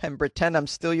and pretend I'm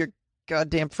still your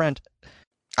goddamn friend.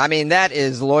 That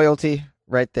is loyalty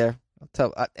right there. I'll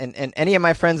tell, and any of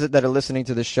my friends that are listening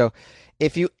to this show,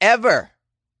 if you ever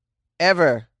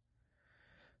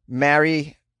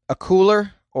marry a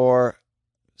cooler or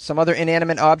some other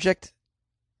inanimate object,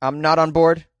 I'm not on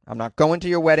board. I'm not going to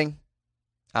your wedding.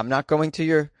 I'm not going to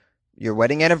your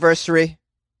wedding anniversary.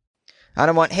 I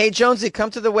don't want, hey, Jonesy, come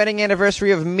to the wedding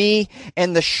anniversary of me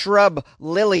and the shrub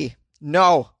Lily.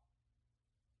 No,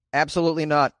 absolutely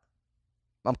not.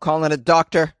 I'm calling a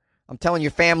doctor. I'm telling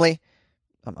your family.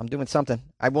 I'm doing something.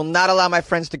 I will not allow my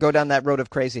friends to go down that road of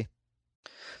crazy.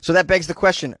 So that begs the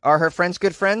question, are her friends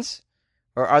good friends?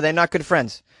 Or are they not good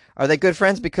friends? Are they good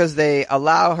friends because they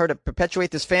allow her to perpetuate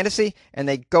this fantasy and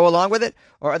they go along with it?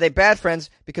 Or are they bad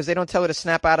friends because they don't tell her to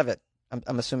snap out of it?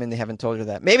 I'm assuming they haven't told her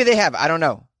that. Maybe they have. I don't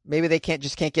know. Maybe they can't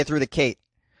get through to Kate.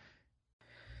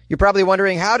 You're probably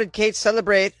wondering, how did Kate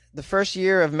celebrate the first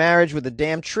year of marriage with a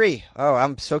damn tree? Oh,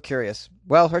 I'm so curious.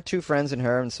 Well, her 2 friends and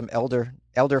her and some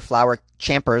elderflower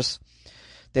champers,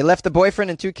 they left the boyfriend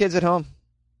and 2 kids at home.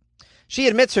 She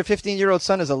admits her 15-year-old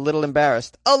son is a little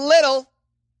embarrassed. A little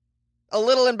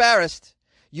embarrassed.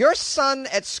 Your son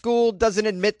at school doesn't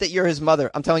admit that you're his mother.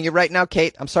 I'm telling you right now,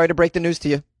 Kate, I'm sorry to break the news to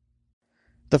you.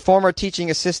 The former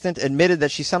teaching assistant admitted that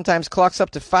she sometimes clocks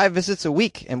up to 5 visits a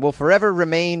week and will forever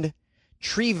remain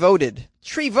tree voted.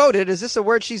 Tree voted? Is this a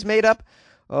word she's made up?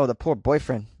 Oh, the poor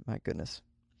boyfriend. My goodness.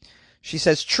 She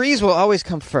says, trees will always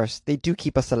come first. They do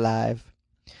keep us alive.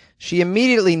 She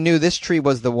immediately knew this tree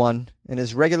was the one and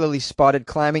is regularly spotted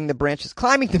climbing the branches.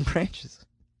 Climbing the branches.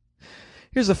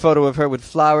 Here's a photo of her with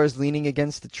flowers leaning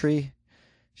against the tree.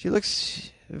 She looks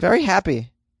very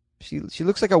happy. She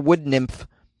looks like a wood nymph.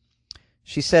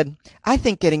 She said, I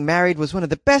think getting married was one of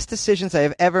the best decisions I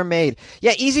have ever made.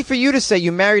 Yeah, easy for you to say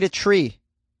you married a tree.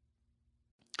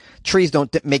 Trees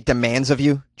don't make demands of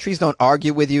you. Trees don't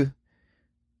argue with you.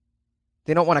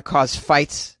 They don't want to cause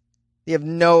fights. They have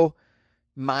no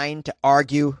mind to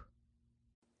argue.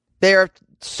 They are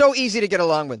so easy to get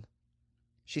along with.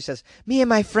 She says, me and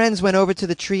my friends went over to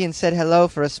the tree and said hello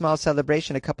for a small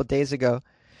celebration a couple days ago.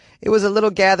 It was a little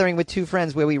gathering with 2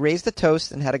 friends where we raised a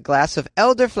toast and had a glass of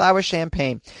elderflower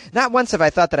champagne. Not once have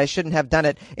I thought that I shouldn't have done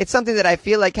it. It's something that I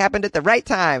feel like happened at the right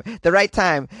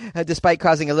time, despite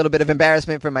causing a little bit of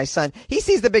embarrassment for my son. He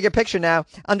sees the bigger picture now,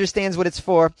 understands what it's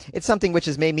for. It's something which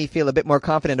has made me feel a bit more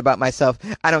confident about myself.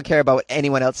 I don't care about what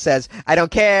anyone else says. I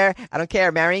don't care.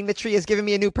 Marrying the tree has given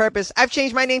me a new purpose. I've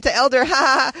changed my name to Elder.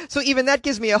 So even that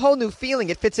gives me a whole new feeling.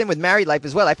 It fits in with married life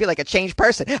as well. I feel like a changed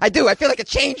person. I do. I feel like a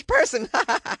changed person.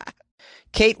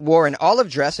 Kate wore an olive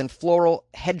dress and floral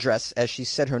headdress as she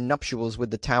said her nuptials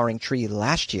with the towering tree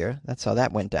last year. That's how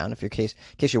that went down, in case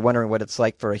you're wondering what it's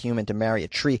like for a human to marry a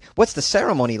tree. What's the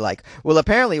ceremony like? Well,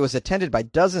 apparently it was attended by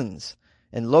dozens,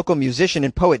 and local musician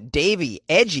and poet Davy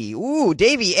Edgy. Ooh,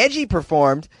 Davy Edgy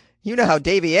performed. You know how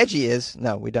Davy Edgy is.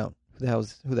 No, we don't. Who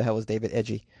the hell is David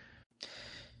Edgy?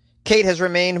 Kate has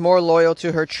remained more loyal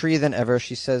to her tree than ever.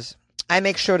 She says, I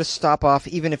make sure to stop off,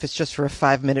 even if it's just for a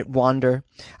 5-minute wander.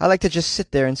 I like to just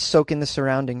sit there and soak in the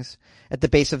surroundings at the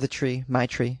base of the tree, my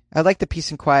tree. I like the peace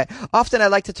and quiet. Often I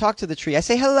like to talk to the tree. I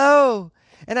say hello,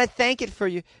 and I thank it for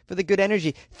the good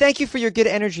energy. Thank you for your good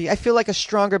energy. I feel like a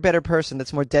stronger, better person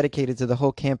that's more dedicated to the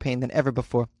whole campaign than ever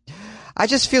before. I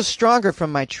just feel stronger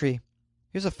from my tree.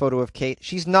 Here's a photo of Kate.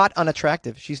 She's not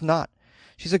unattractive. She's not.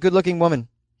 She's a good-looking woman.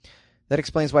 That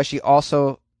explains why she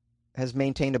also has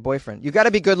maintained a boyfriend. You got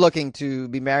to be good looking to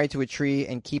be married to a tree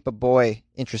and keep a boy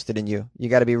interested in you. You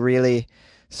got to be really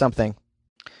something.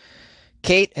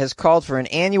 Kate has called for an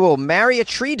annual Marry a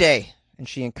Tree Day, and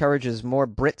she encourages more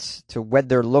Brits to wed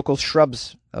their local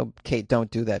shrubs. Oh, Kate, don't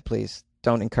do that, please.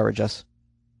 Don't encourage us.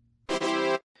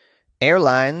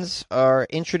 Airlines are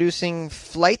introducing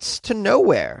flights to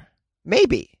nowhere.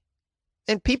 Maybe.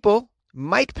 And people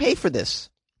might pay for this.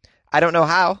 I don't know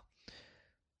how.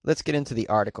 Let's get into the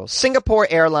article. Singapore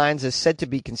Airlines is said to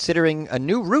be considering a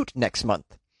new route next month.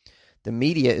 The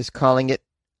media is calling it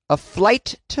a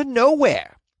flight to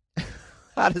nowhere.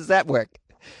 How does that work?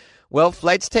 Well,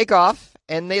 flights take off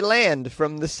and they land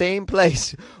from the same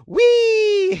place.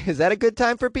 Whee! Is that a good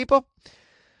time for people?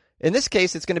 In this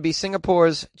case, it's going to be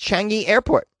Singapore's Changi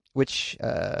Airport, which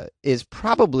is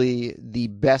probably the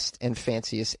best and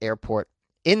fanciest airport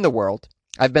in the world.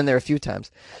 I've been there a few times.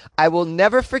 I will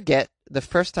never forget the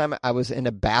first time I was in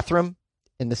a bathroom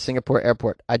in the Singapore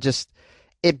airport.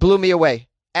 It blew me away.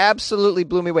 Absolutely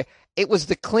blew me away. It was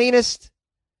the cleanest,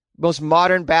 most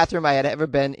modern bathroom I had ever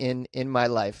been in my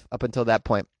life up until that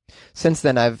point. Since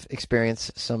then, I've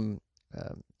experienced some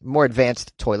more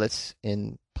advanced toilets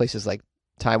in places like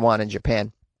Taiwan and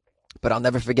Japan. But I'll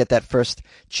never forget that first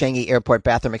Changi Airport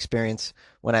bathroom experience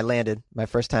when I landed my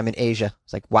first time in Asia.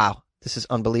 It's like, wow, this is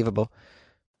unbelievable.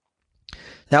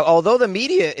 Now, although the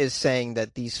media is saying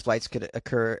that these flights could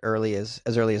occur as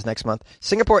early as next month,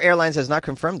 Singapore Airlines has not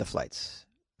confirmed the flights.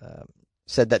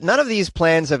 Said that none of these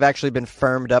plans have actually been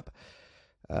firmed up.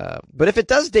 But if it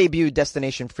does debut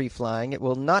destination-free flying, it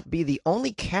will not be the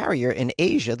only carrier in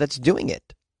Asia that's doing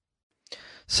it.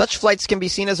 Such flights can be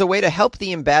seen as a way to help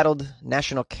the embattled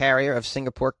national carrier of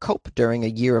Singapore cope during a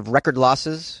year of record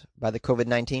losses by the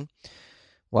COVID-19.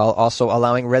 While also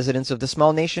allowing residents of the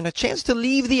small nation a chance to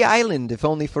leave the island, if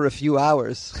only for a few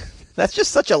hours. That's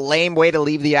just such a lame way to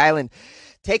leave the island.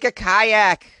 Take a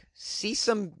kayak, see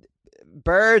some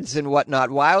birds and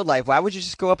whatnot, wildlife. Why would you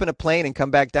just go up in a plane and come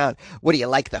back down? What do you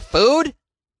like, the food?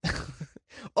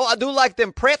 Oh, I do like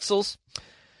them pretzels.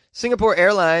 Singapore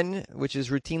Airline, which is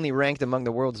routinely ranked among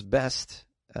the world's best,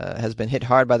 has been hit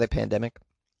hard by the pandemic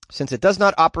since it does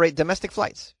not operate domestic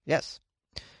flights. Yes.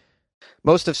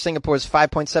 Most of Singapore's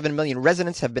 5.7 million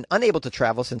residents have been unable to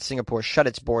travel since Singapore shut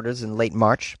its borders in late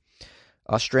March.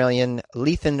 Australian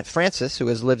Lethan Francis, who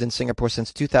has lived in Singapore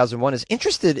since 2001, is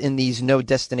interested in these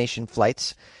no-destination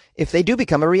flights if they do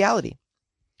become a reality.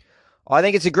 Oh, I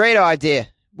think it's a great idea.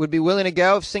 would be willing to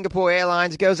go if Singapore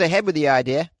Airlines goes ahead with the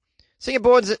idea.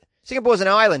 Singapore's an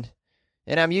island,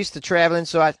 and I'm used to traveling,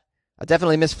 so I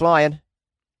definitely miss flying.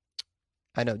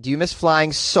 I know. Do you miss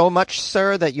flying so much,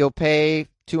 sir, that you'll pay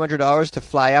 $200 to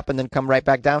fly up and then come right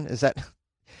back down? Is that? Do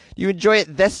you enjoy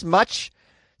it this much,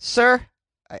 sir?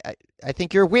 I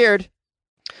think you're weird.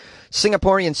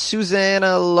 Singaporean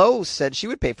Susanna Lowe said she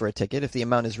would pay for a ticket if the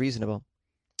amount is reasonable.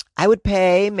 I would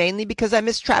pay mainly because I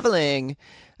miss traveling.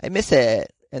 I miss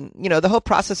it. And, the whole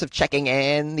process of checking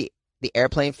in, the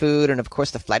airplane food, and, of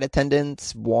course, the flight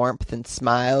attendants, warmth and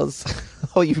smiles.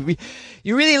 Oh, you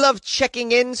really love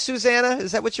checking in, Susanna?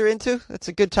 Is that what you're into? That's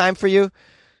a good time for you?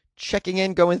 Checking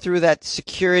in, going through that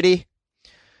security.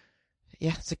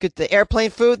 Yeah, the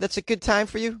airplane food, that's a good time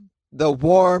for you? The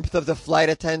warmth of the flight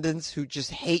attendants who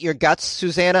just hate your guts,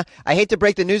 Susanna. I hate to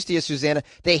break the news to you, Susanna.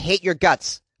 They hate your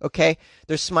guts, okay?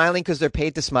 They're smiling because they're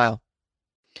paid to smile.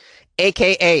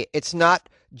 AKA, it's not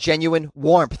genuine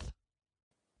warmth.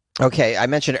 Okay, I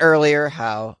mentioned earlier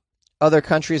how other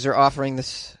countries are offering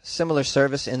this similar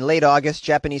service. In late August,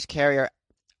 Japanese carrier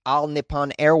All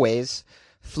Nippon Airways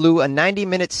flew a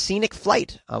 90-minute scenic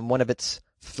flight on one of its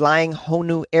flying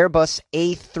Honu Airbus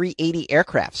A380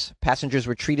 aircrafts. Passengers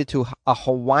were treated to a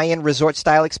Hawaiian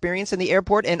resort-style experience in the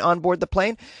airport and on board the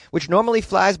plane, which normally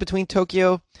flies between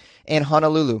Tokyo and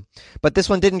Honolulu. But this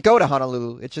one didn't go to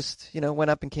Honolulu. It just,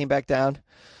 went up and came back down.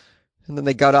 And then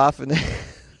they got off and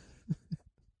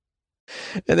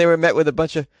and they were met with a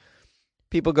bunch of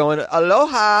people going,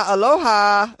 aloha,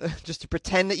 aloha, just to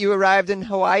pretend that you arrived in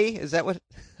Hawaii. Is that what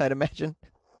I'd imagine?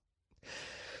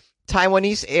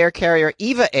 Taiwanese air carrier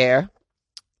Eva Air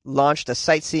launched a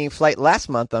sightseeing flight last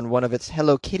month on one of its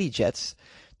Hello Kitty jets,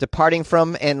 departing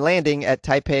from and landing at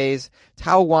Taipei's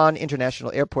Taoyuan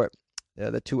International Airport.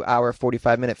 The 2-hour,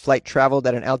 45-minute flight traveled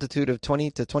at an altitude of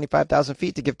 20 to 25,000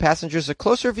 feet to give passengers a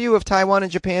closer view of Taiwan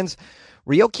and Japan's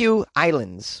Ryukyu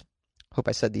Islands. Hope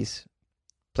I said these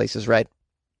places right.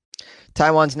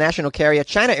 Taiwan's national carrier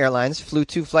China Airlines flew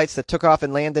 2 flights that took off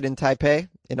and landed in Taipei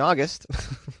in August.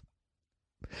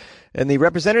 And the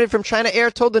representative from China Air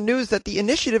told the news that the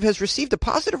initiative has received a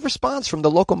positive response from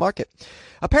the local market.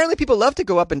 Apparently people love to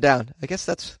go up and down. I guess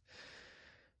that's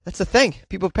the thing.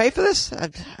 People pay for this?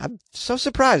 I'm so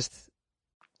surprised.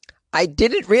 I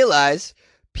didn't realize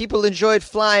people enjoyed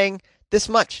flying this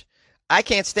much. I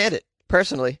can't stand it,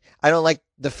 personally. I don't like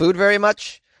the food very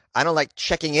much. I don't like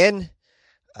checking in.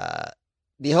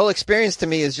 The whole experience to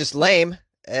me is just lame,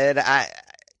 and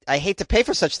I hate to pay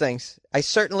for such things. I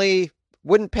certainly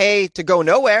wouldn't pay to go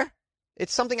nowhere.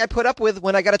 It's something I put up with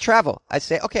when I got to travel. I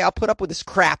say, okay, I'll put up with this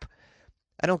crap.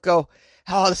 I don't go,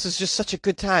 oh, this is just such a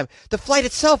good time. The flight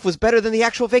itself was better than the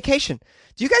actual vacation.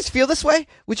 Do you guys feel this way?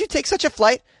 Would you take such a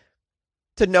flight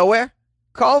to nowhere?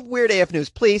 Call Weird AF News,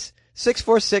 please.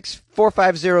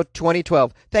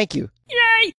 646-450-2012. Thank you.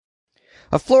 Yay!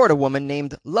 A Florida woman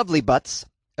named Lovely Butts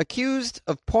accused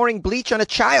of pouring bleach on a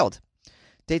child.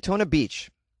 Daytona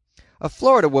Beach. A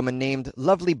Florida woman named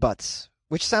Lovely Butts,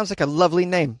 which sounds like a lovely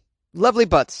name. Lovely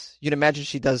Butts. You'd imagine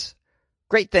she does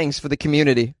great things for the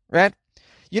community, right?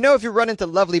 If you run into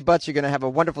Lovely Butts, you're going to have a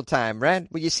wonderful time, right?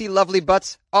 When you see Lovely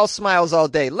Butts, all smiles all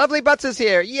day. Lovely Butts is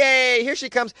here. Yay! Here she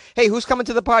comes. Hey, who's coming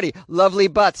to the party? Lovely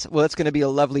Butts. Well, it's going to be a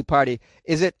lovely party.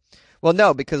 Is it? Well,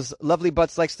 no, because Lovely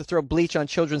Butts likes to throw bleach on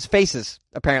children's faces,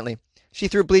 apparently. She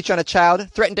threw bleach on a child,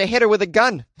 threatened to hit her with a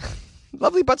gun.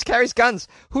 Lovely Butts carries guns.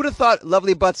 Who'd have thought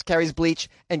Lovely Butts carries bleach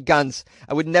and guns?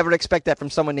 I would never expect that from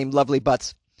someone named Lovely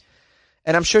Butts.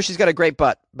 And I'm sure she's got a great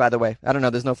butt, by the way. I don't know.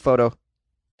 There's no photo.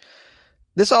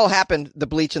 This all happened, the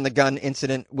bleach and the gun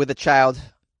incident, with a child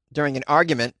during an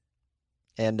argument.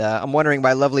 And I'm wondering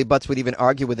why Lovely Butts would even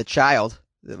argue with a child.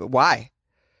 Why?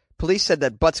 Police said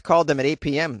that Butts called them at 8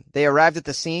 p.m. They arrived at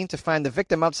the scene to find the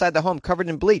victim outside the home covered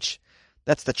in bleach.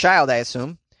 That's the child, I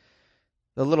assume.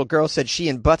 The little girl said she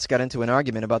and Butts got into an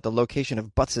argument about the location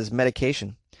of Butts'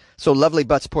 medication. So Lovely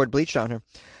Butts poured bleach on her.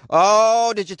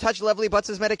 Oh, did you touch Lovely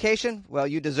Butts' medication? Well,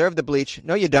 you deserve the bleach.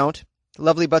 No, you don't.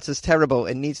 Lovely Butts is terrible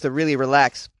and needs to really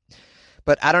relax.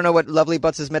 But I don't know what Lovely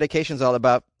Butts' medication's all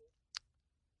about.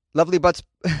 Lovely Butts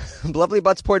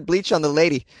poured bleach on the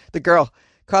lady, the girl,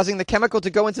 causing the chemical to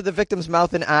go into the victim's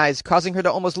mouth and eyes, causing her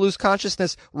to almost lose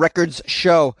consciousness. Records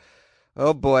show.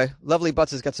 Oh boy, Lovely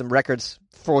Butts has got some records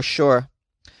for sure.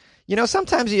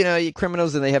 Sometimes, you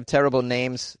criminals and they have terrible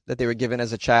names that they were given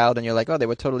as a child, and you're like, oh, they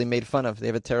were totally made fun of. They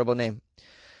have a terrible name.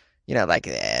 They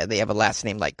have a last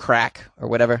name like Crack or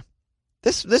whatever.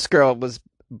 This girl was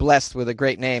blessed with a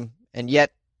great name, and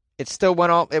yet it still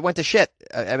went to shit.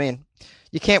 I mean,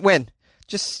 you can't win.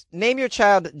 Just name your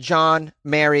child John,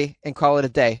 Mary, and call it a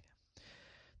day.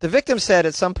 The victim said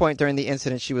at some point during the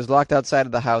incident she was locked outside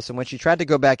of the house, and when she tried to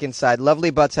go back inside,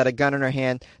 Lovely Butts had a gun in her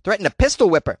hand, threatened to pistol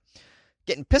whip her.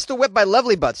 Getting pistol whipped by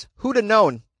Lovely Butts. Who'd have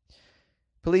known?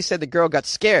 Police said the girl got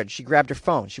scared. She grabbed her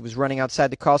phone. She was running outside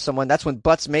to call someone. That's when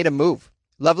Butts made a move.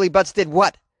 Lovely Butts did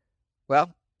what?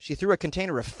 Well, she threw a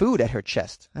container of food at her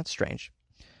chest. That's strange.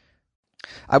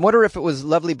 I wonder if it was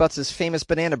Lovely Butts' famous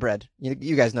banana bread.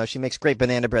 You guys know she makes great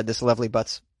banana bread, this Lovely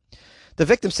Butts. The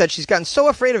victim said she's gotten so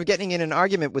afraid of getting in an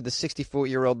argument with the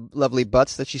 64-year-old Lovely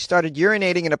Butts that she started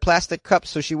urinating in a plastic cup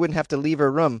so she wouldn't have to leave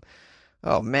her room.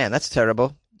 Oh, man, that's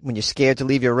terrible. When you're scared to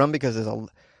leave your room because there's a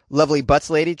Lovely Butts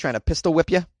lady trying to pistol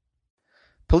whip you.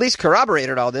 Police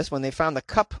corroborated all this when they found the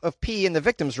cup of pee in the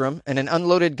victim's room and an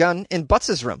unloaded gun in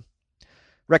Butts' room.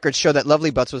 Records show that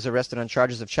Lovely Butts was arrested on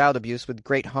charges of child abuse with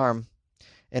great harm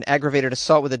and aggravated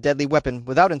assault with a deadly weapon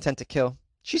without intent to kill.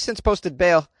 She's since posted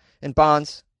bail and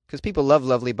bonds because people love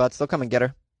Lovely Butts. They'll come and get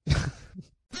her.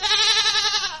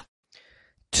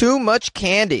 Too much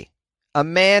candy. A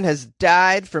man has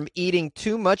died from eating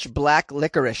too much black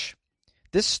licorice.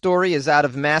 This story is out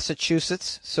of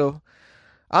Massachusetts, so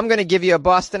I'm going to give you a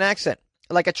Boston accent,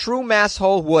 like a true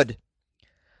masshole would.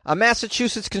 A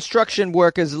Massachusetts construction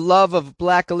worker's love of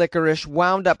black licorice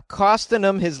wound up costing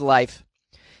him his life.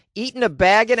 Eating a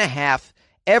bag and a half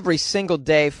every single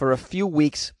day for a few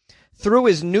weeks threw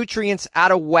his nutrients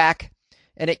out of whack,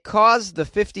 and it caused the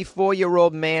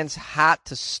 54-year-old man's heart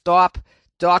to stop,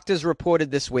 doctors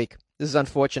reported this week. This is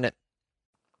unfortunate.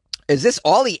 Is this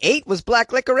all he ate was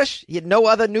black licorice? He had no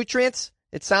other nutrients?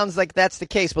 It sounds like that's the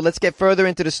case, but let's get further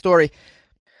into the story.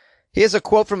 Here's a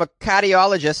quote from a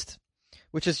cardiologist,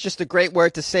 which is just a great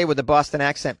word to say with a Boston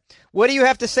accent. What do you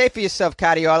have to say for yourself,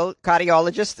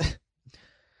 cardiologist?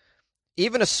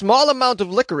 Even a small amount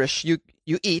of licorice you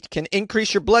eat can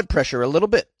increase your blood pressure a little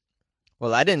bit.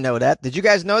 Well, I didn't know that. Did you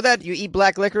guys know that? You eat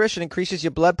black licorice and increases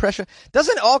your blood pressure?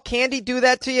 Doesn't all candy do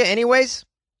that to you anyways?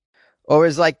 Or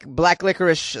is like black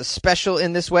licorice special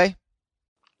in this way?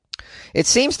 It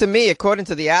seems to me, according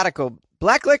to the article,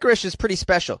 black licorice is pretty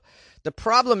special. The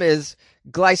problem is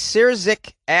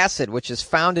glyceric acid, which is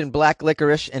found in black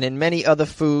licorice and in many other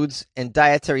foods and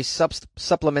dietary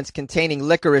supplements containing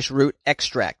licorice root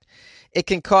extract. It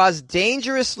can cause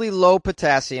dangerously low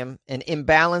potassium and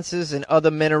imbalances in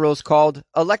other minerals called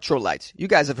electrolytes. You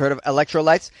guys have heard of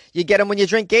electrolytes. You get them when you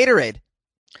drink Gatorade.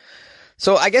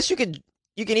 So I guess you can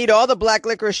eat all the black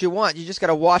licorice you want. You just got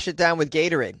to wash it down with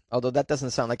Gatorade, although that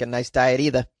doesn't sound like a nice diet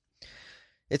either.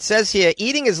 It says here,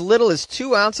 eating as little as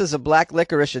 2 ounces of black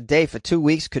licorice a day for 2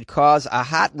 weeks could cause a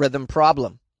heart rhythm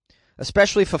problem,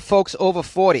 especially for folks over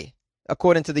 40,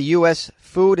 according to the U.S.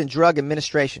 Food and Drug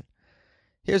Administration.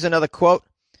 Here's another quote.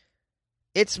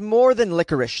 It's more than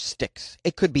licorice sticks.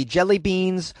 It could be jelly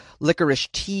beans, licorice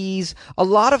teas, a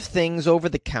lot of things over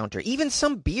the counter. Even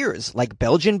some beers, like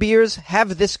Belgian beers,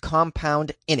 have this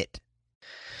compound in it.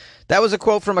 That was a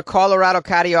quote from a Colorado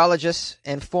cardiologist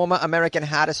and former American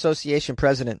Heart Association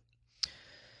president.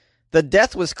 The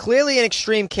death was clearly an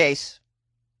extreme case.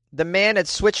 The man had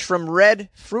switched from red,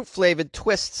 fruit-flavored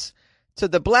twists to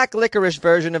the black licorice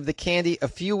version of the candy a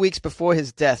few weeks before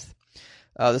his death.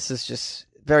 This is just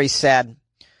very sad.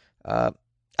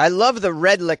 I love the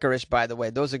red licorice, by the way.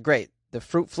 Those are great. The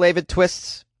fruit-flavored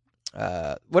twists.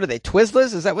 What are they,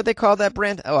 Twizzlers? Is that what they call that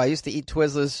brand? Oh, I used to eat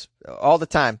Twizzlers all the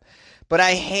time. But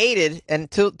I hated,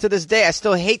 and to this day, I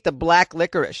still hate the black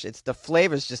licorice. The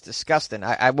flavor's just disgusting.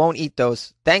 I won't eat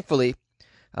those. Thankfully,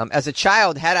 as a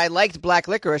child, had I liked black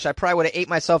licorice, I probably would have ate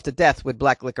myself to death with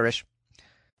black licorice.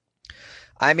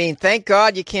 I mean, thank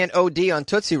God you can't OD on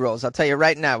Tootsie Rolls. I'll tell you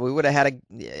right now. We would have had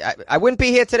I wouldn't be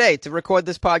here today to record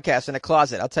this podcast in a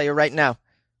closet. I'll tell you right now.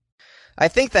 I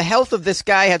think the health of this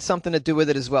guy had something to do with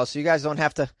it as well, so you guys don't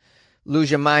have to lose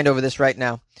your mind over this right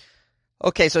now.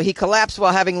 Okay, so he collapsed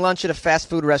while having lunch at a fast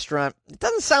food restaurant. It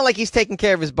doesn't sound like he's taking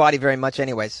care of his body very much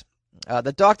anyways.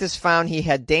 The doctors found he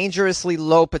had dangerously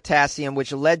low potassium,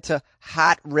 which led to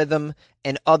heart rhythm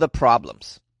and other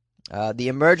problems. The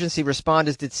emergency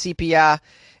responders did CPR,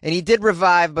 and he did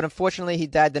revive, but unfortunately he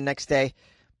died the next day.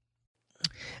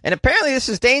 And apparently this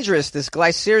is dangerous, this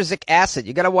glyceric acid.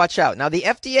 You got to watch out. Now, the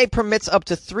FDA permits up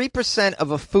to 3% of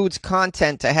a food's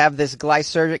content to have this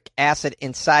glyceric acid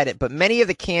inside it, but many of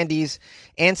the candies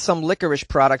and some licorice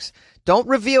products don't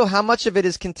reveal how much of it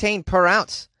is contained per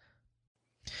ounce.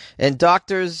 And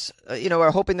doctors,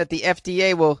 are hoping that the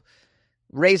FDA will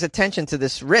raise attention to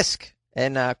this risk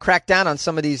and crack down on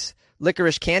some of these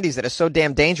licorice candies that are so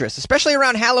damn dangerous, especially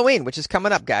around Halloween, which is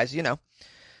coming up, guys,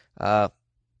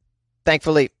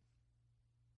 Thankfully,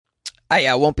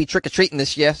 I won't be trick-or-treating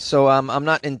this year, so I'm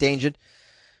not endangered,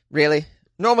 really.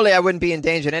 Normally, I wouldn't be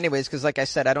endangered anyways, because like I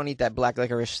said, I don't eat that black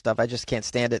licorice stuff. I just can't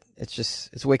stand it.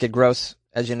 It's wicked gross,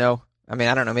 as you know. I mean,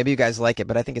 I don't know. Maybe you guys like it,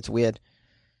 but I think it's weird.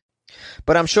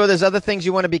 But I'm sure there's other things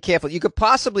you want to be careful. You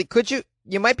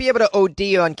might be able to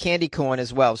OD on candy corn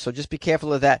as well. So just be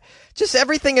careful of that. Just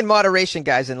everything in moderation,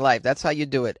 guys, in life. That's how you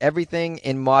do it. Everything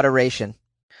in moderation.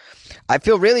 I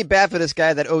feel really bad for this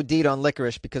guy that OD'd on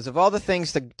licorice because of all the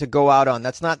things to go out on.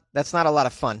 That's not a lot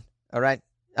of fun. All right.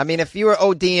 I mean, if you were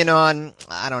ODing on,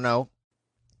 I don't know,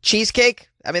 cheesecake,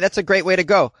 I mean, that's a great way to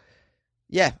go.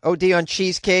 Yeah, OD on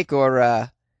cheesecake or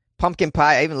pumpkin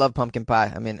pie. I even love pumpkin pie.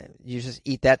 I mean, you just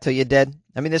eat that till you're dead.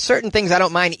 I mean, there's certain things I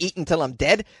don't mind eating till I'm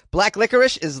dead. Black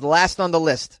licorice is last on the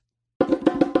list.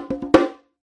 The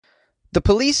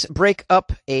police break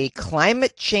up a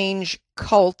climate change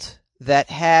cult that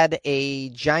had a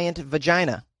giant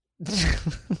vagina.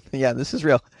 Yeah, this is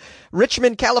real.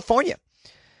 Richmond, California.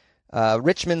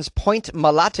 Richmond's Point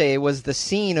Malate was the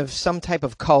scene of some type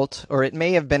of cult, or it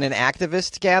may have been an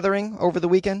activist gathering over the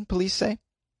weekend, police say.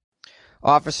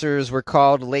 Officers were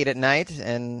called late at night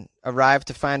and arrived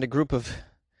to find a group of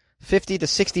 50 to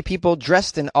 60 people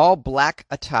dressed in all black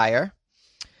attire.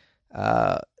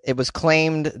 It was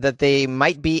claimed that they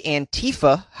might be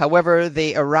Antifa. However,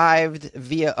 they arrived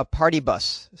via a party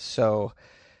bus. So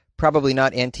probably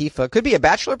not Antifa. Could be a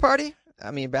bachelor party.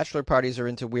 I mean, bachelor parties are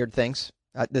into weird things.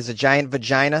 There's a giant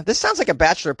vagina. This sounds like a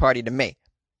bachelor party to me.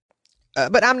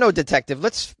 But I'm no detective.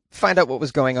 Let's find out what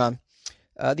was going on.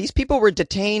 These people were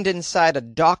detained inside a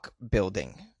dock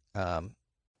building.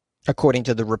 According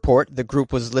to the report, the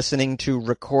group was listening to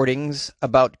recordings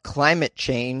about climate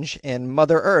change and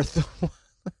Mother Earth.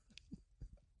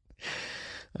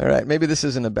 All right, maybe this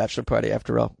isn't a bachelor party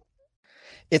after all.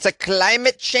 It's a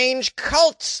climate change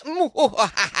cult.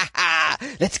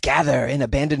 Let's gather in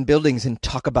abandoned buildings and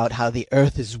talk about how the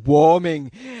earth is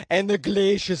warming and the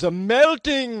glaciers are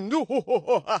melting.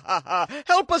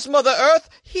 Help us, Mother Earth.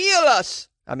 Heal us.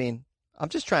 I mean, I'm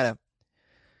just trying to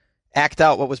act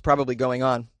out what was probably going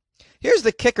on. Here's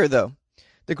the kicker, though.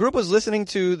 The group was listening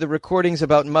to the recordings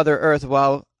about Mother Earth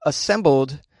while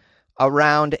assembled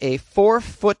around a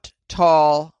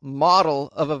 4-foot-tall model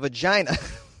of a vagina.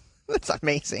 That's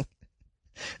amazing.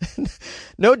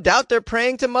 No doubt they're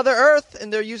praying to Mother Earth,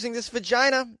 and they're using this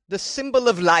vagina, the symbol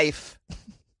of life.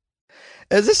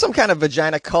 Is this some kind of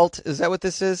vagina cult? Is that what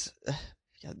this is?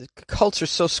 Yeah, the cults are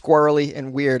so squirrely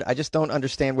and weird. I just don't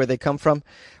understand where they come from,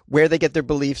 where they get their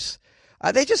beliefs.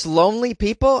 Are they just lonely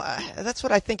people? That's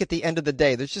what I think at the end of the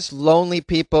day. There's just lonely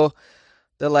people.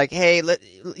 They're like, hey,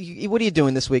 what are you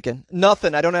doing this weekend?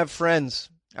 Nothing. I don't have friends.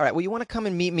 All right, well, you want to come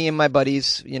and meet me and my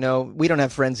buddies? You know, we don't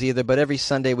have friends either, but every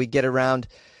Sunday we get around.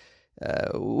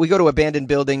 We go to abandoned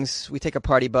buildings. We take a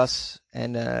party bus,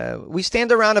 and we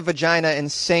stand around a vagina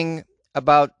and sing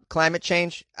about climate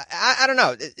change. I don't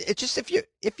know. It just if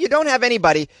you don't have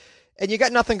anybody and you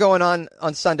got nothing going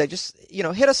on Sunday, just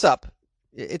hit us up.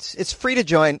 It's free to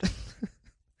join.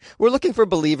 We're looking for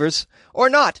believers or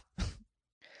not.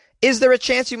 Is there a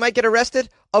chance you might get arrested?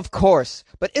 Of course.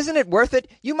 But isn't it worth it?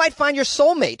 You might find your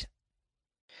soulmate.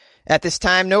 At this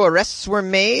time, no arrests were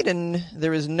made, and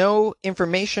there is no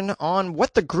information on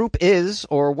what the group is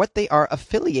or what they are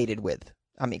affiliated with.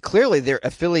 I mean, clearly they're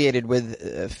affiliated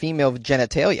with female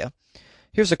genitalia.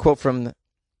 Here's a quote from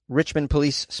Richmond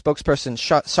Police spokesperson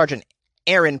Sergeant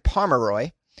Aaron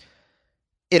Pomeroy.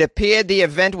 It appeared the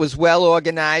event was well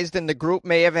organized, and the group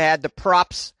may have had the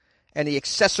props and the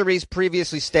accessories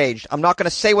previously staged. I'm not going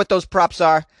to say what those props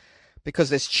are because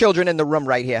there's children in the room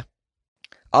right here.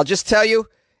 I'll just tell you,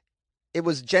 it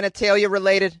was genitalia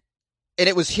related, and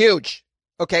it was huge.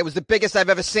 Okay, it was the biggest I've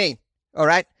ever seen. All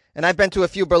right? And I've been to a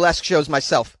few burlesque shows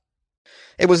myself.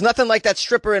 It was nothing like that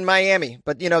stripper in Miami,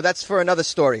 but, that's for another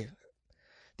story.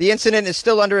 The incident is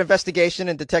still under investigation,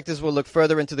 and detectives will look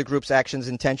further into the group's actions,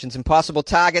 intentions, and possible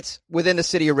targets within the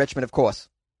city of Richmond, of course.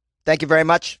 Thank you very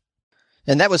much.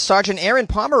 And that was Sergeant Aaron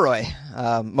Pomeroy,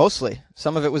 mostly.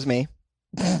 Some of it was me.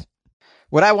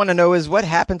 What I want to know is what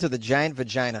happened to the giant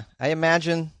vagina. I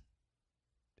imagine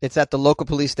it's at the local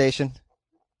police station.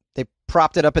 They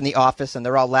propped it up in the office, and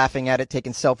they're all laughing at it,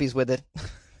 taking selfies with it.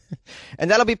 And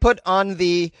that'll be put on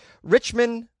the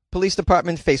Richmond Police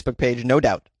Department Facebook page, no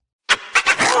doubt.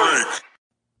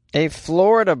 A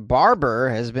Florida barber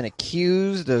has been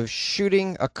accused of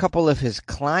shooting a couple of his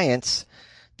clients.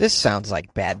 This sounds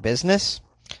like bad business.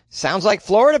 Sounds like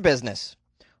Florida business.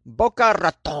 Boca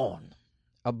Raton.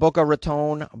 A Boca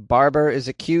Raton barber is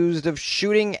accused of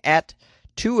shooting at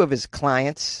two of his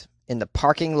clients in the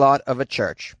parking lot of a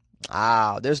church.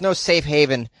 There's no safe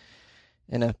haven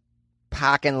in a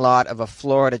parking lot of a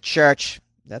Florida church.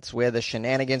 That's where the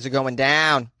shenanigans are going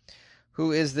down.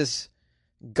 Who is this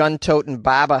gun-toting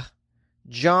barber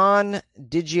John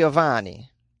DiGiovanni.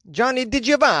 Johnny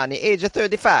DiGiovanni, age of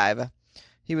 35.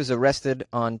 He was arrested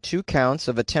on 2 counts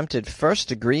of attempted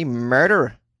first-degree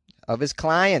murder of his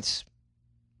clients.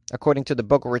 According to the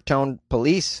Boca Raton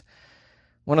police,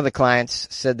 one of the clients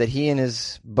said that he and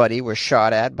his buddy were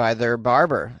shot at by their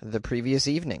barber the previous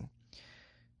evening.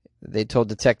 They told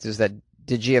detectives that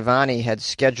DiGiovanni had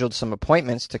scheduled some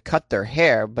appointments to cut their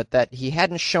hair, but that he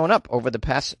hadn't shown up over the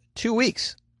past 2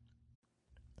 weeks.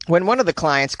 When one of the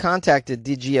clients contacted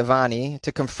DiGiovanni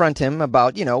to confront him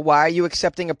about, why are you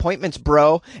accepting appointments,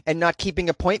 bro, and not keeping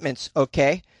appointments,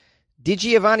 okay?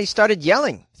 DiGiovanni started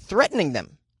yelling, threatening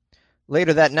them.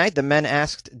 Later that night, the men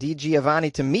asked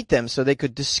DiGiovanni to meet them so they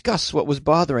could discuss what was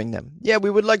bothering them. Yeah,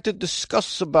 we would like to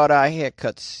discuss about our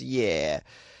haircuts, yeah.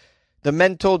 The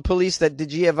men told police that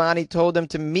DiGiovanni told them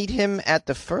to meet him at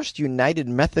the First United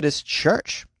Methodist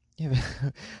Church.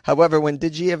 However, when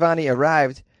DiGiovanni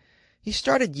arrived, he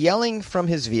started yelling from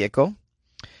his vehicle.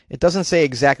 It doesn't say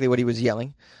exactly what he was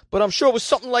yelling, but I'm sure it was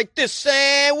something like this.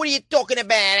 What are you talking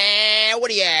about?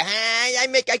 What are you?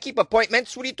 I keep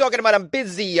appointments. What are you talking about? I'm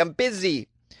busy.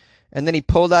 And then he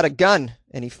pulled out a gun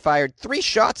and he fired 3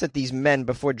 shots at these men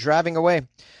before driving away.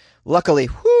 Luckily,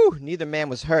 neither man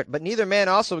was hurt, but neither man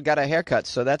also got a haircut,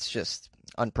 so that's just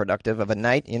unproductive of a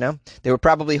night, They were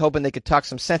probably hoping they could talk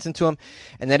some sense into him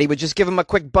and that he would just give him a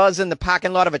quick buzz in the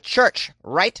parking lot of a church,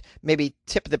 right? Maybe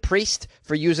tip the priest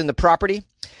for using the property.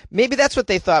 Maybe that's what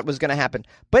they thought was going to happen,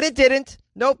 but it didn't.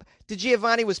 Nope.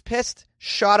 DiGiovanni was pissed,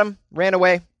 shot him, ran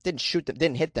away, didn't shoot them,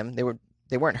 didn't hit them.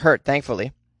 They weren't hurt,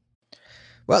 thankfully.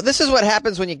 Well, this is what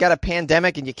happens when you got a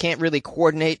pandemic and you can't really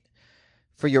coordinate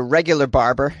for your regular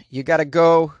barber. You got to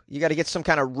get some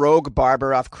kind of rogue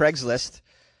barber off Craigslist.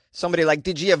 Somebody like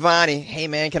DiGiovanni, hey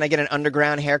man, can I get an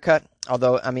underground haircut?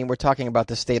 Although, we're talking about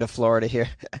the state of Florida here.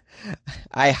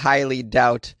 I highly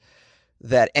doubt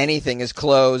that anything is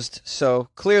closed. So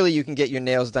clearly you can get your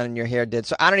nails done and your hair did.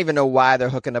 So I don't even know why they're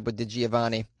hooking up with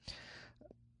DiGiovanni.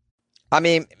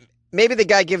 Maybe the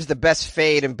guy gives the best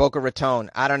fade in Boca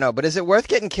Raton. I don't know. But is it worth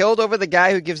getting killed over the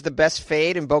guy who gives the best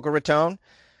fade in Boca Raton?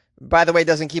 By the way,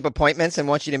 doesn't keep appointments and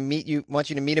wants you to meet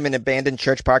him in abandoned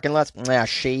church parking lots?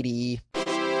 Shady.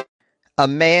 A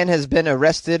man has been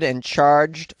arrested and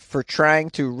charged for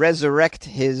trying to resurrect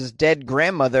his dead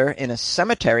grandmother in a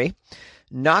cemetery.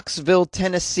 Knoxville,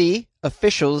 Tennessee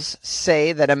officials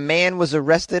say that a man was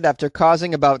arrested after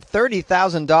causing about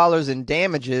 $30,000 in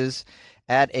damages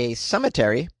at a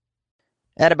cemetery.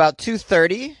 At about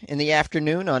 2:30 in the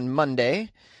afternoon on Monday,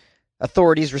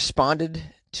 authorities responded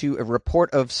to a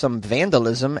report of some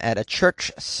vandalism at a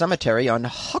church cemetery on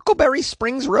Huckleberry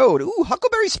Springs Road. Ooh,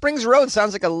 Huckleberry Springs Road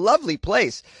sounds like a lovely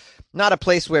place. Not a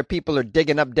place where people are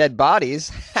digging up dead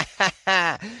bodies.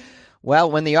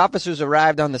 Well, when the officers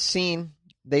arrived on the scene,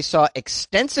 they saw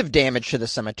extensive damage to the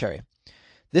cemetery.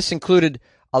 This included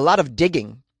a lot of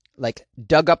digging, like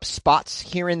dug up spots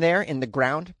here and there in the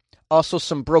ground. Also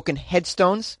some broken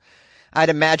headstones. I'd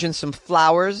imagine some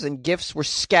flowers and gifts were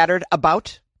scattered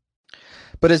about.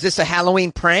 But is this a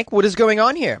Halloween prank? What is going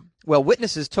on here? Well,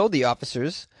 witnesses told the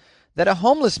officers that a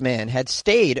homeless man had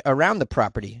stayed around the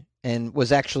property and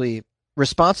was actually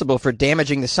responsible for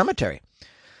damaging the cemetery.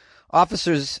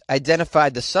 Officers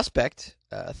identified the suspect,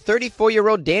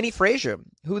 34-year-old Danny Frazier,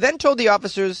 who then told the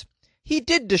officers he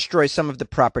did destroy some of the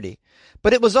property,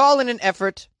 but it was all in an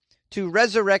effort to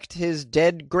resurrect his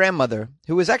dead grandmother,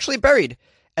 who was actually buried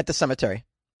at the cemetery.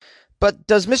 But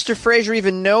does Mr. Frazier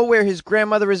even know where his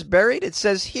grandmother is buried? It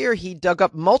says here he dug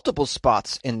up multiple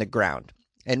spots in the ground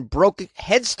and broke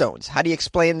headstones. How do you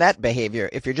explain that behavior?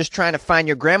 If you're just trying to find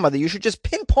your grandmother, you should just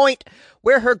pinpoint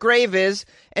where her grave is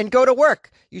and go to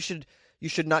work. You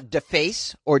should not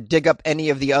deface or dig up any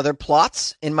of the other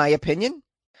plots, in my opinion.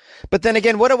 But then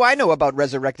again, what do I know about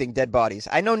resurrecting dead bodies?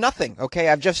 I know nothing, okay?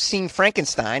 I've just seen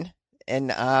Frankenstein,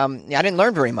 and I didn't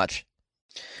learn very much.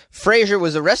 Frazier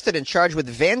was arrested and charged with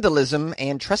vandalism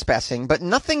and trespassing, but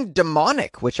nothing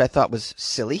demonic, which I thought was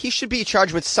silly. He should be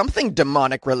charged with something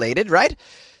demonic related, right?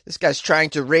 This guy's trying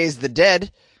to raise the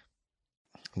dead.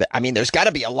 There's got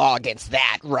to be a law against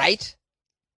that, right?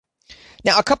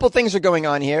 Now, a couple things are going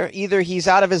on here. Either he's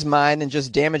out of his mind and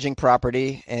just damaging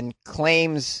property and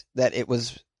claims that it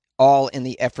was all in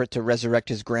the effort to resurrect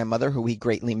his grandmother, who he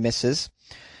greatly misses,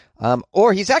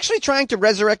 or he's actually trying to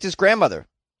resurrect his grandmother.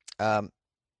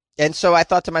 And so I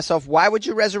thought to myself, why would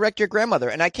you resurrect your grandmother?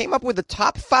 And I came up with the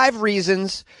top 5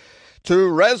 reasons to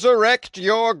resurrect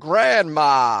your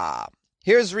grandma.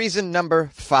 Here's reason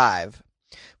number 5.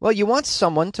 Well, you want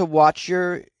someone to watch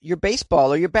your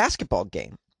baseball or your basketball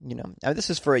game. Now, this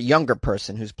is for a younger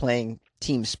person who's playing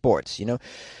team sports.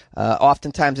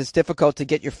 Oftentimes it's difficult to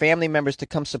get your family members to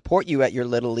come support you at your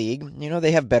little league.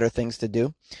 They have better things to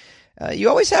do. You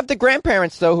always have the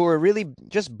grandparents, though, who are really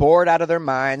just bored out of their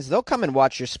minds. They'll come and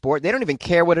watch your sport. They don't even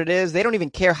care what it is. They don't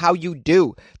even care how you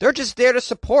do. They're just there to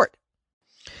support.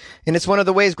 And it's one of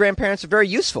the ways grandparents are very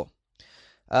useful.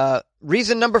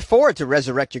 Reason number 4 to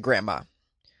resurrect your grandma.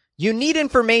 You need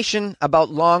information about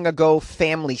long ago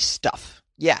family stuff.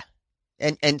 Yeah.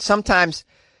 And sometimes,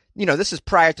 this is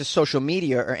prior to social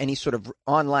media or any sort of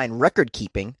online record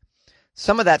keeping.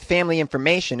 Some of that family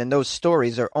information and those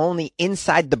stories are only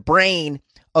inside the brain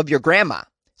of your grandma.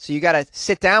 So you got to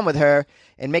sit down with her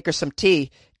and make her some tea,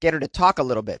 get her to talk a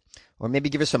little bit, or maybe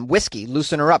give her some whiskey,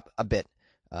 loosen her up a bit.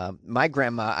 My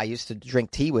grandma, I used to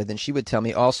drink tea with, and she would tell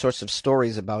me all sorts of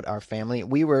stories about our family.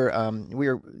 We were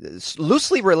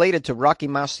loosely related to Rocky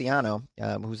Marciano,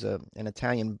 who's an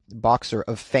Italian boxer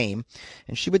of fame,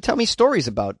 and she would tell me stories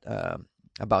about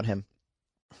him.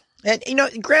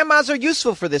 And grandmas are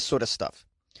useful for this sort of stuff.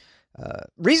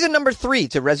 Reason number 3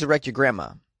 to resurrect your grandma: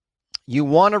 you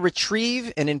want to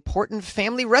retrieve an important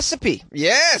family recipe.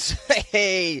 Yes,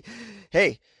 hey,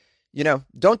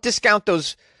 don't discount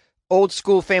those old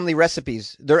school family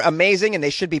recipes. They're amazing and they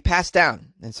should be passed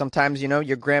down. And sometimes,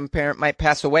 your grandparent might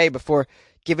pass away before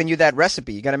giving you that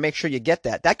recipe. You got to make sure you get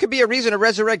that. That could be a reason to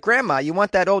resurrect grandma. You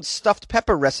want that old stuffed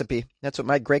pepper recipe. That's what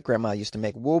my great grandma used to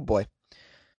make. Whoa, boy.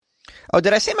 Oh,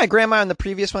 did I say my grandma in the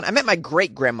previous one? I meant my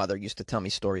great grandmother used to tell me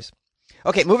stories.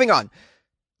 Okay, moving on.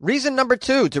 Reason number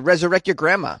 2 to resurrect your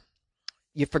grandma.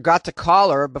 You forgot to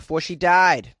call her before she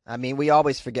died. I mean, we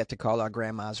always forget to call our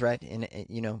grandmas, right? And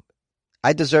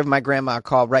I deserve my grandma a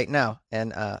call right now,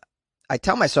 and I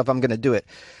tell myself I'm going to do it,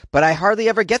 but I hardly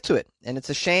ever get to it, and it's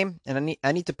a shame, and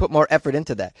I need to put more effort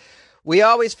into that. We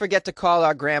always forget to call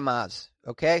our grandmas,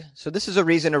 okay? So this is a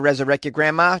reason to resurrect your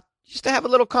grandma, just to have a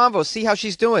little convo, see how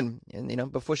she's doing,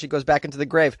 and before she goes back into the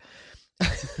grave.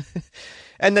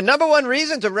 And the number 1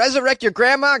 reason to resurrect your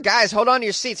grandma, guys, hold on to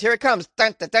your seats. Here it comes.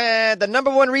 Dun, dun, dun. The number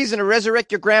 1 reason to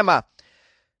resurrect your grandma: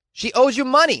 she owes you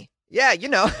money. Yeah,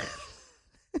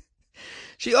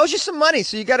 She owes you some money,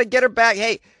 so you got to get her back.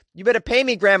 Hey, you better pay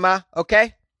me, grandma,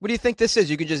 okay? What do you think this is?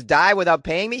 You can just die without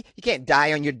paying me? You can't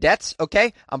die on your debts,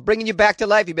 okay? I'm bringing you back to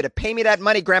life. You better pay me that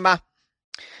money, grandma.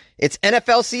 It's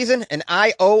NFL season, and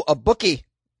I owe a bookie.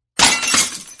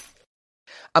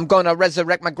 I'm going to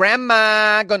resurrect my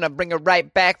grandma. Going to bring her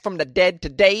right back from the dead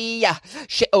today.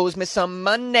 She owes me some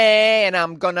money, and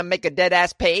I'm going to make a dead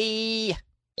ass pay.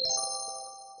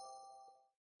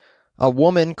 A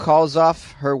woman calls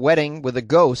off her wedding with a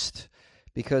ghost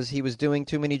because he was doing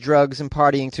too many drugs and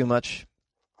partying too much.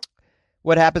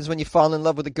 What happens when you fall in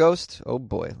love with a ghost? Oh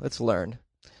boy, let's learn.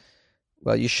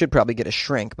 Well, you should probably get a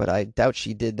shrink, but I doubt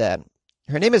she did that.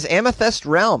 Her name is Amethyst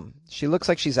Realm. She looks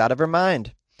like she's out of her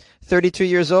mind. 32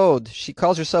 years old. She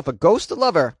calls herself a ghost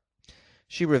lover.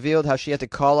 She revealed how she had to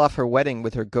call off her wedding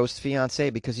with her ghost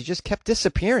fiancé because he just kept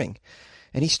disappearing,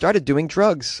 and he started doing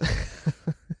drugs.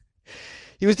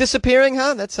 He was disappearing,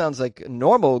 huh? That sounds like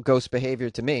normal ghost behavior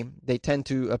to me. They tend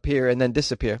to appear and then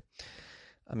disappear.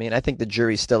 I mean, I think the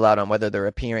jury's still out on whether they're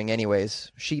appearing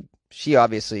anyways. She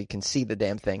obviously can see the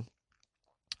damn thing.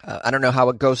 I don't know how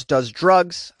a ghost does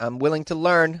drugs. I'm willing to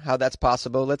learn how that's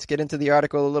possible. Let's get into the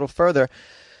article a little further.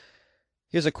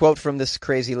 Here's a quote from this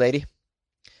crazy lady.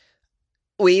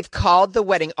 We've called the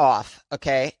wedding off,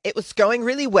 okay? It was going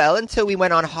really well until we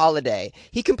went on holiday.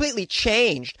 He completely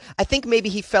changed. I think maybe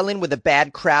he fell in with a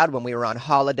bad crowd when we were on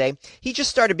holiday. He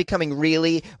just started becoming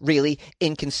really, really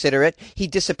inconsiderate. He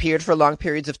disappeared for long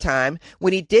periods of time.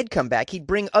 When he did come back, he'd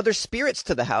bring other spirits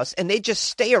to the house, and they'd just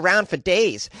stay around for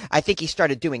days. I think he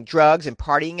started doing drugs and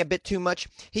partying a bit too much.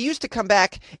 He used to come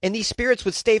back, and these spirits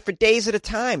would stay for days at a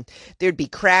time. There'd be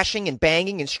crashing and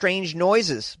banging and strange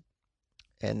noises.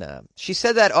 And she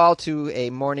said that all to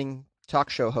a morning talk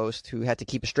show host who had to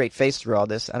keep a straight face through all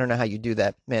this. I don't know how you do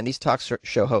that. Man, these talk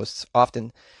show hosts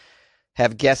often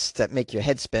have guests that make your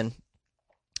head spin.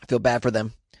 I feel bad for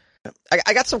them.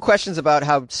 I got some questions about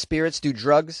how spirits do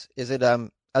drugs. Is it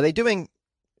are they doing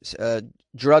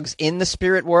drugs in the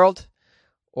spirit world?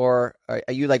 Or are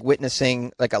you like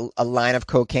witnessing like a line of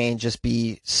cocaine just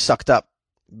be sucked up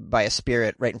by a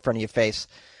spirit right in front of your face?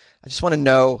 I just want to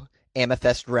know,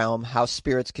 Amethyst Realm, how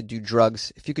spirits could do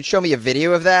drugs. If you could show me a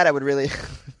video of that, I would really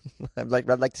I'd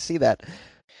like to see that.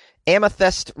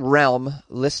 Amethyst Realm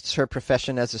lists her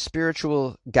profession as a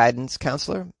spiritual guidance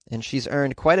counselor, and she's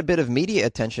earned quite a bit of media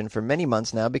attention for many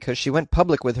months now because she went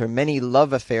public with her many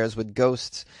love affairs with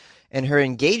ghosts and her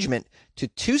engagement to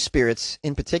two spirits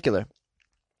in particular.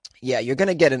 Yeah, you're going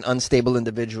to get an unstable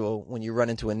individual when you run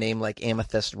into a name like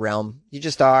Amethyst Realm. You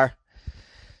just are.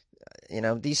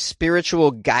 These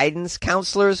spiritual guidance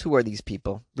counselors, who are these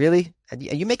people? Really? Are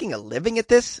you making a living at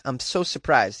this? I'm so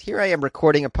surprised. Here I am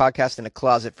recording a podcast in a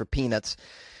closet for peanuts,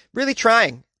 really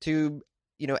trying to,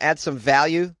 add some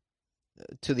value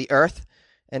to the earth.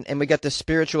 And we got the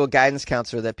spiritual guidance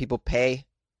counselor that people pay.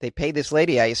 They pay this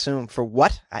lady, I assume, for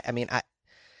what? I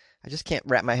just can't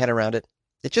wrap my head around it.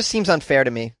 It just seems unfair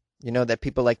to me, that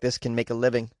people like this can make a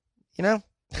living,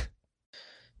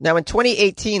 Now, in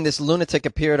 2018, this lunatic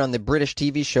appeared on the British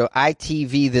TV show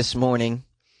ITV This Morning,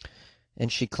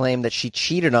 and she claimed that she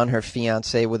cheated on her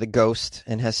fiancé with a ghost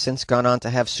and has since gone on to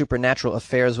have supernatural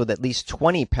affairs with at least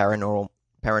 20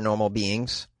 paranormal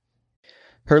beings.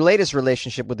 Her latest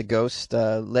relationship with the ghost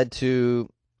led to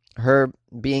her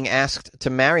being asked to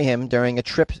marry him during a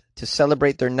trip to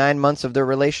celebrate their 9 months of their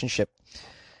relationship.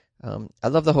 I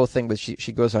love the whole thing, but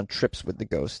she goes on trips with the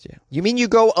ghost. Yeah. You mean you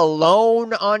go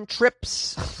alone on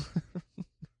trips?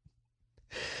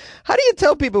 How do you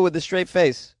tell people with a straight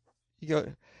face? You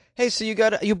go, hey, so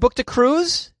you booked a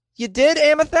cruise? You did,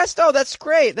 Amethyst? Oh, that's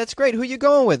great. That's great. Who you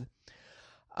going with?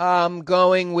 I'm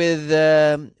going with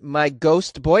my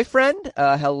ghost boyfriend.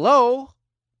 Hello.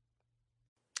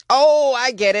 Oh,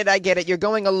 I get it. You're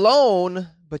going alone,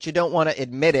 but you don't want to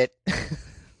admit it.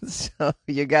 So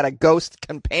you got a ghost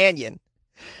companion.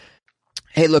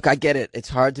 Hey, look, I get it. It's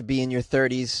hard to be in your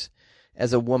 30s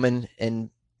as a woman and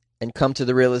come to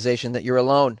the realization that you're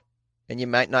alone and you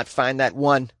might not find that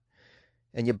one.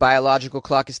 And your biological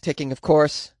clock is ticking, of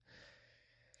course.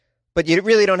 But you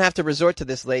really don't have to resort to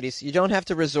this, ladies. You don't have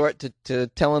to resort to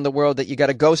telling the world that you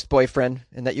got a ghost boyfriend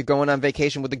and that you're going on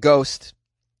vacation with a ghost.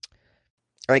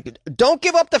 Like, don't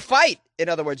give up the fight. In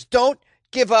other words, don't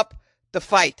give up the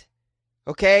fight.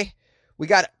 Okay? We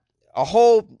got a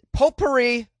whole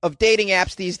potpourri of dating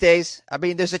apps these days. I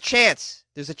mean, there's a chance.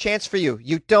 There's a chance for you.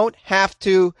 You don't have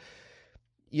to,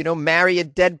 marry a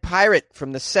dead pirate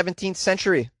from the 17th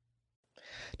century.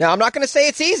 Now, I'm not going to say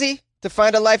it's easy to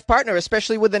find a life partner,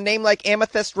 especially with a name like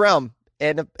Amethyst Realm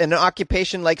and an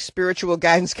occupation like spiritual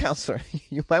guidance counselor.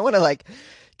 You might want to,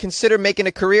 consider making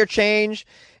a career change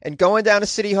and going down to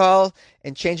City Hall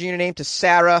and changing your name to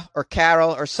Sarah or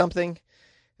Carol or something.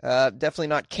 Definitely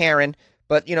not Karen,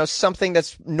 but, something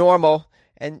that's normal,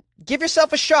 and give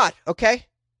yourself a shot, okay?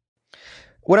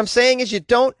 What I'm saying is you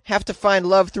don't have to find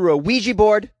love through a Ouija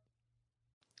board.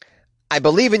 I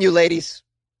believe in you, ladies.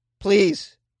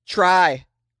 Please, try.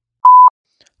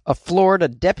 A Florida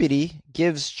deputy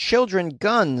gives children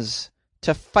guns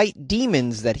to fight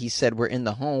demons that he said were in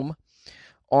the home.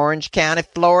 Orange County,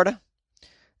 Florida.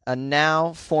 A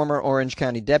now former Orange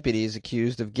County deputy is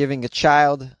accused of giving a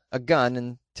child a gun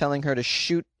and telling her to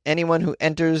shoot anyone who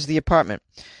enters the apartment.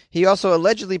 He also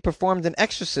allegedly performed an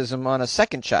exorcism on a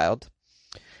second child.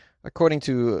 According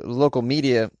to local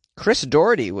media, Chris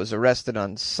Doherty was arrested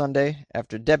on Sunday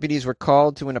after deputies were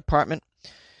called to an apartment.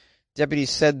 Deputies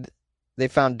said they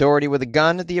found Doherty with a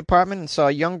gun at the apartment and saw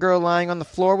a young girl lying on the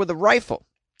floor with a rifle.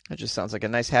 That just sounds like a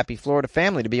nice, happy Florida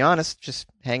family, to be honest. Just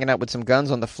hanging out with some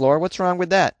guns on the floor. What's wrong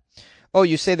with that? Oh,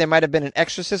 you say there might have been an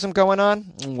exorcism going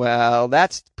on? Well,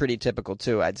 that's pretty typical,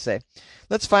 too, I'd say.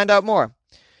 Let's find out more.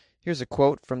 Here's a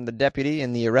quote from the deputy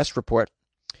in the arrest report.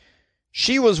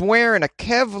 She was wearing a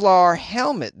Kevlar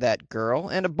helmet, that girl,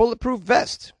 and a bulletproof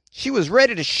vest. She was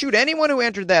ready to shoot anyone who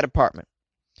entered that apartment.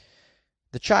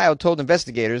 The child told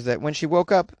investigators that when she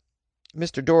woke up,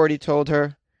 Mr. Doherty told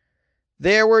her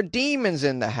there were demons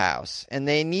in the house, and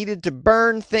they needed to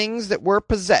burn things that were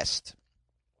possessed.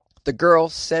 The girl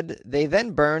said they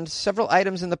then burned several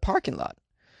items in the parking lot,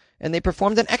 and they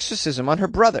performed an exorcism on her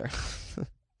brother.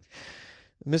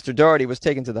 Mr. Doherty was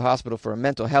taken to the hospital for a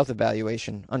mental health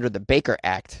evaluation under the Baker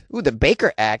Act. Ooh, the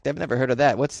Baker Act. I've never heard of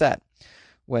that. What's that?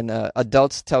 When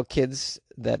adults tell kids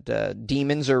that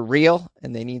demons are real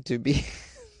and they need to be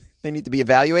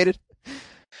evaluated.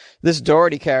 This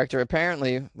Doherty character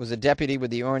apparently was a deputy with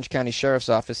the Orange County Sheriff's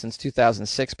Office since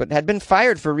 2006, but had been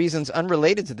fired for reasons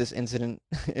unrelated to this incident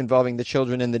involving the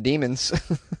children and the demons.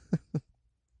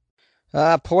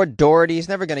 Poor Doherty. He's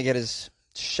never going to get his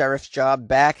sheriff's job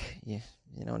back.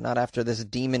 Not after this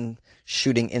demon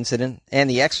shooting incident and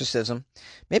the exorcism.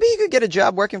 Maybe he could get a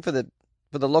job working for the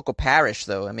local parish,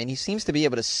 though. I mean, he seems to be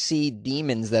able to see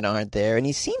demons that aren't there, and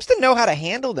he seems to know how to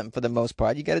handle them for the most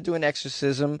part. You got to do an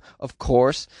exorcism, of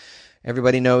course.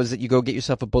 Everybody knows that you go get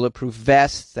yourself a bulletproof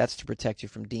vest. That's to protect you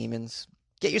from demons.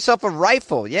 Get yourself a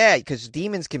rifle, yeah, because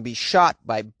demons can be shot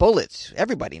by bullets.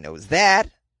 Everybody knows that.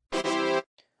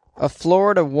 A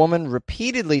Florida woman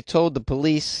repeatedly told the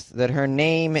police that her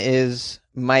name is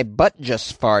My Butt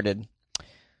Just Farted.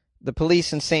 The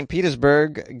police in St.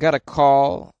 Petersburg got a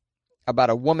call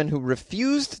about a woman who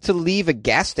refused to leave a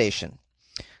gas station.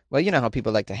 Well, you know how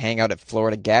people like to hang out at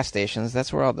Florida gas stations.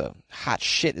 That's where all the hot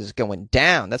shit is going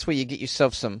down. That's where you get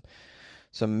yourself some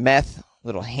meth, a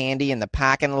little handy in the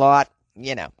parking lot.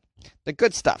 You know, the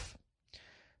good stuff.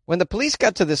 When the police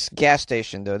got to this gas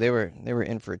station, though, they were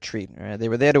in for a treat. Right? They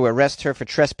were there to arrest her for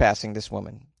trespassing, this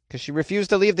woman, because she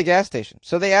refused to leave the gas station.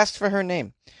 So they asked for her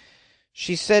name.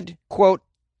 She said, quote,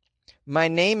 "My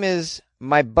name is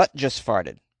My Butt Just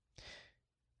Farted.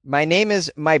 My name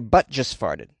is My Butt Just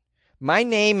Farted. My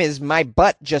name is My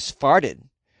Butt Just Farted.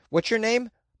 What's your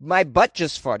name? My butt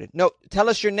just farted. No, tell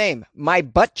us your name. My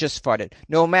butt just farted."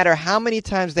 No matter how many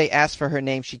times they asked for her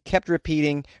name, she kept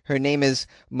repeating her name is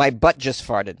My Butt Just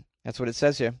Farted. That's what it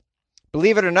says here.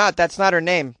 Believe it or not, that's not her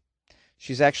name.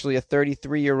 She's actually a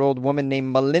 33-year-old woman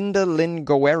named Melinda Lynn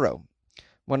Guerrero.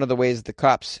 One of the ways the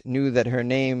cops knew that her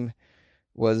name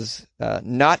was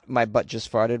not My Butt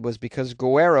Just Farted was because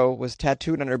Guerrero was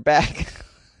tattooed on her back.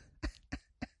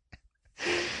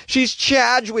 She's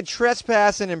charged with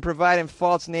trespassing and providing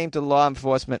false name to law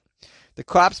enforcement. The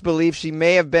cops believe she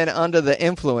may have been under the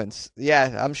influence.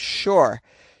 Yeah, I'm sure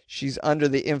she's under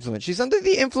the influence. She's under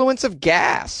the influence of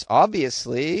gas,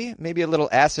 obviously. Maybe a little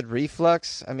acid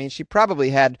reflux. I mean, she probably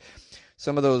had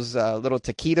some of those little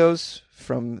taquitos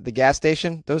from the gas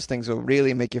station. Those things will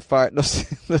really make you fart,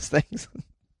 those things.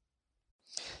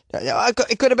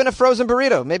 It could have been a frozen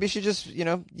burrito. Maybe she just,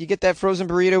 you get that frozen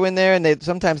burrito in there, and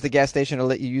sometimes the gas station will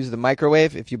let you use the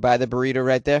microwave if you buy the burrito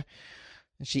right there.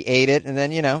 And she ate it, and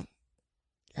then,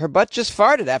 her butt just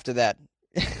farted after that.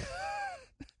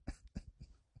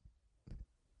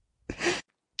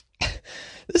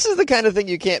 This is the kind of thing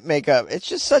you can't make up. It's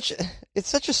just such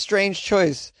a strange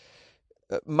choice.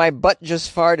 My butt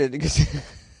just farted. Because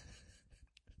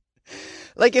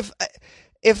like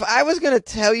if I was going to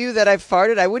tell you that I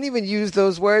farted, I wouldn't even use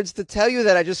those words to tell you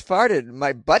that I just farted.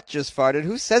 My butt just farted.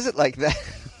 Who says it like that?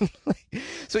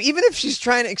 So even if she's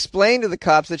trying to explain to the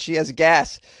cops that she has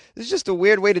gas, this is just a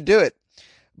weird way to do it.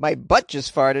 My butt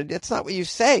just farted. That's not what you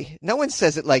say. No one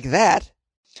says it like that.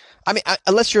 I mean,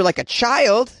 unless you're like a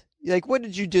child. You're like, what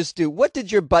did you just do? What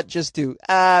did your butt just do?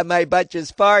 My butt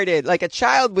just farted. Like a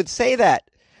child would say that.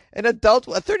 An adult,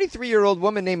 a 33-year-old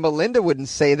woman named Melinda wouldn't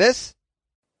say this.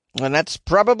 And that's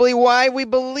probably why we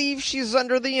believe she's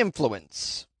under the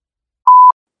influence.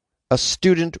 A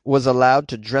student was allowed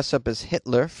to dress up as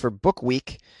Hitler for Book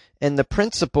Week, and the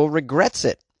principal regrets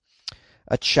it.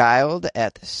 A child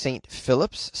at St.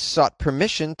 Philip's sought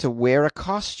permission to wear a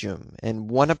costume and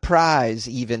won a prize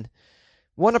even.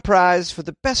 Won a prize for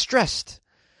the best dressed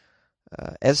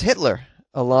as Hitler,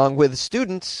 along with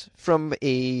students from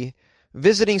a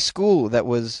visiting school that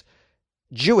was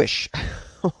Jewish.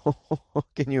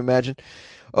 Can you imagine?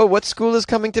 Oh, what school is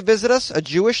coming to visit us? A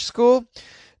Jewish school?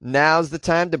 Now's the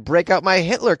time to break out my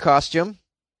Hitler costume.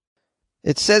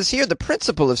 It says here the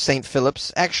principal of St.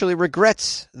 Philip's actually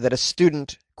regrets that a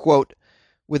student, quote,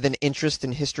 with an interest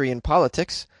in history and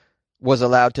politics, was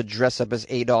allowed to dress up as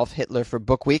Adolf Hitler for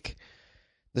Book Week.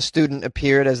 The student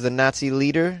appeared as the Nazi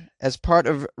leader as part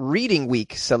of Reading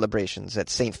Week celebrations at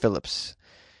St. Philip's.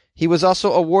 He was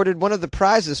also awarded one of the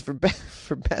prizes for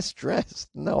best dressed.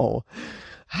 No.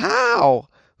 How?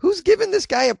 Who's giving this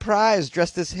guy a prize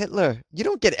dressed as Hitler? You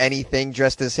don't get anything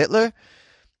dressed as Hitler.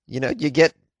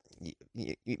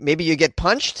 Maybe you get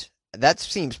punched. That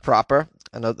seems proper.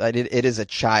 I know it is a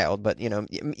child, but,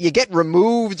 you get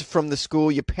removed from the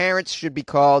school. Your parents should be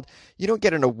called. You don't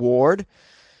get an award,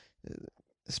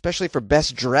 especially for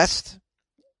best dressed.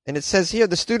 And it says here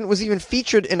the student was even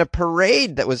featured in a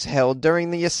parade that was held during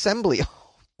the assembly.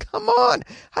 Oh, come on.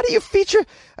 How do you feature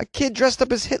a kid dressed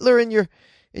up as Hitler in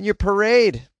your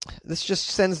parade? This just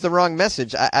sends the wrong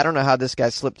message. I don't know how this guy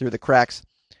slipped through the cracks.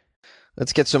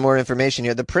 Let's get some more information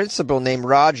here. The principal, named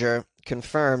Roger,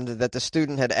 confirmed that the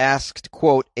student had asked,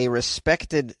 quote, a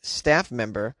respected staff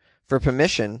member for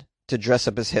permission to dress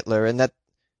up as Hitler, and that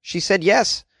she said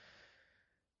yes.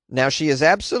 Now, she is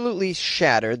absolutely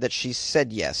shattered that she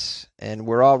said yes, and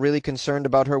we're all really concerned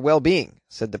about her well-being,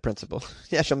 said the principal.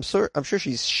 Yes, I'm sure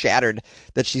she's shattered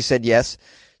that she said yes.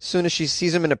 As soon as she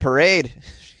sees him in a parade,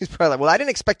 she's probably like, well, I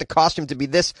didn't expect the costume to be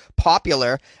this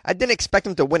popular. I didn't expect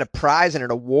him to win a prize and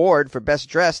an award for best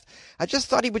dressed. I just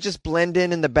thought he would just blend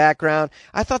in the background.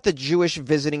 I thought the Jewish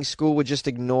visiting school would just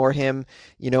ignore him,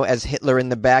 as Hitler in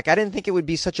the back. I didn't think it would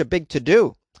be such a big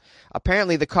to-do.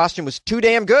 Apparently, the costume was too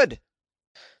damn good.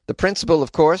 The principal,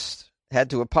 of course, had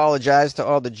to apologize to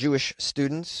all the Jewish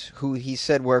students who he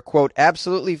said were, quote,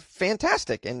 absolutely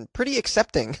fantastic and pretty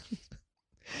accepting.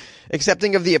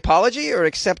 Accepting of the apology or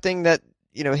accepting that,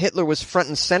 Hitler was front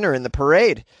and center in the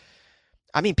parade?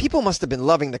 I mean, people must have been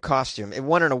loving the costume. It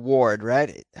won an award,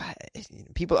 right?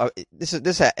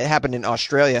 This happened in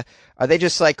Australia. Are they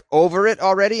just like over it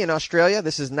already in Australia?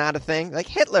 This is not a thing. Like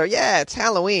Hitler, yeah, it's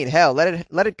Halloween. Hell,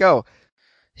 let it go.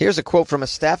 Here's a quote from a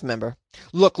staff member.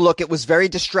 Look, it was very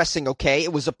distressing, okay?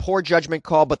 It was a poor judgment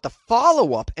call, but the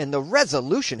follow-up and the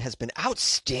resolution has been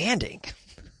outstanding.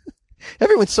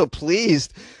 Everyone's so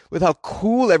pleased with how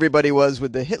cool everybody was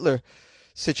with the Hitler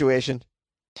situation.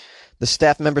 The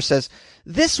staff member says,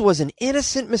 this was an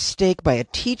innocent mistake by a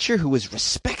teacher who was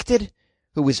respected,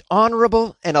 who was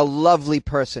honorable, and a lovely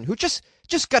person, who just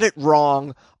got it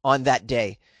wrong on that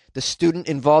day. The student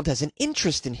involved has an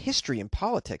interest in history and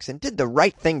politics and did the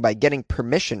right thing by getting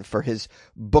permission for his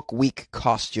book week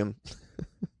costume.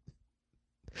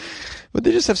 But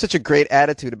they just have such a great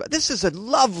attitude about it. This is a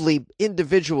lovely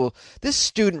individual. This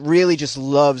student really just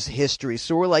loves history.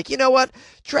 So we're like, you know what?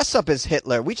 Dress up as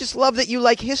Hitler. We just love that you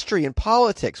like history and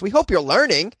politics. We hope you're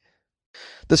learning.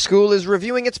 The school is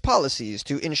reviewing its policies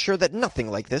to ensure that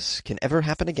nothing like this can ever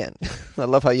happen again. I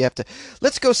love how you have to.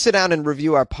 Let's go sit down and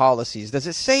review our policies. Does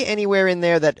it say anywhere in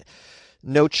there that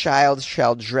no child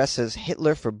shall dress as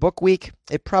Hitler for book week?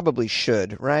 It probably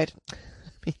should, right?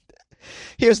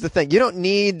 Here's the thing. You don't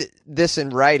need this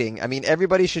in writing. I mean,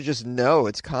 everybody should just know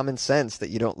it's common sense that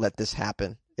you don't let this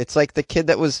happen. It's like the kid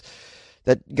that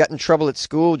got in trouble at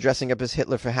school dressing up as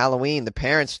Hitler for Halloween. The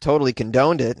parents totally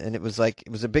condoned it, and it was a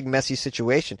big messy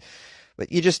situation.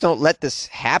 But you just don't let this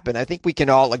happen. I think we can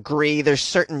all agree there's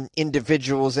certain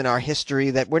individuals in our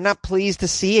history that we're not pleased to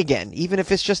see again, even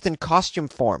if it's just in costume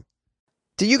form.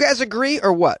 Do you guys agree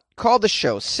or what? Call the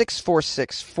show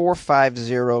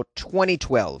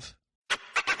 646-450-2012.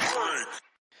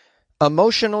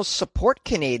 Emotional support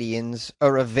Canadians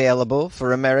are available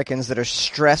for Americans that are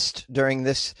stressed during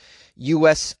this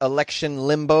U.S. election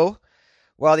limbo.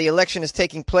 While the election is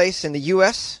taking place in the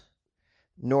U.S.,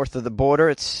 north of the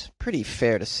border, it's pretty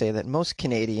fair to say that most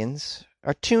Canadians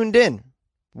are tuned in,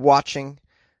 watching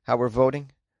how we're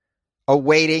voting,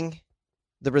 awaiting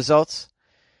the results.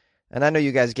 And I know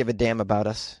you guys give a damn about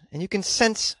us, and you can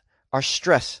sense our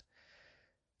stress.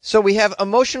 So we have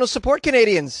emotional support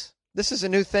Canadians. This is a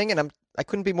new thing, and I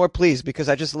couldn't be more pleased because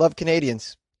I just love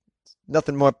Canadians.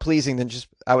 Nothing more pleasing than just,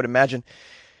 I would imagine,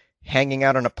 hanging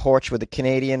out on a porch with a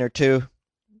Canadian or two,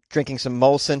 drinking some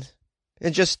Molson,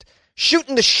 and just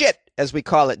shooting the shit, as we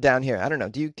call it down here. I don't know.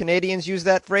 Do you Canadians use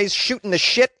that phrase, shooting the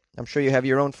shit? I'm sure you have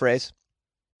your own phrase.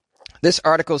 This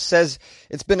article says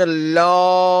it's been a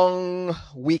long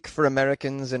week for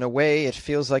Americans. In a way, it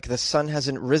feels like the sun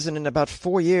hasn't risen in about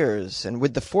 4 years. And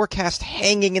with the forecast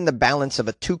hanging in the balance of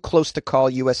a too-close-to-call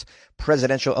U.S.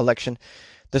 presidential election,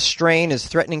 the strain is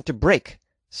threatening to break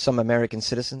some American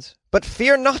citizens. But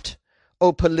fear not,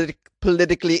 O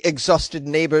politically exhausted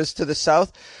neighbors to the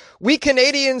south. We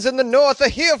Canadians in the north are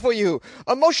here for you.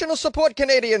 Emotional support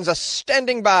Canadians are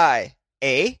standing by.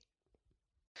 Eh?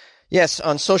 Yes,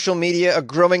 on social media, a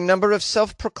growing number of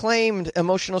self-proclaimed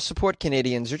emotional support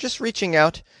Canadians are just reaching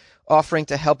out, offering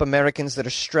to help Americans that are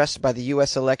stressed by the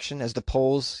U.S. election as the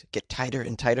polls get tighter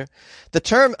and tighter. The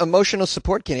term emotional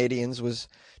support Canadians was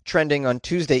trending on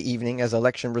Tuesday evening as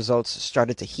election results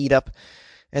started to heat up,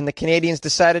 and the Canadians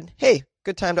decided, hey,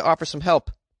 good time to offer some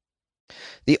help.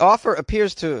 The offer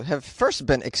appears to have first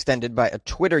been extended by a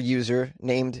Twitter user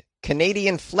named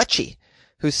Canadian Fletchy,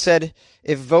 who said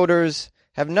if voters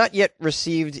have not yet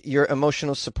received your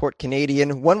emotional support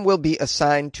Canadian, one will be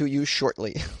assigned to you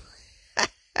shortly.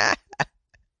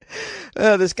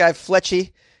 This guy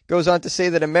Fletchy goes on to say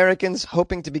that Americans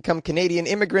hoping to become Canadian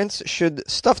immigrants should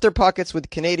stuff their pockets with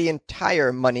Canadian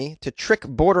Tire money to trick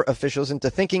border officials into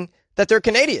thinking that they're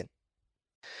Canadian.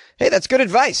 Hey, that's good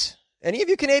advice. Any of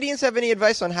you Canadians have any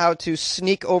advice on how to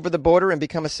sneak over the border and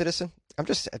become a citizen? I'm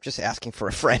just asking for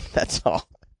a friend, that's all.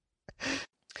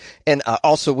 And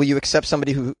also, will you accept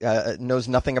somebody who knows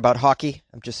nothing about hockey?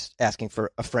 I'm just asking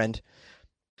for a friend.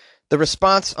 The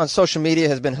response on social media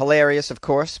has been hilarious, of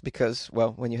course, because,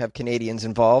 well, when you have Canadians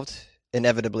involved,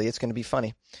 inevitably it's going to be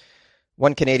funny.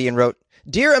 One Canadian wrote,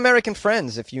 "Dear American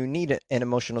friends, if you need an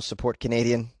emotional support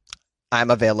Canadian,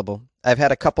 I'm available. I've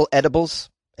had a couple edibles,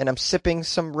 and I'm sipping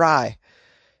some rye.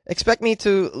 Expect me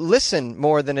to listen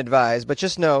more than advise, but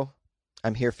just know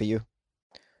I'm here for you."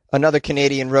 Another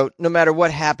Canadian wrote, "No matter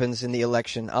what happens in the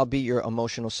election, I'll be your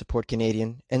emotional support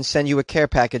Canadian and send you a care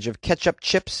package of ketchup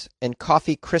chips and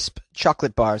coffee crisp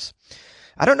chocolate bars."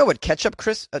 I don't know what ketchup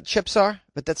chips are,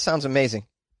 but that sounds amazing.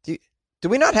 Do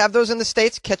we not have those in the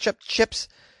States, ketchup chips?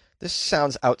 This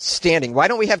sounds outstanding. Why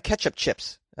don't we have ketchup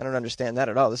chips? I don't understand that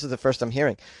at all. This is the first I'm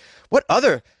hearing. What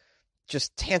other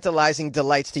just tantalizing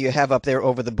delights do you have up there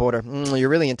over the border? You're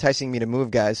really enticing me to move,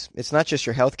 guys. It's not just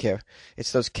your health care.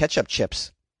 It's those ketchup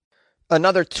chips.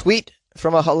 Another tweet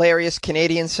from a hilarious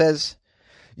Canadian says,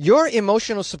 your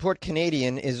emotional support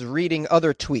Canadian is reading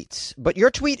other tweets, but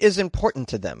your tweet is important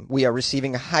to them. We are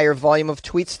receiving a higher volume of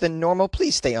tweets than normal.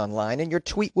 Please stay online, and your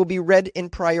tweet will be read in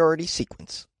priority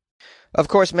sequence. Of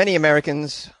course, many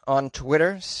Americans on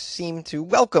Twitter seem to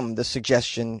welcome the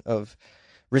suggestion of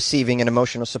receiving an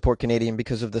emotional support Canadian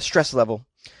because of the stress level.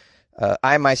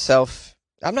 I myself,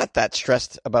 I'm not that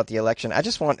stressed about the election. I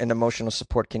just want an emotional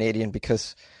support Canadian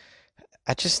because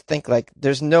I just think like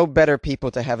there's no better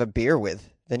people to have a beer with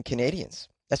than Canadians.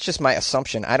 That's just my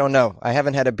assumption. I don't know. I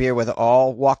haven't had a beer with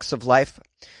all walks of life.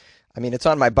 I mean, it's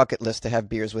on my bucket list to have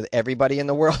beers with everybody in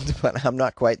the world, but I'm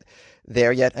not quite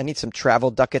there yet. I need some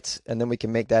travel ducats, and then we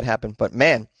can make that happen. But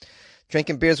man,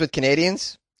 drinking beers with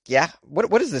Canadians, yeah.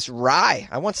 What is this, rye?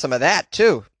 I want some of that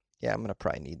too. Yeah, I'm going to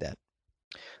probably need that.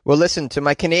 Well, listen, to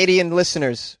my Canadian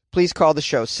listeners, please call the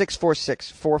show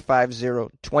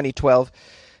 646-450-2012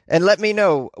 and let me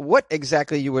know what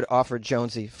exactly you would offer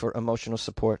Jonesy for emotional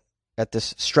support at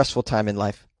this stressful time in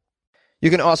life. You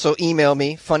can also email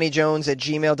me,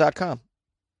 funnyjones@gmail.com.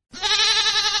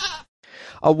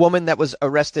 A woman that was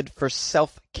arrested for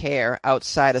self-care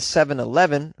outside a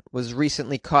 7-Eleven was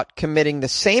recently caught committing the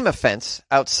same offense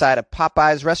outside a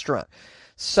Popeyes restaurant.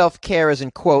 Self-care is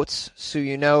in quotes, so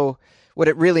you know what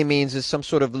it really means is some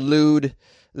sort of lewd,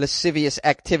 lascivious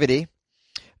activity.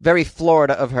 Very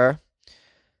Florida of her.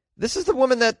 This is the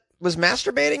woman that was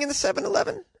masturbating in the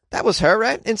 7-Eleven? That was her,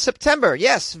 right? In September,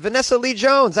 yes, Vanessa Lee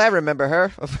Jones. I remember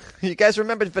her. You guys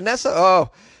remember Vanessa? Oh,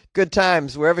 good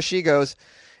times, wherever she goes.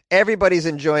 Everybody's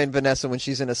enjoying Vanessa when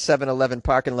she's in a 7-Eleven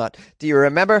parking lot. Do you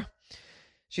remember?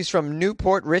 She's from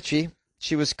Newport Richey.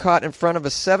 She was caught in front of a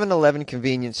 7-Eleven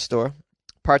convenience store,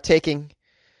 partaking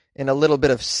in a little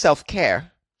bit of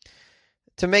self-care.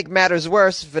 To make matters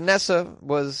worse, Vanessa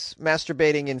was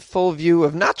masturbating in full view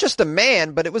of not just a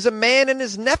man, but it was a man and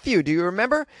his nephew. Do you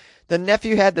remember? The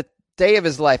nephew had the day of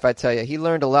his life, I tell you. He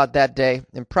learned a lot that day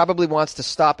and probably wants to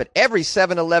stop at every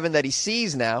 7-Eleven that he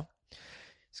sees now.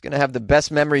 He's going to have the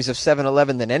best memories of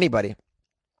 7-Eleven than anybody.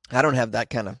 I don't have that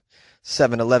kind of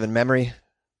 7-Eleven memory.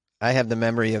 I have the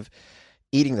memory of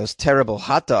eating those terrible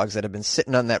hot dogs that have been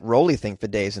sitting on that rolly thing for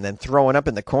days and then throwing up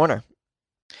in the corner.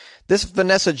 This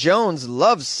Vanessa Jones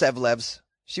loves Sevlevs.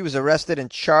 She was arrested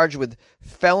and charged with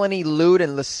felony lewd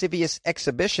and lascivious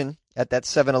exhibition at that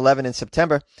 7-Eleven in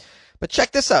September. But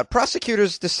check this out.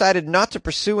 Prosecutors decided not to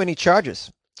pursue any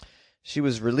charges. She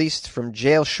was released from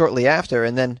jail shortly after,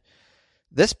 and then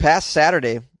this past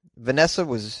Saturday, Vanessa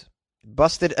was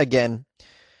busted again,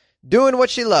 doing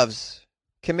what she loves,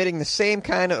 committing the same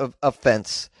kind of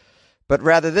offense. But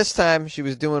rather this time, she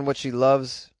was doing what she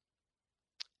loves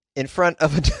in front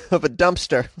of a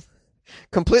dumpster,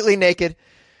 completely naked,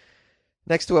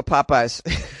 next to a Popeyes.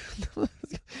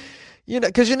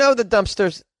 Because the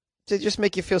dumpsters, they just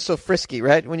make you feel so frisky,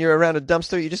 right? When you're around a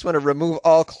dumpster, you just want to remove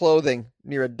all clothing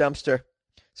near a dumpster,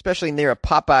 especially near a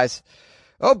Popeyes.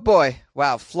 Oh boy,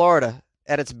 wow, Florida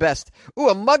at its best. Ooh,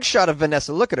 a mugshot of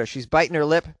Vanessa. Look at her. She's biting her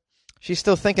lip. She's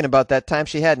still thinking about that time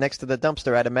she had next to the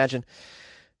dumpster, I'd imagine.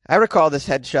 I recall this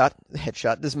this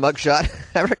mugshot.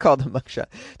 I recall the mugshot.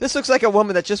 This looks like a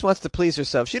woman that just wants to please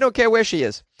herself. She don't care where she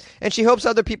is, and she hopes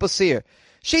other people see her.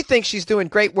 She thinks she's doing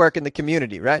great work in the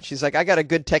community, right? She's like, I got a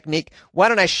good technique. Why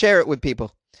don't I share it with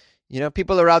people?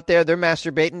 People are out there, they're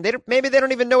masturbating. Maybe they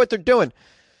don't even know what they're doing.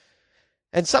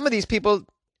 And some of these people,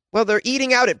 well, they're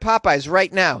eating out at Popeyes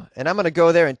right now, and I'm going to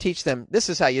go there and teach them this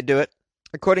is how you do it.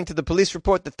 According to the police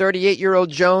report, the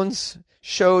 38-year-old Jones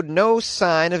showed no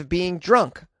sign of being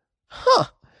drunk. Huh.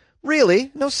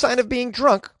 Really? No sign of being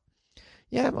drunk?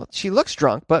 Yeah, well, she looks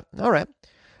drunk, but all right.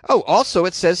 Oh, also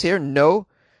it says here, no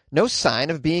sign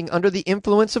of being under the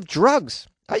influence of drugs.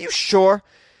 Are you sure?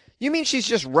 You mean she's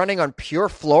just running on pure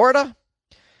Florida?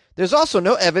 There's also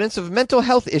no evidence of mental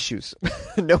health issues.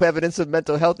 No evidence of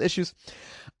mental health issues.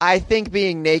 I think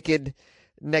being naked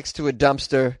next to a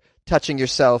dumpster, touching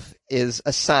yourself, is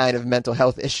a sign of mental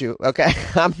health issue. Okay,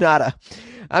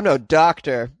 I'm no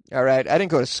doctor. All right, I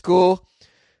didn't go to school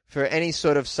for any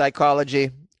sort of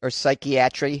psychology or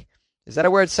psychiatry. Is that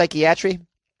a word, psychiatry?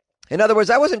 In other words,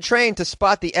 I wasn't trained to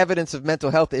spot the evidence of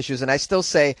mental health issues, and I still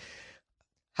say,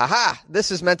 ha,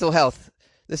 this is mental health.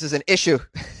 This is an issue.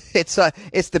 It's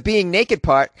the being naked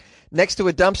part next to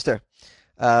a dumpster,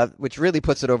 which really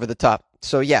puts it over the top.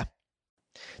 So, yeah.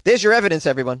 There's your evidence,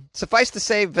 everyone. Suffice to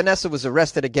say, Vanessa was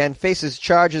arrested again, faces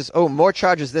charges, more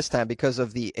charges this time because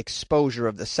of the exposure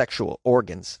of the sexual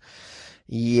organs.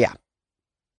 Yeah.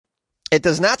 It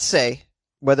does not say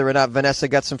whether or not Vanessa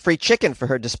got some free chicken for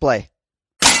her display.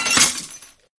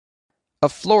 A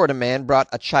Florida man brought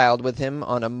a child with him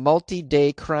on a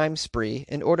multi-day crime spree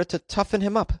in order to toughen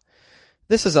him up.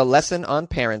 This is a lesson on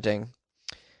parenting.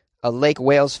 A Lake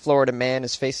Wales, Florida man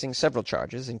is facing several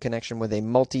charges in connection with a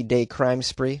multi-day crime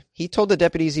spree. He told the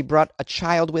deputies he brought a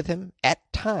child with him at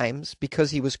times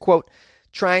because he was, quote,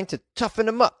 trying to toughen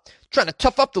him up. Trying to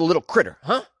tough up the little critter,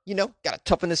 huh? You know, gotta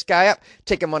toughen this guy up.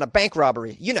 Take him on a bank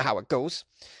robbery. You know how it goes.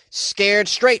 Scared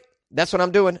straight. That's what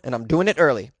I'm doing, and I'm doing it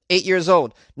early. 8 years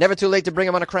old. Never too late to bring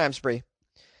him on a crime spree.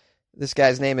 This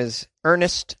guy's name is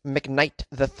Ernest McKnight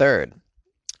III,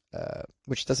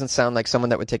 which doesn't sound like someone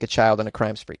that would take a child on a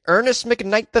crime spree. Ernest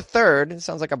McKnight III. It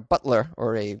sounds like a butler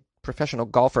or a professional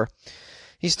golfer.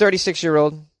 He's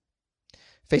 36-year-old,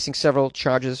 facing several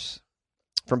charges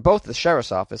from both the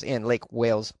Sheriff's Office and Lake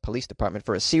Wales Police Department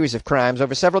for a series of crimes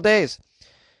over several days.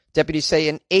 Deputies say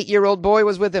an 8-year-old boy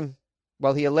was with him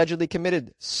while he allegedly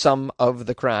committed some of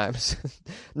the crimes.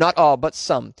 Not all, but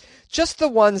some. Just the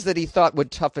ones that he thought would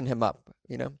toughen him up,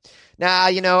 you know. Now,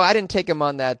 I didn't take him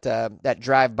on that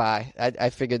drive-by. I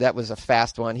figured that was a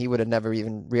fast one. He would have never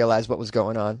even realized what was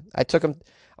going on. I took him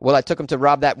to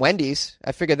rob that Wendy's.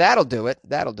 I figured that'll do it.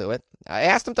 I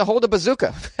asked him to hold a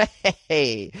bazooka.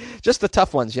 Hey, just the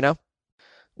tough ones, you know.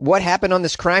 What happened on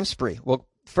this crime spree? Well,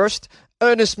 first,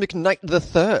 Ernest McKnight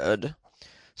III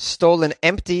stole an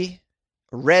empty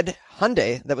red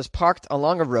Hyundai that was parked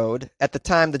along a road. At the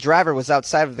time, the driver was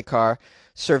outside of the car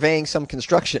surveying some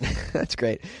construction. That's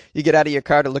great. You get out of your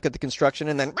car to look at the construction,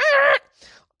 and then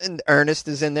and Ernest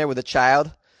is in there with a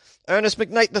child. Ernest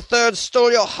McKnight III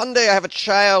stole your Hyundai. I have a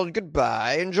child.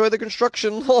 Goodbye. Enjoy the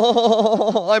construction.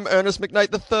 I'm Ernest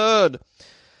McKnight III.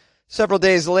 Several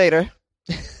days later,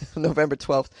 November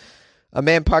 12th, a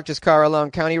man parked his car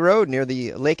along County Road near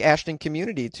the Lake Ashton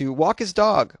community to walk his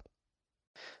dog.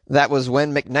 That was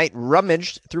when McKnight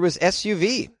rummaged through his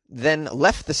SUV, then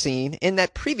left the scene in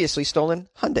that previously stolen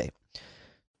Hyundai.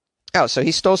 Oh, so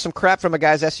he stole some crap from a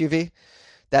guy's SUV?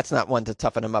 That's not one to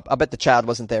toughen him up. I'll bet the child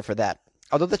wasn't there for that.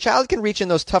 Although the child can reach in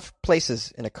those tough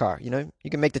places in a car, you know? You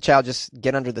can make the child just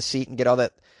get under the seat and get all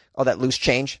that loose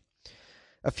change.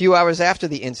 A few hours after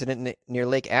the incident near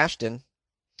Lake Ashton,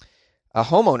 a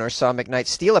homeowner saw McKnight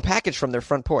steal a package from their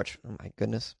front porch. Oh, my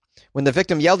goodness. When the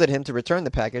victim yelled at him to return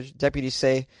the package, deputies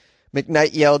say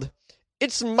McKnight yelled,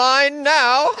 "It's mine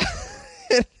now!"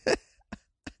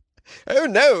 "Oh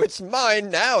no, it's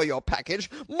mine now, your package."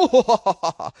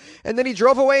 And then he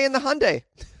drove away in the Hyundai.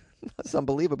 That's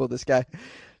unbelievable, this guy.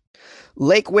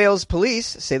 Lake Wales police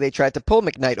say they tried to pull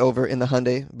McKnight over in the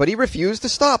Hyundai, but he refused to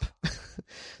stop.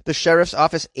 The Sheriff's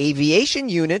Office Aviation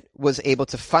Unit was able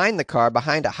to find the car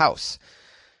behind a house.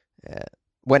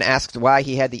 When asked why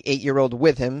he had the 8-year-old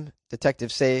with him,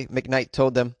 detectives say McKnight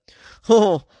told them,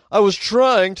 "Oh, I was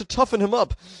trying to toughen him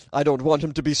up. I don't want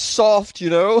him to be soft, you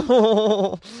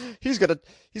know. He's got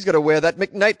to wear that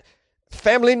McKnight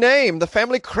family name, the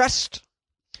family crest.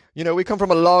 You know, we come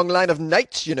from a long line of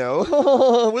knights, you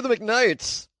know. We're the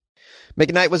McKnights."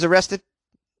 McKnight was arrested,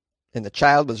 and the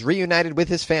child was reunited with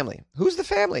his family. Who's the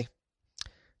family?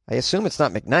 I assume it's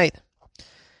not McKnight.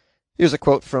 Here's a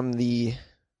quote from the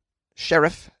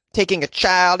sheriff. "Taking a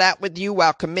child out with you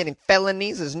while committing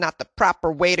felonies is not the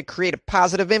proper way to create a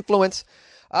positive influence."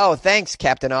 Oh, thanks,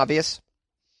 Captain Obvious.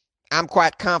 "I'm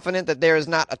quite confident that there is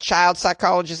not a child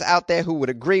psychologist out there who would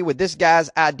agree with this guy's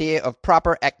idea of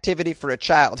proper activity for a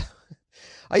child."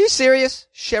 Are you serious,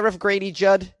 Sheriff Grady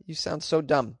Judd? You sound so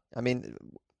dumb. I mean,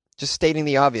 just stating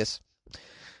the obvious.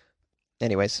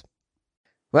 Anyways.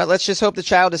 Well, let's just hope the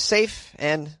child is safe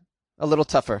and a little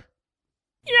tougher.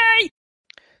 Yay!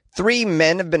 3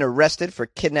 men have been arrested for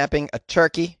kidnapping a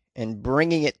turkey and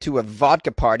bringing it to a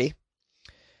vodka party.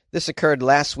 This occurred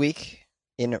last week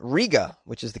in Riga,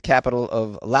 which is the capital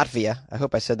of Latvia. I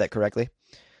hope I said that correctly.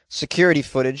 Security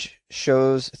footage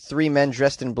shows 3 men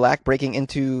dressed in black breaking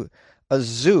into a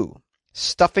zoo,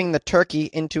 stuffing the turkey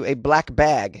into a black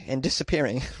bag and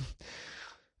disappearing.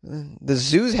 The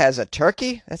zoo has a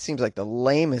turkey? That seems like the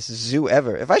lamest zoo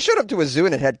ever. If I showed up to a zoo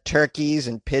and it had turkeys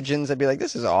and pigeons, I'd be like,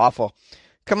 this is awful.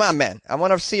 Come on, man. I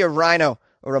want to see a rhino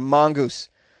or a mongoose.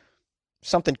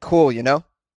 Something cool, you know?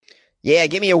 Yeah,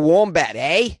 give me a wombat,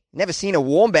 eh? Never seen a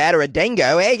wombat or a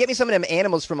dingo. Hey, get me some of them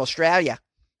animals from Australia.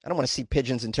 I don't want to see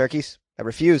pigeons and turkeys. I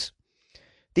refuse.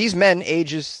 These men,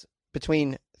 ages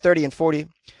between 30 and 40,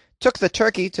 took the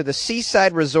turkey to the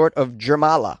seaside resort of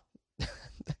Jurmala.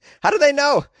 How do they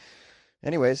know?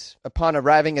 Anyways, upon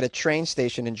arriving at a train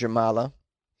station in Jurmala,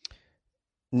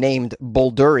 named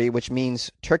Bulduri, which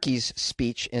means turkey's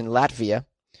speech in Latvia.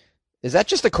 Is that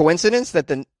just a coincidence that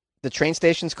the train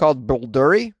station's called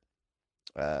Bulduri?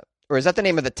 Or is that the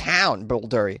name of the town,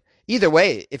 Bulldury? Either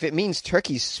way, if it means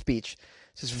turkey's speech,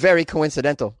 this is very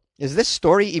coincidental. Is this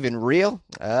story even real?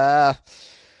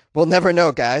 We'll never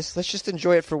know, guys. Let's just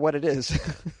enjoy it for what it is.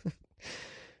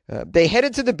 They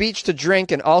headed to the beach to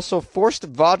drink and also forced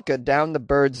vodka down the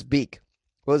bird's beak.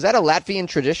 Well, is that a Latvian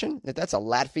tradition? If that's a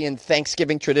Latvian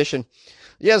Thanksgiving tradition.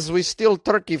 Yes, we steal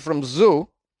turkey from zoo.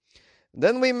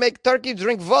 Then we make turkey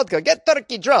drink vodka, get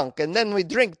turkey drunk, and then we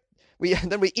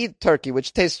eat turkey,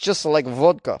 which tastes just like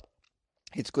vodka.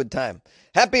 It's good time.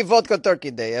 Happy Vodka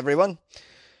Turkey Day, everyone.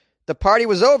 The party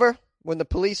was over when the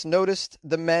police noticed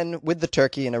the men with the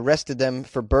turkey and arrested them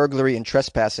for burglary and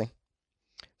trespassing.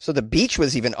 So the beach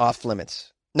was even off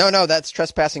limits. No, that's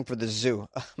trespassing for the zoo.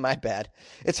 My bad.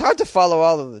 It's hard to follow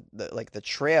all of the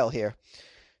trail here.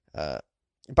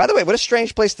 By the way, what a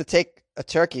strange place to take a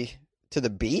turkey to the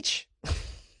beach.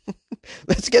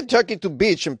 Let's get turkey to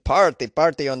beach and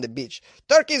party on the beach.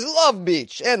 Turkeys love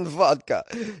beach and vodka.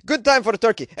 Good time for a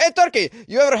turkey. Hey, turkey,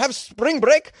 you ever have spring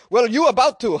break? Well, you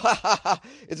about to. Ha, ha, ha.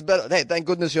 It's better. Hey, thank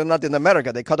goodness you're not in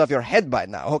America. They cut off your head by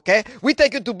now, okay? We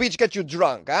take you to beach, get you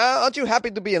drunk. Huh? Aren't you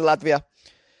happy to be in Latvia?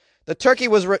 The turkey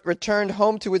was returned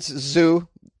home to its zoo,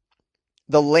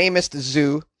 the lamest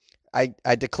zoo, I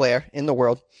declare, in the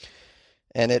world.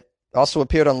 And it also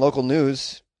appeared on local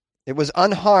news. It was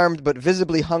unharmed, but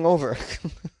visibly hungover.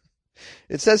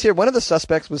 It says here one of the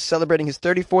suspects was celebrating his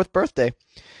 34th birthday,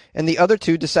 and the other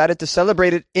two decided to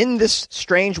celebrate it in this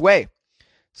strange way,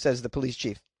 says the police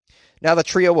chief. Now the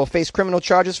trio will face criminal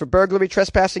charges for burglary,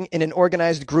 trespassing in an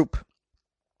organized group.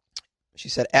 She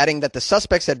said, adding that the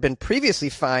suspects had been previously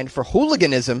fined for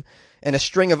hooliganism and a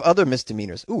string of other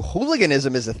misdemeanors. Ooh,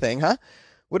 hooliganism is a thing, huh?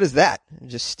 What is that?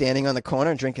 Just standing on the corner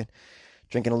and drinking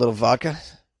a little vodka?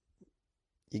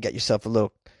 You got yourself a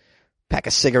little pack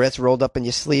of cigarettes rolled up in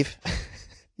your sleeve.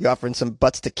 You offering some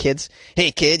butts to kids.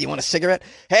 Hey, kid, you want a cigarette?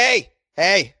 Hey,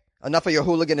 enough of your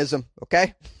hooliganism,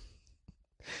 okay?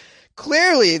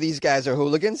 Clearly, these guys are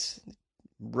hooligans.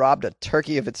 Robbed a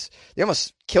turkey of its... They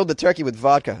almost killed the turkey with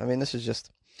vodka. I mean, this is just...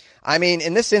 I mean,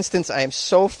 in this instance, I am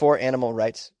so for animal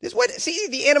rights. See,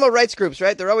 the animal rights groups,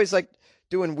 right? They're always like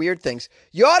doing weird things.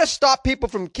 You ought to stop people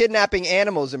from kidnapping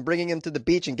animals and bringing them to the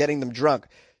beach and getting them drunk.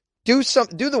 Do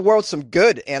the world some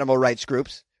good, animal rights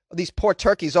groups. These poor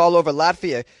turkeys all over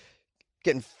Latvia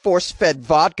getting force-fed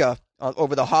vodka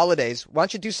over the holidays. Why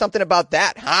don't you do something about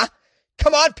that, huh?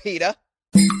 Come on, PETA.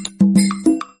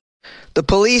 The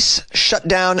police shut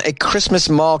down a Christmas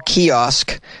mall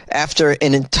kiosk after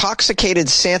an intoxicated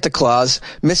Santa Claus,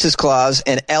 Mrs. Claus,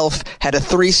 and Elf had a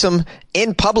threesome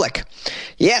in public.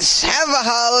 Yes, have a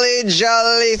holly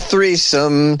jolly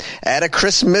threesome at a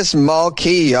Christmas mall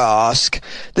kiosk.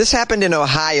 This happened in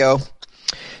Ohio.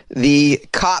 The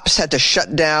cops had to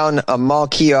shut down a mall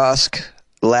kiosk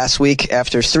last week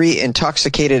after 3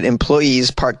 intoxicated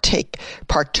employees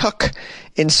partook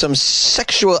in some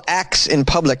sexual acts in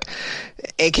public,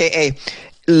 aka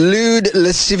lewd,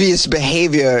 lascivious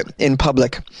behavior in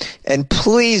public. And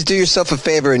please do yourself a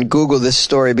favor and Google this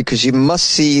story because you must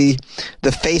see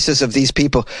the faces of these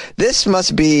people. This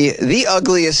must be the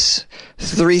ugliest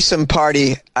threesome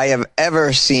party I have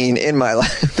ever seen in my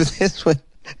life. This one,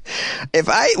 if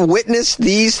I witnessed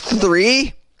these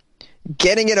 3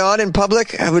 getting it on in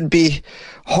public, I would be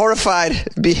horrified.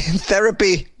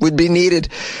 Therapy would be needed.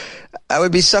 I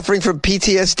would be suffering from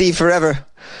PTSD forever.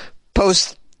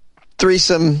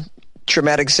 Post-threesome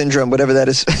traumatic syndrome, whatever that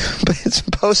is. But it's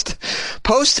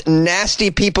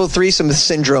post-nasty people threesome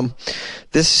syndrome.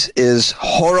 This is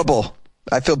horrible.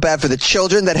 I feel bad for the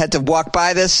children that had to walk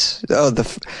by this. Oh,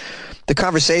 the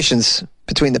conversations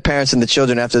between the parents and the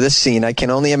children after this scene, I can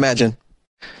only imagine.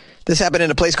 This happened in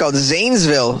a place called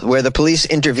Zanesville, where the police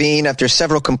intervened after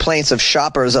several complaints of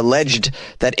shoppers alleged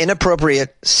that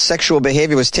inappropriate sexual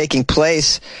behavior was taking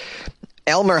place.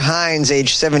 Elmer Hines,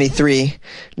 age 73,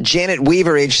 Janet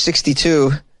Weaver, age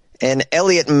 62, and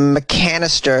Elliot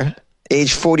McAnister,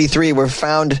 age 43, were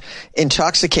found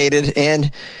intoxicated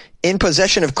and in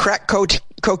possession of crack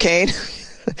cocaine.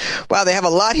 Wow, they have a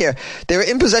lot here. They were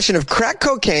in possession of crack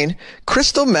cocaine,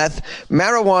 crystal meth,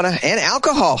 marijuana, and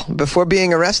alcohol before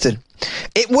being arrested.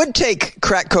 It would take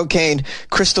crack cocaine,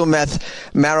 crystal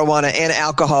meth, marijuana, and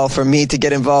alcohol for me to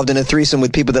get involved in a threesome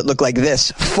with people that look like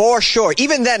this. For sure.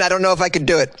 Even then, I don't know if I could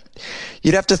do it.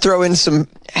 You'd have to throw in some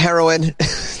heroin,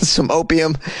 some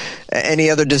opium,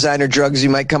 any other designer drugs you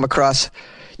might come across.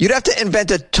 You'd have to invent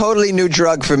a totally new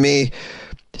drug for me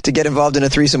to get involved in a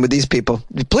threesome with these people.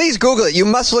 Please Google it. You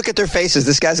must look at their faces.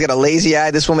 This guy's got a lazy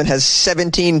eye. This woman has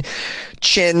 17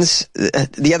 chins.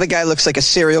 The other guy looks like a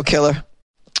serial killer.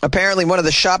 Apparently, one of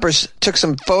the shoppers took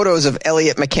some photos of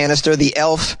Elliot McCanister, the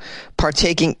elf,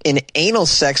 partaking in anal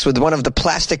sex with one of the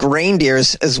plastic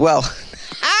reindeers as well.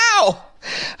 Ow!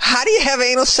 How do you have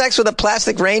anal sex with a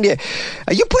plastic reindeer?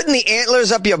 Are you putting the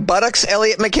antlers up your buttocks,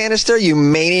 Elliot McCanister, you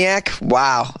maniac?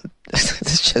 Wow.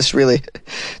 This just really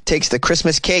takes the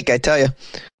Christmas cake, I tell you.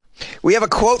 We have a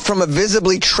quote from a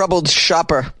visibly troubled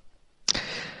shopper.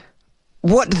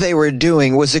 What they were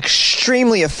doing was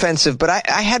extremely offensive, but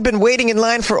I had been waiting in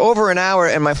line for over an hour,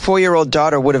 and my 4-year-old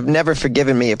daughter would have never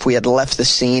forgiven me if we had left the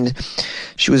scene.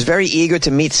 She was very eager to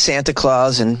meet Santa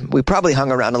Claus, and we probably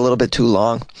hung around a little bit too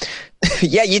long.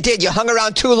 Yeah, you did. You hung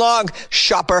around too long,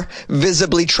 shopper,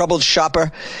 visibly troubled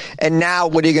shopper. And now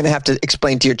what are you going to have to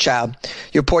explain to your child?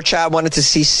 Your poor child wanted to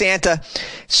see Santa,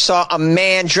 saw a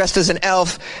man dressed as an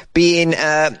elf being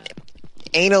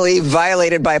anally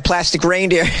violated by a plastic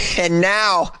reindeer, and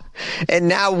now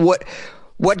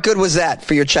what good was that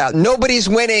for your child? Nobody's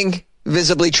winning,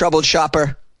 visibly troubled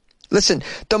shopper. Listen,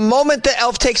 the moment the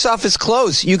elf takes off his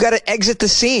clothes, you got to exit the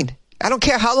scene. I don't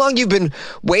care how long you've been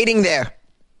waiting there.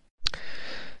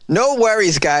 No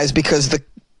worries, guys, because the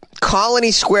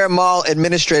Colony Square Mall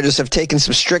administrators have taken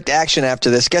some strict action after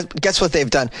this. Guess what they've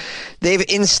done? They've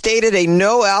instated a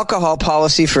no alcohol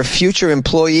policy for future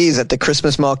employees at the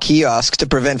Christmas Mall kiosks to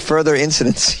prevent further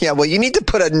incidents. Yeah, well, you need to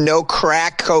put a no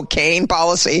crack cocaine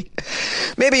policy,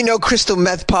 maybe no crystal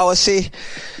meth policy.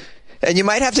 And you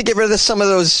might have to get rid of some of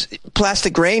those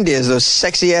plastic reindeers, those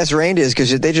sexy ass reindeers,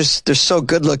 because they're so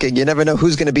good looking. You never know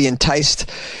who's going to be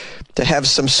enticed to have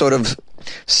some sort of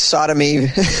sodomy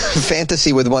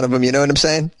fantasy with one of them. You know what I'm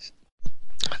saying?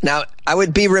 Now, I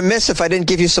would be remiss if I didn't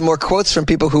give you some more quotes from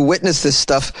people who witnessed this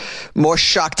stuff. More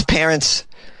shocked parents,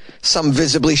 some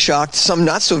visibly shocked, some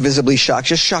not so visibly shocked,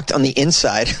 just shocked on the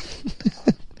inside.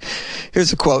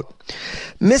 Here's a quote.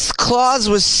 Miss Claus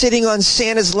was sitting on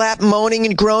Santa's lap, moaning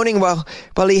and groaning while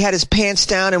he had his pants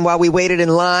down and while we waited in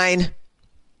line.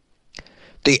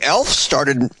 The elf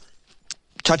started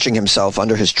touching himself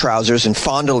under his trousers and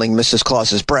fondling Mrs.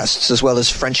 Claus's breasts, as well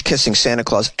as French kissing Santa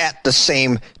Claus at the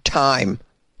same time.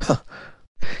 Huh.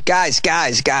 Guys,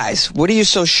 what are you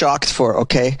so shocked for,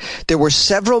 okay? There were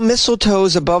several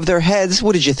mistletoes above their heads.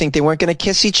 What, did you think they weren't going to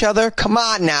kiss each other? Come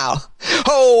on now.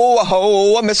 Ho,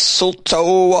 ho, a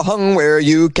mistletoe hung where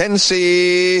you can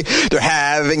see. They're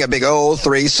having a big old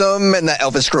threesome, and the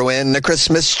elf is screwing the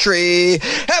Christmas tree.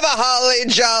 Have a holly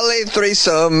jolly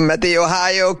threesome at the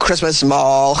Ohio Christmas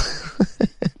Mall.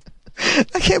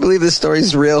 I can't believe this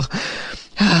story's real.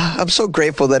 I'm so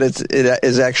grateful that it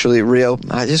is actually real.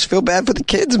 I just feel bad for the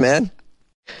kids, man.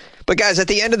 But guys, at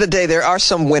the end of the day, there are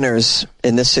some winners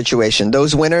in this situation.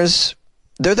 Those winners,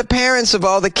 they're the parents of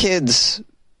all the kids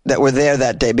that were there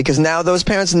that day, because now those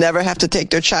parents never have to take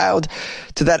their child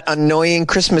to that annoying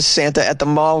Christmas Santa at the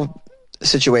mall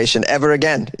situation ever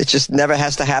again. It just never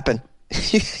has to happen.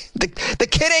 The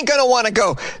kid ain't gonna want to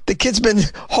go. The kid's been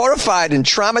horrified and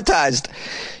traumatized.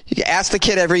 You ask the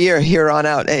kid every year here on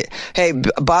out. Hey,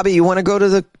 Bobby, you want to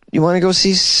go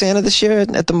see Santa this year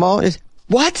at the mall?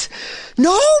 What?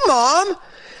 No, Mom.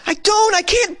 I don't. I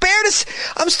can't bear this.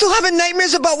 I'm still having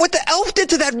nightmares about what the elf did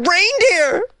to that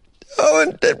reindeer. Oh,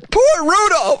 and poor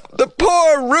Rudolph. The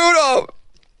poor Rudolph.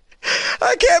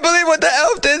 I can't believe what the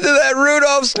elf did to that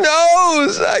Rudolph's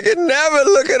nose. I can never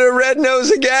look at a red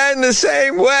nose again the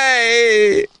same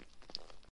way.